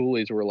thought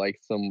Thules were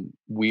some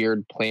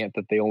weird plant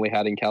that they only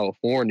had in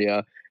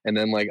California. And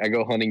then I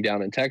go hunting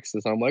down in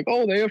Texas. I'm like,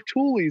 oh, they have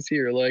Thules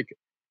here.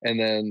 And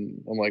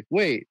then I'm like,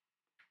 wait,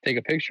 take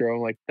a picture.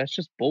 I'm like, that's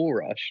just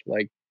bulrush.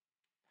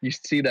 You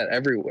see that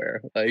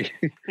everywhere.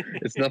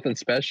 It's nothing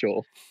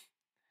special.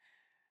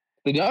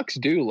 The ducks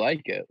do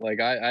like it.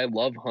 I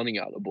love hunting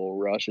out of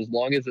bulrush as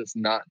long as it's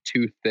not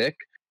too thick.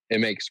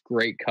 It makes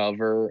great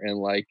cover,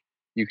 and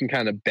you can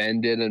kind of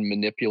bend it and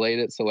manipulate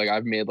it. So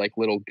I've made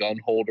little gun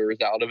holders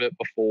out of it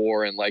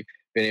before, and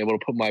been able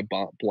to put my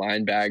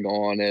blind bag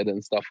on it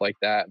and stuff like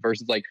that.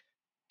 Versus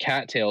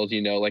cattails,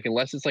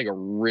 unless it's a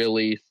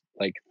really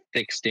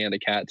thick stand of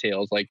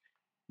cattails,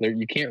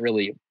 you can't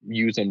really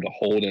use them to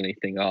hold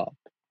anything up.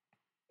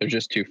 They're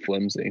just too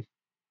flimsy.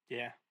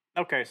 Yeah.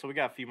 Okay, so we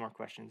got a few more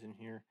questions in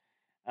here.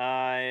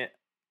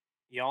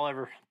 Y'all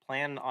ever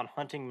plan on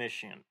hunting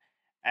Michigan?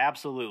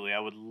 Absolutely. I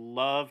would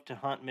love to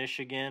hunt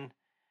Michigan.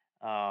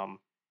 I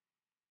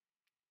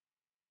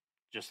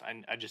just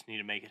need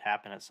to make it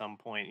happen at some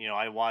point.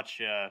 I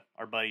watch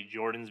our buddy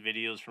Jordan's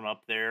videos from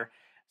up there,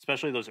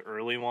 especially those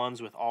early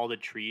ones with all the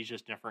trees,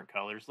 just different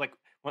colors.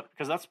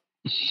 Because that's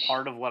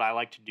part of what I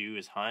like to do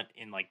is hunt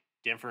in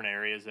different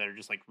areas that are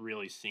just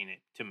really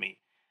scenic to me.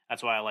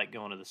 That's why I like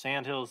going to the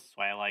sandhills. That's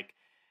why I like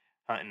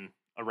hunting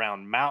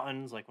around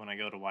mountains, when I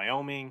go to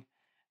Wyoming.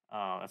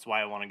 That's why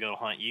I want to go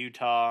hunt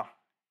Utah.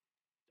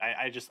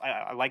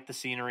 I like the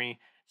scenery.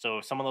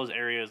 So some of those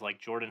areas like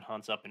Jordan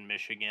hunts up in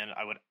Michigan,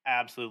 I would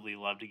absolutely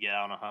love to get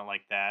out on a hunt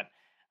like that.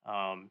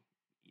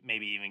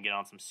 Maybe even get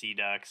on some sea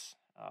ducks.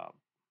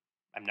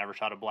 I've never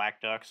shot a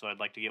black duck, so I'd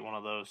like to get one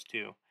of those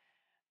too.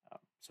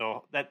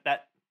 So that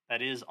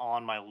is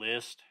on my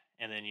list.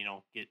 And then,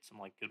 get some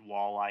good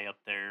walleye up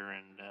there.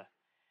 And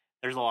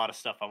there's a lot of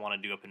stuff I want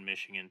to do up in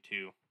Michigan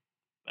too.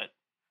 But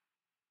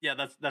yeah,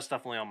 that's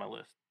definitely on my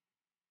list.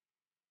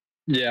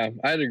 Yeah,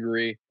 I'd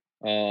agree.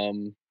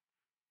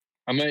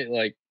 I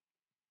might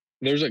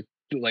there's a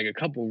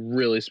couple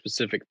really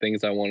specific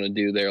things I want to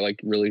do there,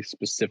 really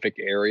specific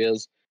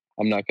areas.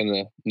 I'm not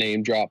gonna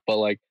name drop,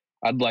 but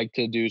I'd like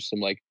to do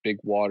some big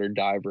water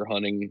diver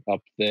hunting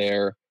up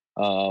there.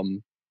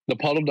 The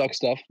puddle duck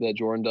stuff that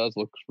Jordan does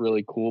looks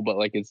really cool, but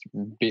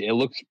it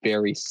looks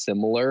very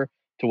similar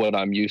to what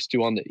I'm used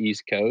to on the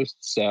East Coast.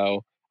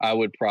 So I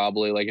would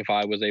probably, like, if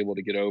I was able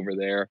to get over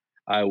there,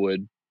 I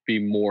would be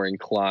more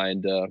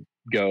inclined to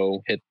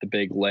go hit the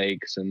big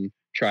lakes and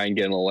try and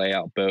get in a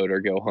layout boat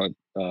or go hunt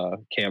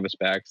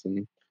canvasbacks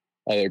and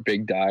other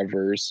big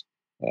divers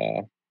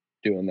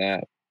doing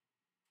that.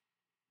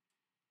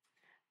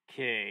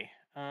 Okay.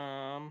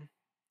 How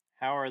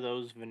are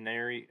those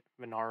Venari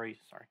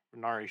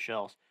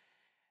shells?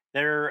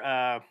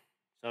 They're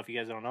so if you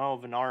guys don't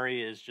know,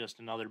 Venari is just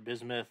another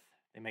bismuth.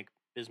 They make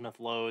bismuth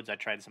loads. I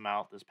tried some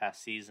out this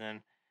past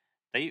season.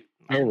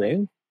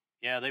 Really?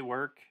 Yeah, they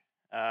work.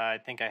 I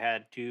think I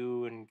had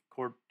 2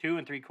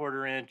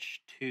 3/4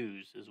 inch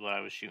 2s is what I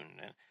was shooting,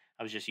 and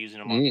I was just using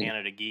them on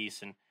Canada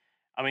geese, and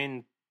I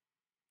mean,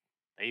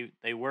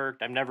 they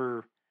worked. I've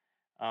never.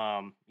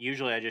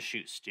 Usually I just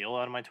shoot steel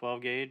out of my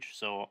 12 gauge,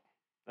 so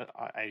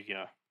I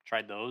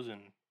tried those,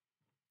 and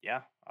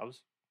yeah,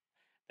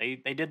 they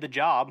did the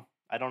job.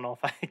 I don't know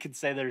if I could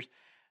say there's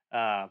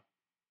the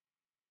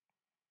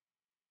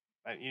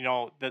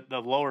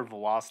lower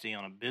velocity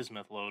on a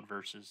bismuth load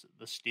versus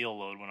the steel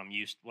load when I'm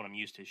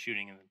used to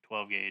shooting in the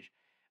 12 gauge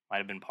might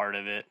have been part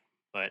of it,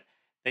 but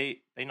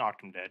they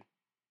knocked them dead.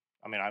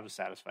 I mean, I was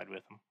satisfied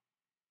with them.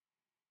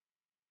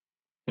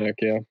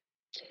 Heck yeah.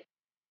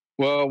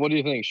 Well, what do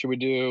you think? Should we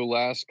do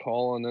last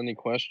call on any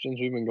questions?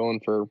 We've been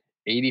going for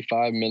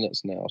 85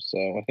 minutes now,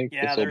 so I think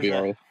this will be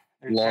our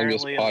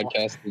longest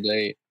podcast to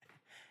date.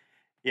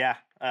 Yeah.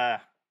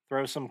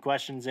 Throw some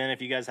questions in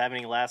if you guys have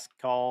any last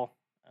call.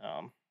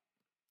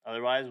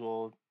 Otherwise,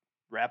 we'll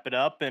wrap it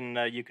up, and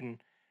you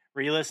can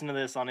re-listen to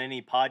this on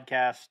any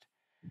podcast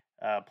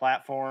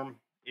platform.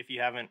 If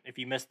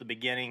you missed the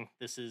beginning,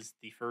 this is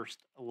the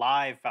first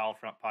live Foul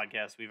Front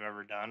podcast we've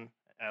ever done,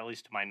 at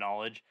least to my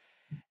knowledge.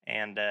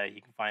 And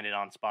you can find it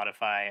on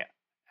Spotify,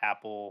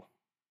 Apple,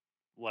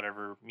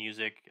 whatever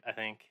music, I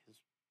think.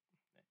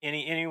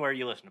 Anywhere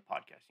you listen to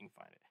podcasts, you can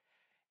find it.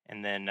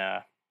 And then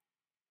I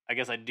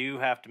guess I do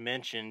have to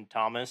mention,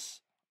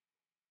 Thomas,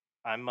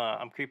 I'm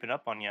creeping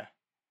up on you.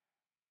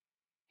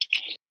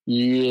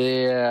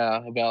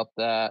 Yeah, about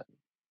that.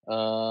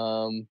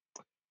 I've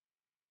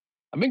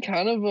been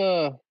kind of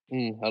I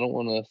don't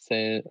want to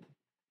say it.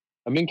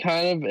 I've been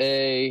kind of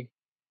a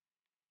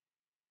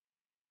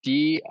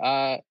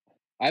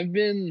I've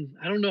been,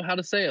 I don't know how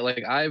to say it.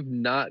 Like, I've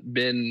not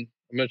been,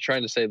 I'm going to try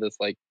to say this,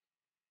 like,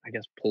 I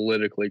guess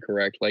politically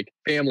correct, like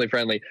family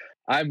friendly.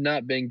 I've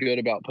not been good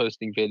about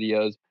posting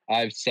videos.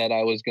 I've said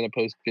I was going to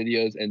post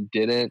videos and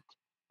didn't,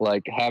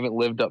 like, haven't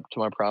lived up to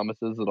my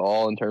promises at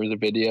all in terms of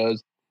videos.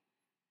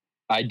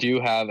 I do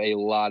have a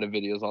lot of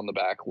videos on the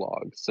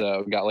backlog.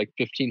 So got like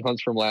 15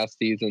 hunts from last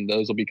season.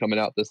 Those will be coming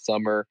out this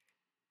summer.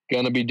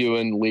 Going to be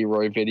doing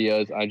Leroy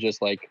videos. I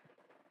just, like,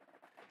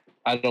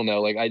 I don't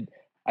know. Like,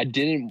 I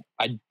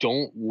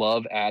don't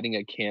love adding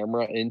a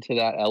camera into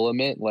that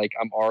element. Like,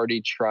 I'm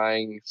already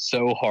trying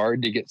so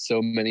hard to get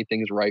so many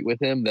things right with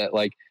him that,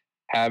 like,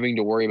 having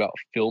to worry about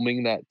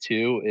filming that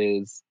too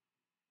is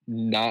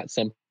not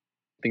something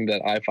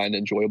that I find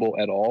enjoyable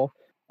at all.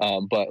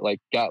 But,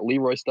 like, got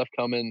Leroy stuff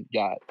coming,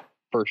 got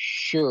for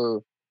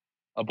sure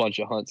a bunch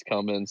of hunts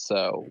coming.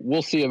 So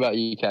we'll see about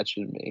you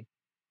catching me.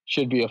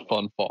 Should be a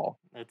fun fall.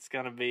 It's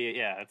going to be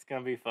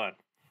fun.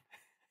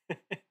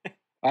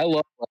 I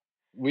love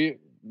me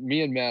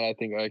and Matt, I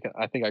think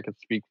I could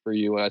speak for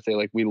you when I say,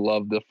 like, we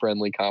love the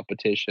friendly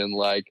competition.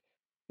 Like,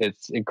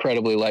 it's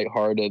incredibly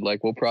lighthearted.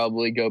 Like, we'll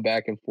probably go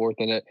back and forth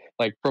in it.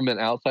 Like, from an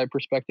outside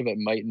perspective, it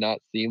might not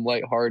seem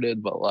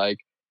lighthearted, but, like,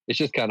 it's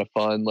just kind of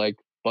fun. Like,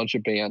 bunch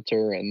of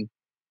banter, and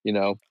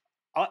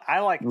I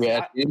like.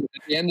 At the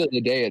end of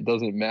the day, it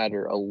doesn't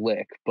matter a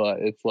lick, but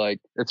it's like,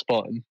 it's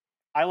fun.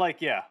 I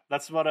like, yeah.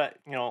 That's what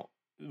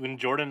when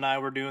Jordan and I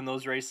were doing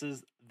those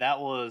races, that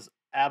was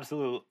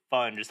absolute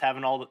fun. Just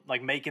having all the,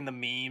 like, making the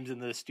memes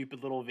and the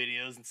stupid little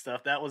videos and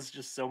stuff. That was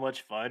just so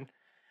much fun.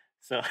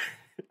 So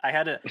I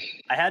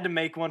had to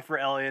make one for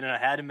Elliot, and I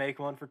had to make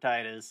one for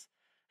Titus.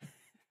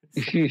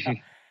 So,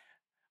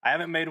 I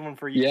haven't made one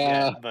for you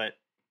yet, but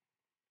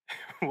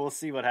we'll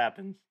see what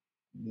happens.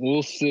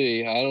 We'll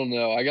see. I don't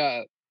know.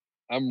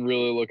 I'm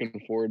really looking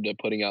forward to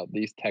putting out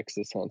these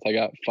Texas hunts. I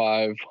got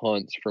 5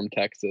 hunts from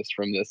Texas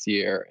from this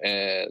year,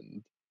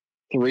 and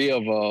 3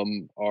 of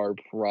them are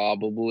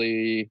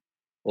probably,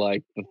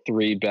 like, the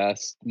 3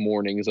 best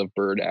mornings of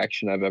bird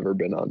action I've ever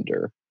been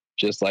under.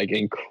 Just, like,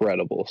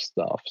 incredible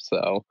stuff.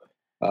 So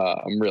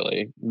I'm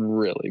really,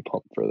 really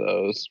pumped for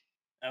those.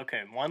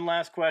 Okay, one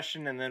last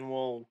question, and then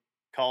we'll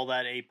call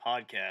that a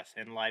podcast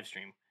and live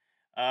stream.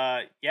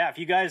 If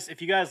you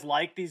guys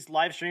like these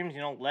live streams,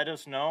 let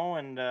us know,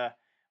 and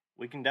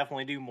we can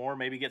definitely do more.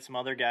 Maybe get some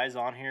other guys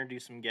on here, do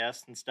some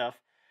guests and stuff.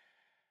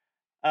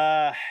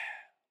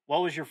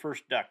 What was your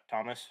first duck,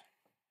 Thomas?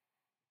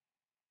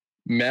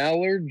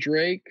 Mallard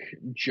Drake,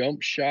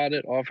 jump shot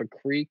it off a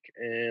creek,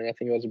 and I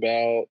think I was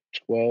about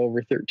 12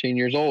 or 13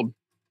 years old.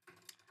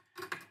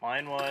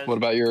 Mine was... What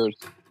about yours?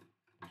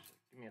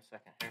 Give me a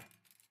second here.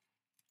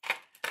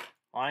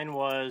 Mine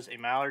was a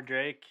Mallard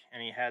Drake,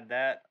 and he had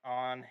that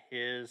on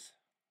his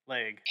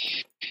leg.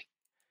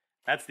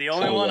 That's the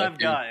only one I've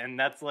got, and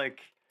that's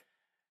like,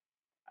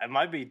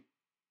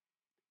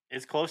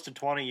 it's close to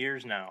 20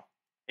 years now.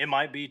 It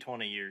might be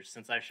 20 years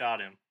since I shot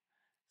him.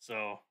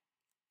 So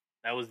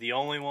that was the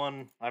only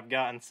one I've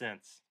gotten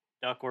since,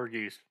 duck or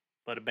goose,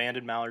 but a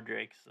banded mallard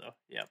drake. So,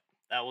 yep,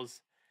 that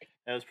was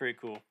pretty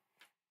cool.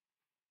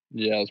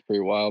 Yeah, it's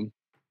pretty wild.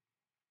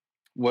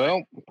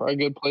 Well, probably a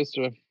good place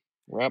to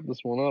wrap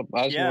this one up.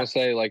 I just want to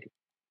say, like,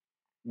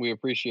 we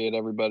appreciate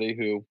everybody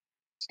who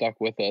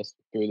stuck with us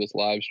through this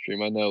live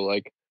stream. I know,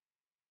 like,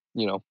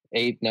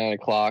 8, 9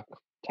 o'clock,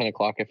 10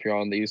 o'clock if you're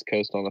on the East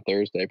Coast on a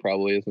Thursday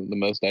probably isn't the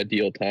most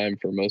ideal time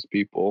for most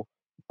people,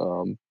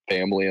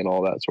 family and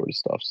all that sort of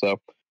stuff. So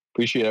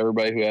appreciate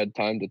everybody who had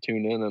time to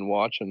tune in and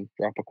watch and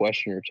drop a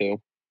question or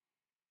two.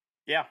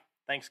 Yeah,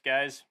 thanks,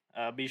 guys.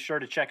 Be sure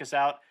to check us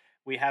out.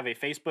 We have a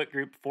Facebook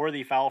group for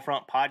the Foul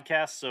Front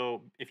podcast,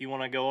 so if you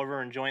want to go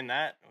over and join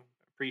that,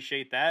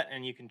 appreciate that.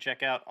 And you can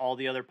check out all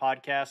the other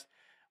podcasts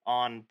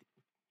on,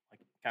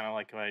 kind of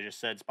like what I just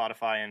said,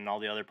 Spotify and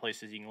all the other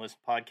places you can listen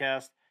to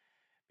podcasts.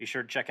 Be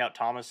sure to check out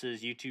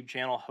Thomas's YouTube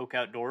channel, Hoke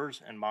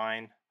Outdoors, and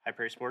mine, High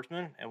Prairie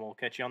Sportsman, and we'll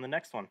catch you on the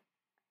next one.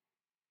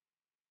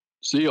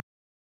 See y'all.